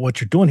much about what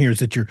you're doing here is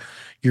that you're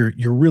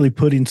really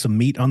putting some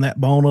meat on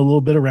that bone a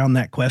little bit around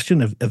that question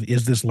of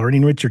is this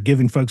learning rich? You're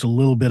giving folks a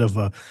little bit of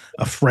a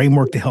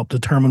framework to help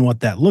determine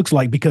what that looks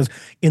like, because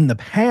in the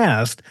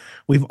past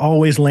we've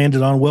always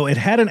landed on, well, it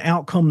had an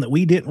outcome that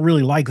we didn't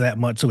really like that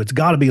much, so it's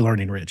got to be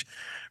learning rich,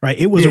 right?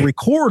 It was a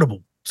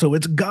recordable, so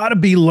it's got to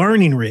be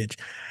learning rich.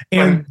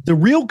 And the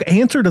real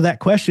answer to that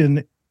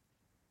question,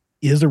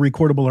 is a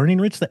recordable learning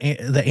rich?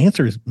 The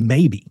answer is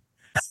maybe.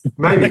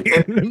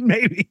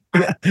 Maybe.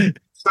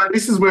 So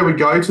this is where we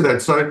go to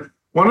that. So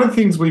one of the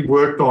things we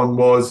worked on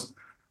was,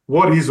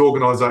 what is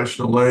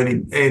organisational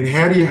learning and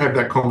how do you have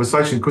that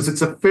conversation? Because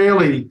it's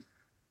an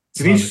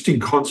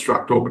interesting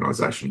construct,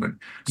 organisational learning.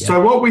 Yeah.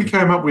 So what we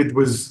came up with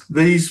was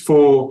these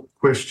 4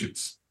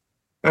 questions.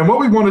 And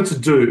what we wanted to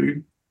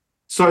do,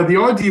 so the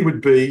idea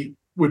would be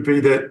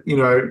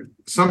that,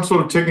 some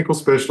sort of technical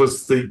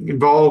specialists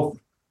involved,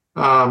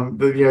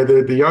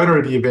 the owner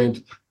of the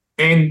event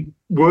and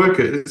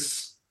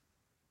workers,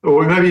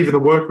 or maybe even the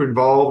worker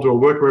involved or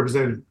worker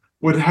representative,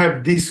 would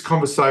have this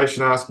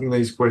conversation asking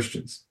these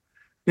questions.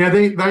 Now,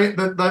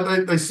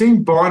 they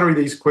seem binary,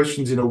 these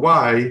questions, in a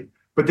way,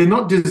 but they're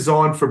not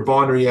designed for a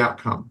binary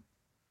outcome.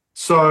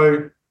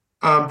 So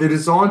they're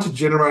designed to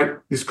generate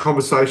this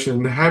conversation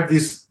and have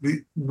this,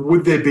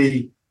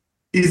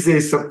 is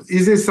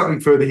there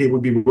something further here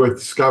would be worth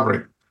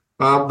discovering?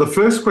 The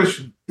first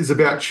question is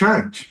about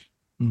change.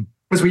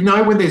 As we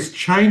know, when there's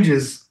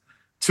changes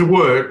to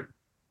work,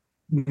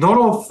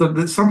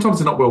 sometimes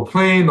they're not well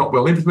planned, not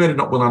well implemented,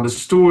 not well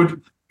understood,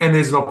 and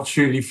there's an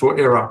opportunity for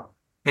error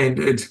and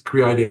to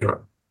create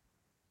error.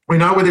 We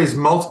know where there's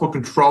multiple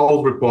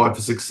controls required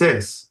for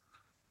success,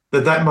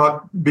 that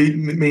might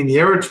mean the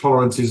error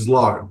tolerance is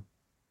low.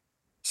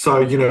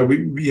 So,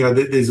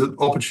 there's an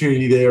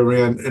opportunity there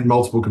around and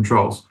multiple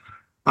controls.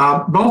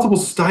 Multiple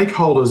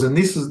stakeholders, and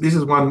this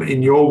is one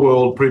in your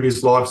world,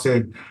 previous life,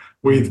 Sam,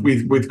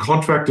 with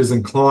contractors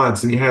and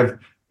clients, and you have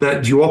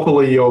that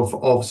duopoly of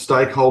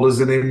stakeholders,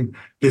 and then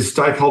there's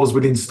stakeholders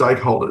within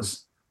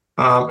stakeholders.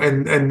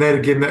 And then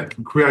again, that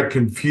can create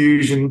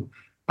confusion.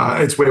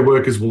 It's where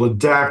workers will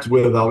adapt,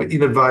 whether they'll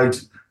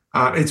innovate.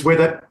 It's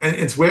where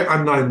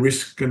unknown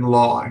risk can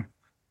lie.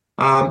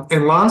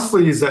 And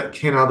lastly is that,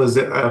 can others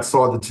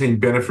outside the team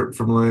benefit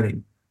from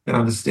learning and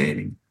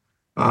understanding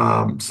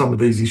some of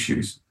these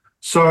issues?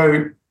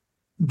 So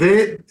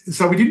we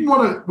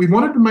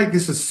wanted to make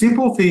this a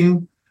simple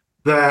thing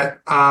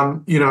that,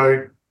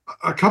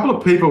 a couple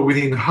of people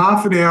within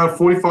half an hour,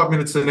 45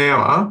 minutes, an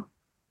hour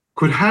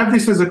could have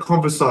this as a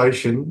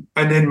conversation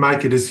and then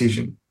make a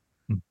decision.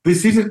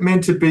 This isn't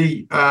meant to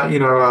be,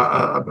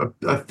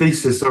 a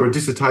thesis or a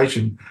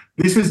dissertation.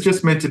 This is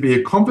just meant to be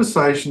a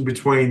conversation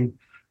between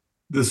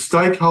the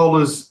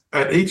stakeholders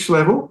at each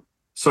level.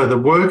 So the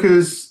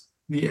workers,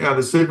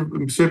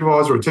 the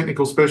supervisor or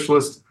technical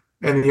specialist,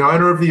 and the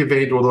owner of the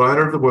event or the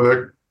owner of the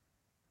work.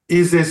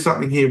 Is there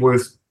something here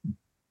worth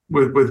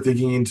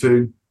digging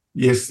into?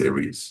 Yes, there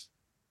is.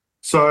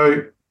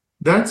 So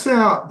That's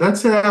our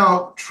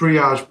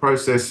triage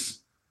process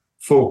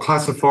for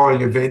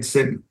classifying events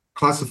and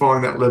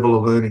classifying that level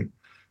of learning.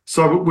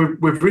 So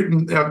we've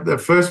written our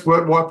first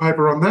white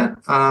paper on that,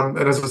 and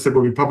as I said,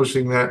 we'll be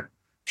publishing that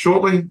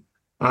shortly,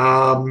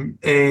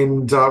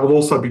 and we'll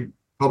also be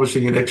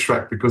publishing an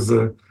extract because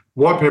the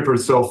white paper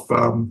itself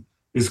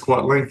is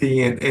quite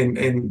lengthy,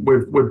 and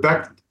we're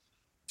backed.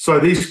 So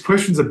these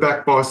questions are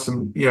backed by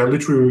some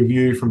literary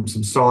review from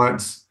some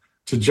science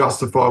to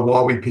justify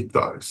why we picked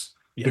those.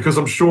 Yeah. Because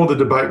I'm sure the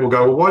debate will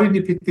go, well, why didn't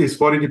you pick this?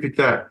 Why didn't you pick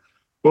that?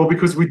 Well,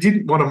 because we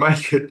didn't want to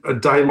make it a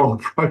day-long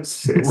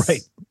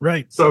process.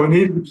 Right. So we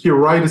needed to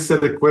curate a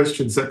set of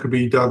questions that could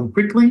be done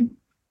quickly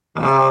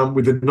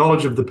with the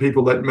knowledge of the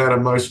people that matter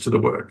most to the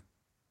work.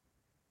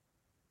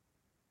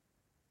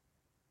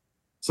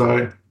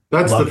 So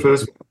that's the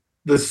first one.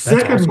 The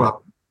second one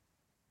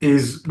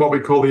is what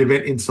we call the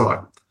event insight.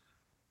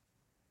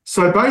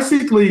 So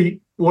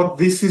basically what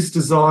this is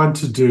designed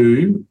to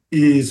do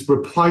is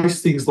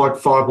replace things like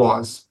 5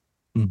 whys.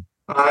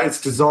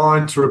 It's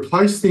designed to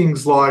replace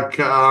things like,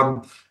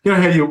 how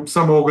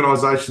some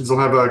organisations will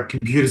have a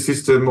computer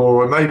system,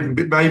 or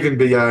it may even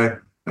be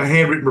a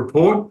handwritten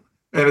report,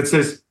 and it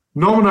says,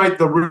 nominate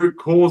the root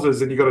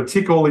causes, and you've got to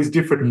tick all these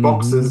different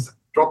boxes,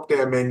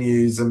 drop-down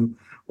menus, and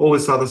all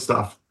this other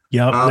stuff.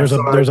 Yeah,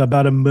 there's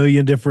about 1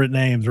 million different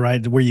names,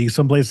 right? Where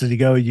some places you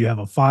go, you have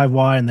a 5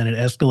 why, and then it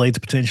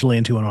escalates potentially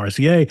into an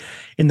RCA.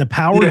 In the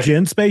power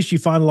gen space, you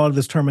find a lot of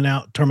this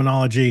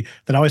terminology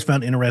that I always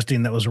found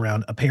interesting that was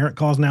around apparent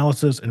cause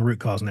analysis and root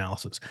cause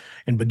analysis.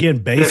 And again,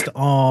 based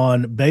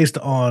on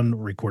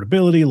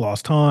recordability,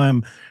 lost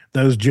time,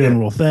 those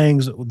general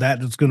things,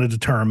 that is going to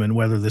determine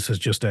whether this is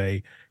just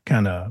a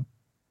kind of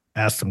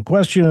ask some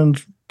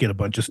questions, get a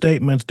bunch of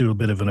statements, do a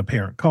bit of an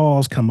apparent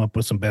cause, come up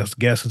with some best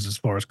guesses as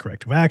far as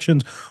corrective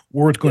actions,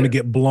 or it's going to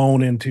get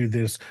blown into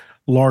this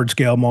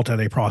large-scale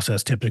multi-day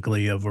process,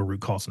 typically of a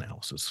root cause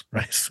analysis,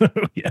 right? So,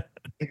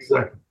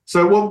 Exactly.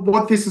 So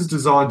what this is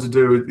designed to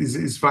do is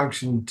it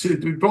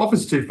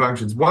offers 2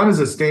 functions. One is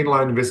a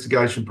standalone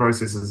investigation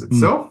process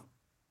itself,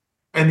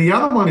 and the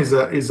other one is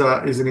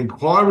an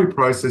inquiry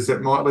process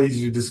that might lead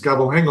you to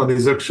discover, hang on,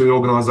 there's actually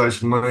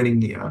organisation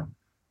learning here.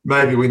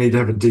 Maybe we need to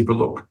have a deeper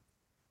look.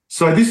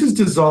 So this is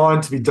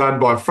designed to be done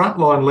by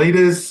frontline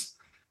leaders.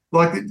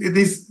 Like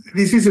this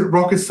isn't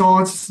rocket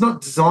science. It's not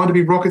designed to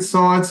be rocket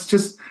science.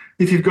 Just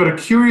if you've got a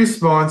curious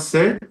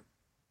mindset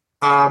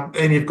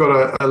and you've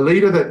got a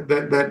leader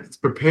that's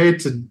prepared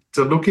to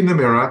look in the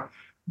mirror,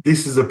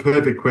 this is a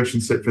perfect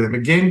question set for them.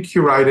 Again,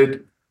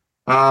 curated.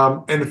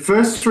 And the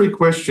first 3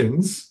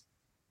 questions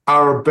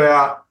are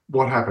about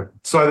what happened.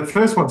 So the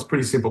first one's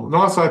pretty simple.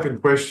 Nice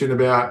open question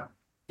about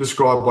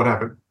describe what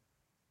happened.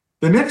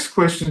 The next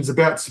question is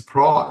about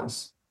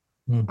surprise,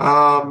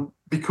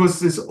 because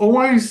there's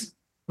always,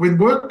 when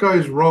work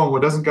goes wrong or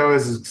doesn't go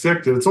as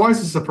expected, it's always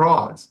a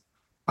surprise.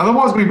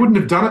 Otherwise, we wouldn't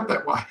have done it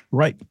that way.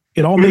 Right.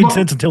 It all made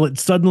sense until it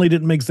suddenly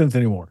didn't make sense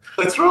anymore.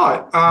 That's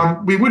right.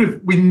 We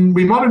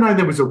might have known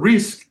there was a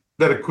risk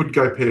that it could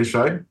go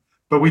pear-shaped,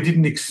 but we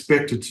didn't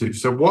expect it to.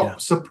 So what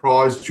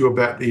surprised you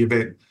about the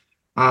event?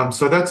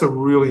 So that's a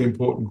really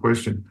important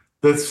question.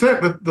 The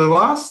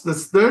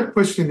third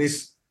question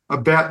is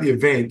about the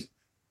event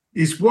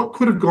is what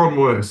could have gone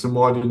worse and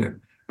why didn't it?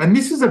 And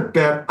this is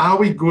about, are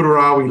we good or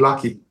are we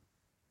lucky?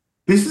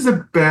 This is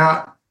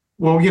about,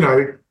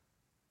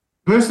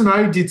 person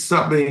A did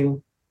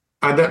something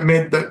that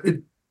meant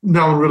that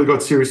no one really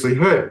got seriously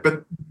hurt.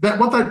 But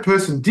what that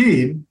person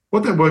did,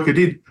 what that worker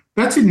did,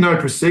 that's in no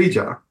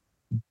procedure.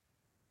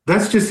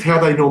 That's just how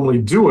they normally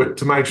do it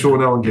to make sure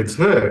no one gets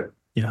hurt.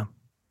 Yeah.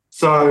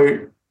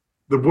 So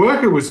the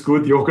worker was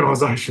good, the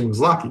organisation was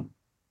lucky,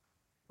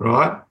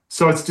 right?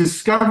 So it's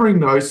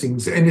discovering those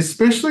things, and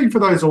especially for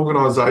those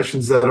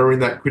organisations that are in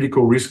that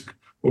critical risk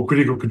or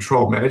critical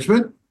control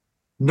management,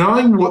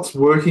 knowing what's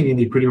working in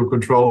your critical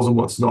controls and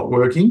what's not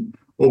working,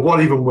 or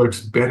what even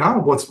works better,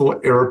 what's more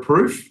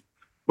error-proof,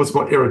 what's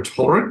more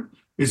error-tolerant,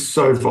 is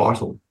so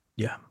vital.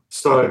 Yeah.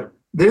 So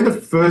they're the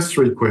first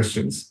 3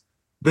 questions.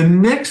 The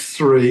next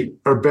 3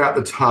 are about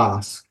the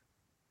task.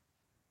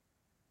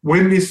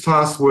 When this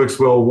task works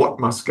well, what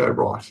must go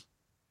right?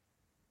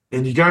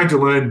 And you're going to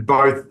learn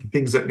both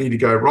things that need to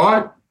go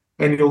right,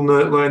 and you'll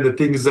learn the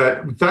things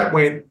that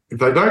if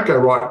they don't go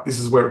right, this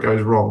is where it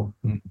goes wrong.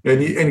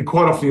 And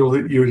quite often you'll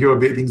hear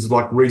about things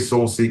like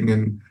resourcing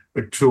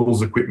and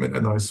tools, equipment,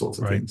 and those sorts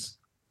of things,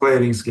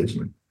 planning,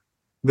 scheduling.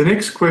 The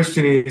next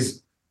question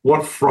is,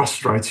 what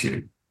frustrates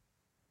you?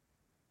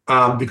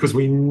 Because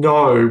we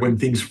know when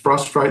things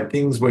frustrate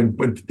things, when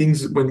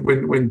things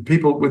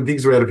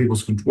are out of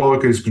people's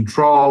workers'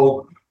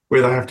 control,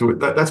 where they have to,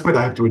 that's where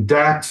they have to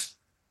adapt.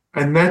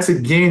 And that's,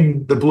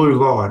 again, the blue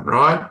line,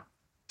 right?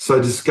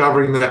 So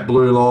discovering that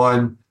blue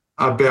line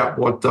about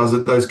what does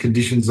it, those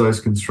conditions,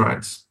 those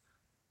constraints.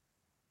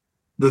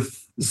 The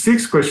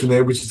 6th question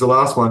there, which is the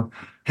last one,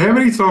 how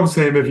many times,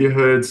 Sam, have you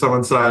heard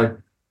someone say,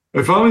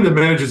 if only the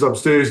managers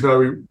upstairs know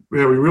how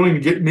we really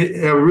get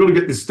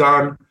this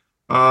done,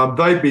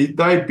 they'd be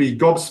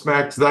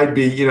gobsmacked,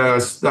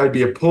 they'd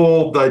be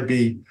appalled, they'd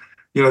be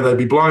they'd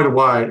be blown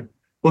away.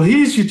 Well,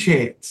 here's your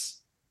chance.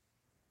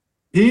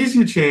 Here's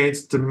your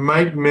chance to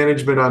make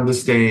management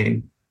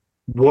understand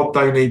what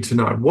they need to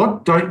know.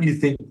 What don't you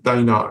think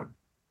they know?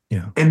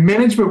 Yeah. And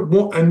management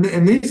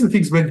and these are the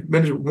things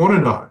management want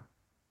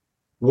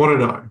to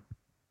know.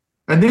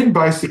 And then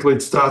basically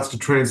it starts to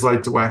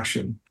translate to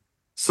action.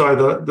 So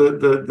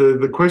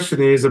the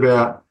question is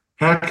about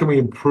how can we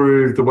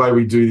improve the way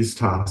we do this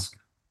task?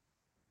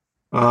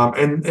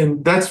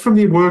 And that's from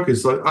the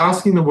workers, so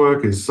asking the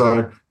workers.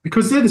 So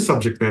because they're the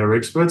subject matter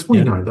experts,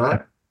 we know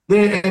that.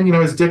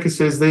 As Decker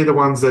says, they're the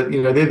ones that,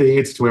 they're the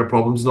answer to our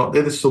problems,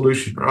 they're the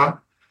solution, right?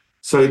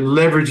 So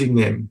leveraging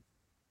them.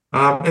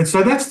 And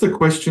so that's the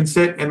question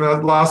set. And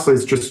lastly,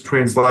 it's just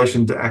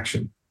translation to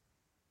action.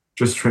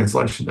 Just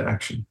translation to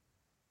action.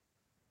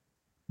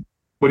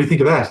 What do you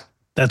think of that?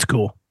 That's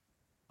cool.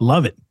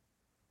 Love it.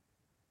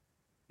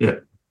 Yeah.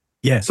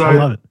 Yeah, so, I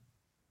love it.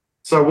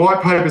 So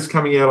white paper's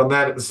coming out on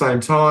that at the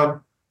same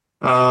time.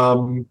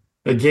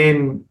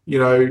 Again,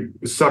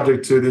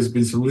 subject to, there's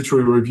been some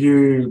literary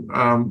review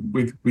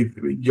with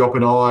Yop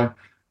and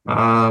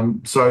I.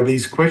 So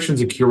these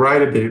questions are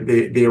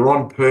curated. They're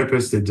on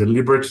purpose. They're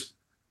deliberate.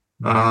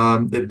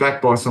 They're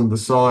backed by some of the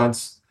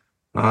science.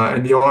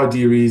 And the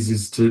idea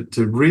is to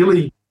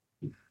really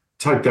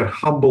take that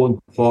humble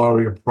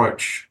inquiry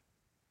approach.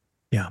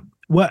 Yeah.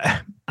 Well,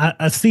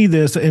 I see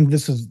this, and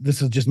this is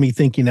just me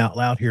thinking out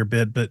loud here a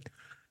bit, but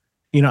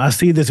I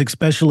see this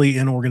especially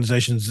in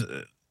organizations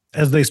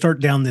as they start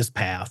down this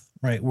path,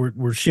 right?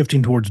 We're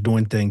shifting towards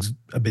doing things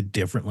a bit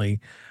differently.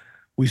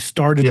 We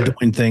started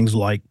doing things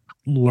like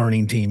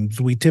learning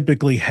teams. We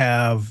typically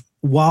have,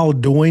 while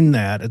doing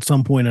that at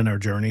some point in our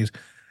journeys,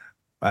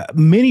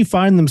 many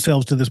find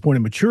themselves to this point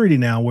of maturity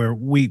now where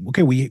we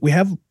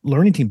have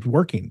learning teams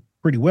working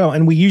pretty well,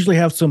 and we usually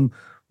have some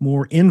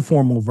more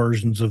informal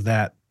versions of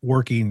that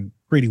working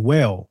pretty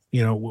well,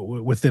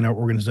 within our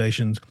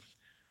organizations.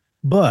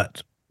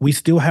 But we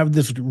still have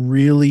this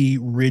really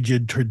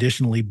rigid,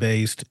 traditionally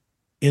based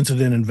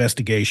incident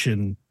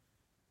investigation,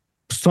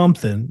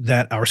 something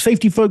that our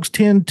safety folks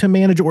tend to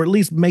manage, or at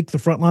least make the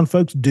frontline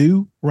folks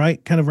do,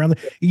 right? Kind of around it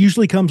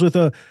usually comes with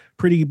a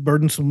pretty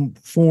burdensome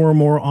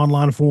form or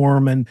online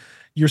form. And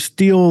there's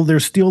still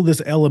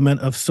this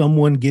element of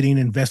someone getting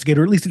investigated,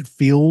 or at least it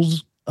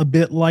feels a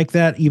bit like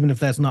that, even if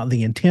that's not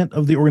the intent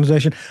of the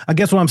organization. I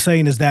guess what I'm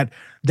saying is that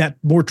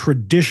more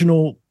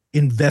traditional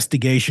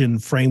investigation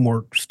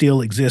framework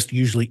still exists,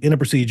 usually in a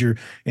procedure,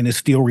 and is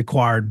still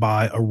required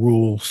by a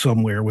rule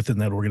somewhere within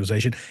that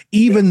organization,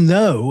 even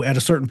though at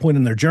a certain point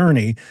in their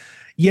journey,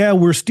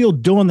 we're still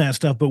doing that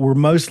stuff, but we're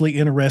mostly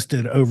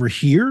interested over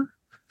here.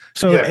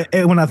 So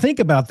and when I think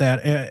about that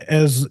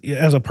as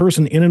a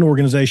person in an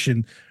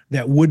organization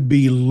that would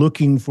be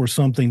looking for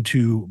something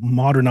to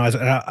modernize,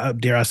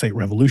 dare I say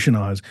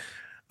revolutionize,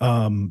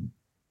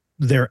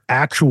 their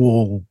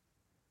actual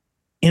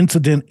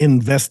incident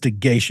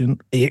investigation,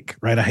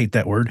 right? I hate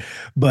that word,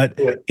 but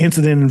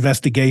incident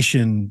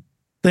investigation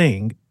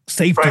thing,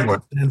 safety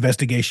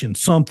investigation,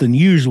 something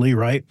usually,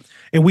 right?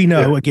 And we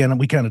know, again,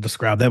 we kind of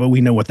described that, but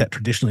we know what that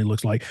traditionally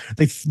looks like.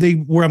 They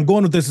where I'm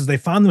going with this is they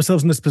find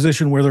themselves in this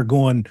position where they're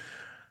going,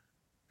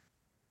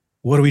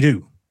 what do we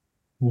do?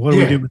 What do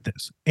we do with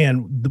this?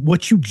 And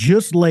what you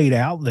just laid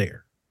out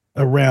there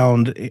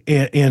around,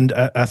 and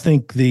I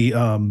think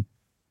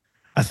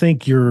I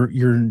think your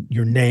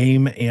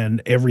name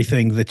and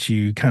everything that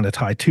you kind of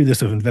tie to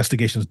this of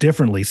investigations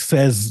differently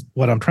says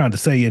what I'm trying to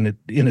say in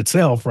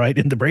itself, right?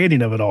 In the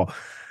branding of it all.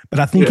 But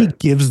I think it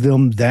gives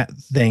them that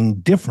thing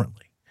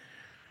differently,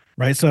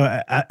 right?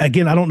 So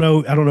again, I don't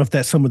know if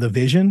that's some of the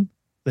vision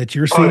that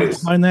you're seeing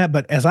behind that,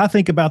 but as I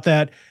think about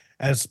that,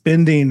 as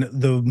spending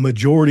the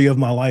majority of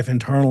my life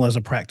internal as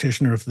a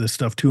practitioner of this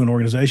stuff to an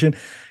organization,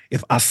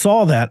 if I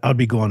saw that, I'd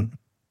be going,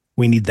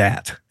 we need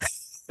that.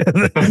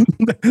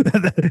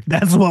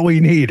 That's what we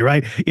need,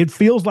 right? It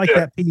feels like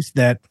that piece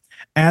that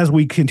as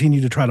we continue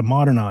to try to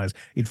modernize,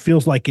 it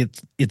feels like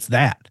it's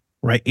that,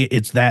 right?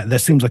 It's that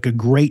seems like a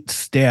great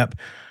step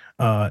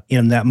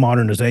in that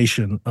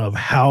modernization of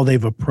how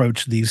they've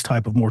approached these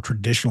type of more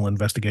traditional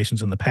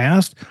investigations in the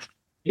past.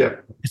 Yeah.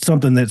 It's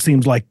something that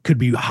seems like could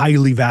be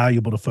highly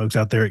valuable to folks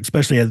out there,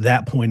 especially at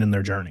that point in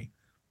their journey.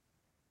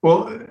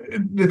 Well,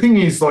 the thing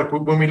is, like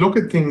when we look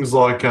at things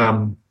like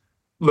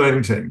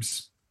learning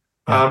teams,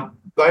 they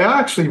are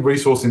actually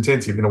resource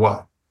intensive in a way.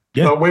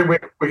 Yeah. We're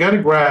going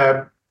to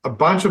grab a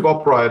bunch of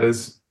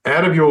operators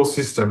out of your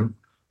system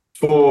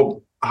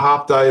for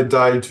half day, a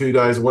day, 2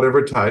 days, whatever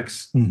it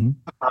takes, and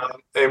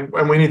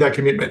we need that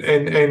commitment.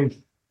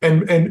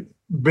 And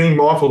being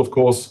mindful, of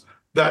course,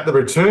 that the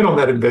return on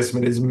that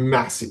investment is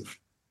massive.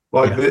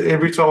 Like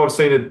every time I've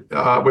seen it,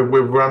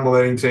 we've run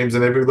learning teams,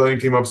 and every learning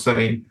team I've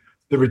seen,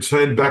 the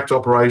return back to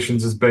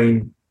operations has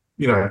been,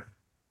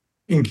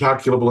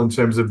 incalculable in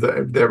terms of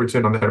their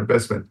return on their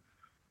investment.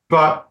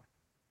 But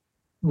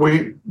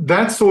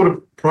that sort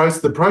of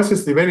process,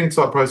 the event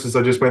insight process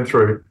I just went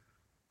through,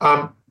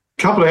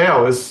 couple of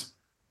hours,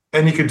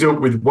 and you could do it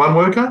with one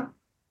worker,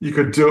 you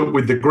could do it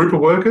with the group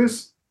of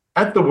workers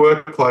at the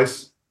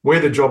workplace where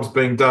the job's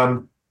being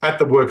done at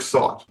the work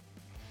site.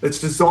 It's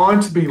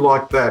designed to be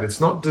like that. It's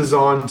not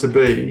designed to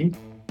be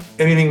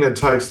anything that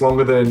takes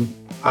longer than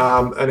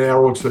an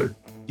hour or two.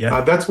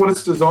 Yeah. That's what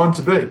it's designed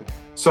to be.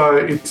 So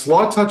it's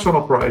light touch on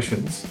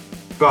operations,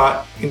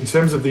 but in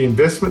terms of the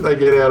investment they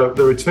get out of,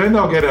 the return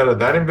they'll get out of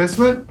that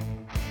investment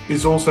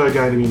is also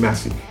going to be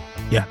massive.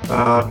 Yeah.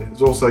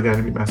 It's also going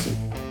to be massive.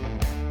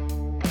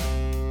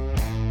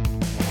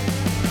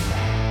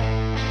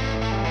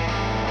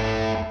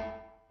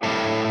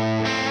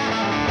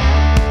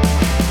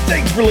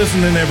 Thanks for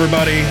listening,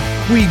 everybody.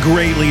 We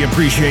greatly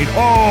appreciate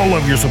all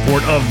of your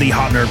support of the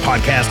Hop Nerd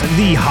Podcast,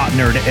 the Hop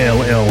Nerd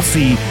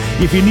LLC.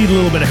 If you need a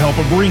little bit of help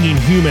of bringing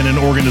human and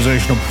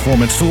organizational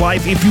performance to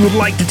life, if you would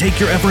like to take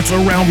your efforts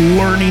around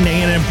learning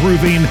and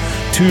improving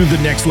to the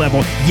next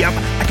level, yep,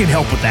 I can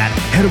help with that.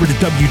 Head over to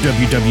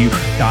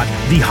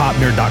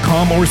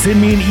www.thehopnerd.com or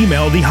send me an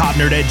email,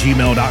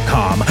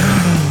 thehopnerd@gmail.com.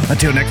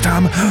 Until next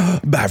time,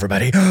 bye,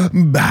 everybody.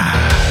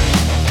 Bye.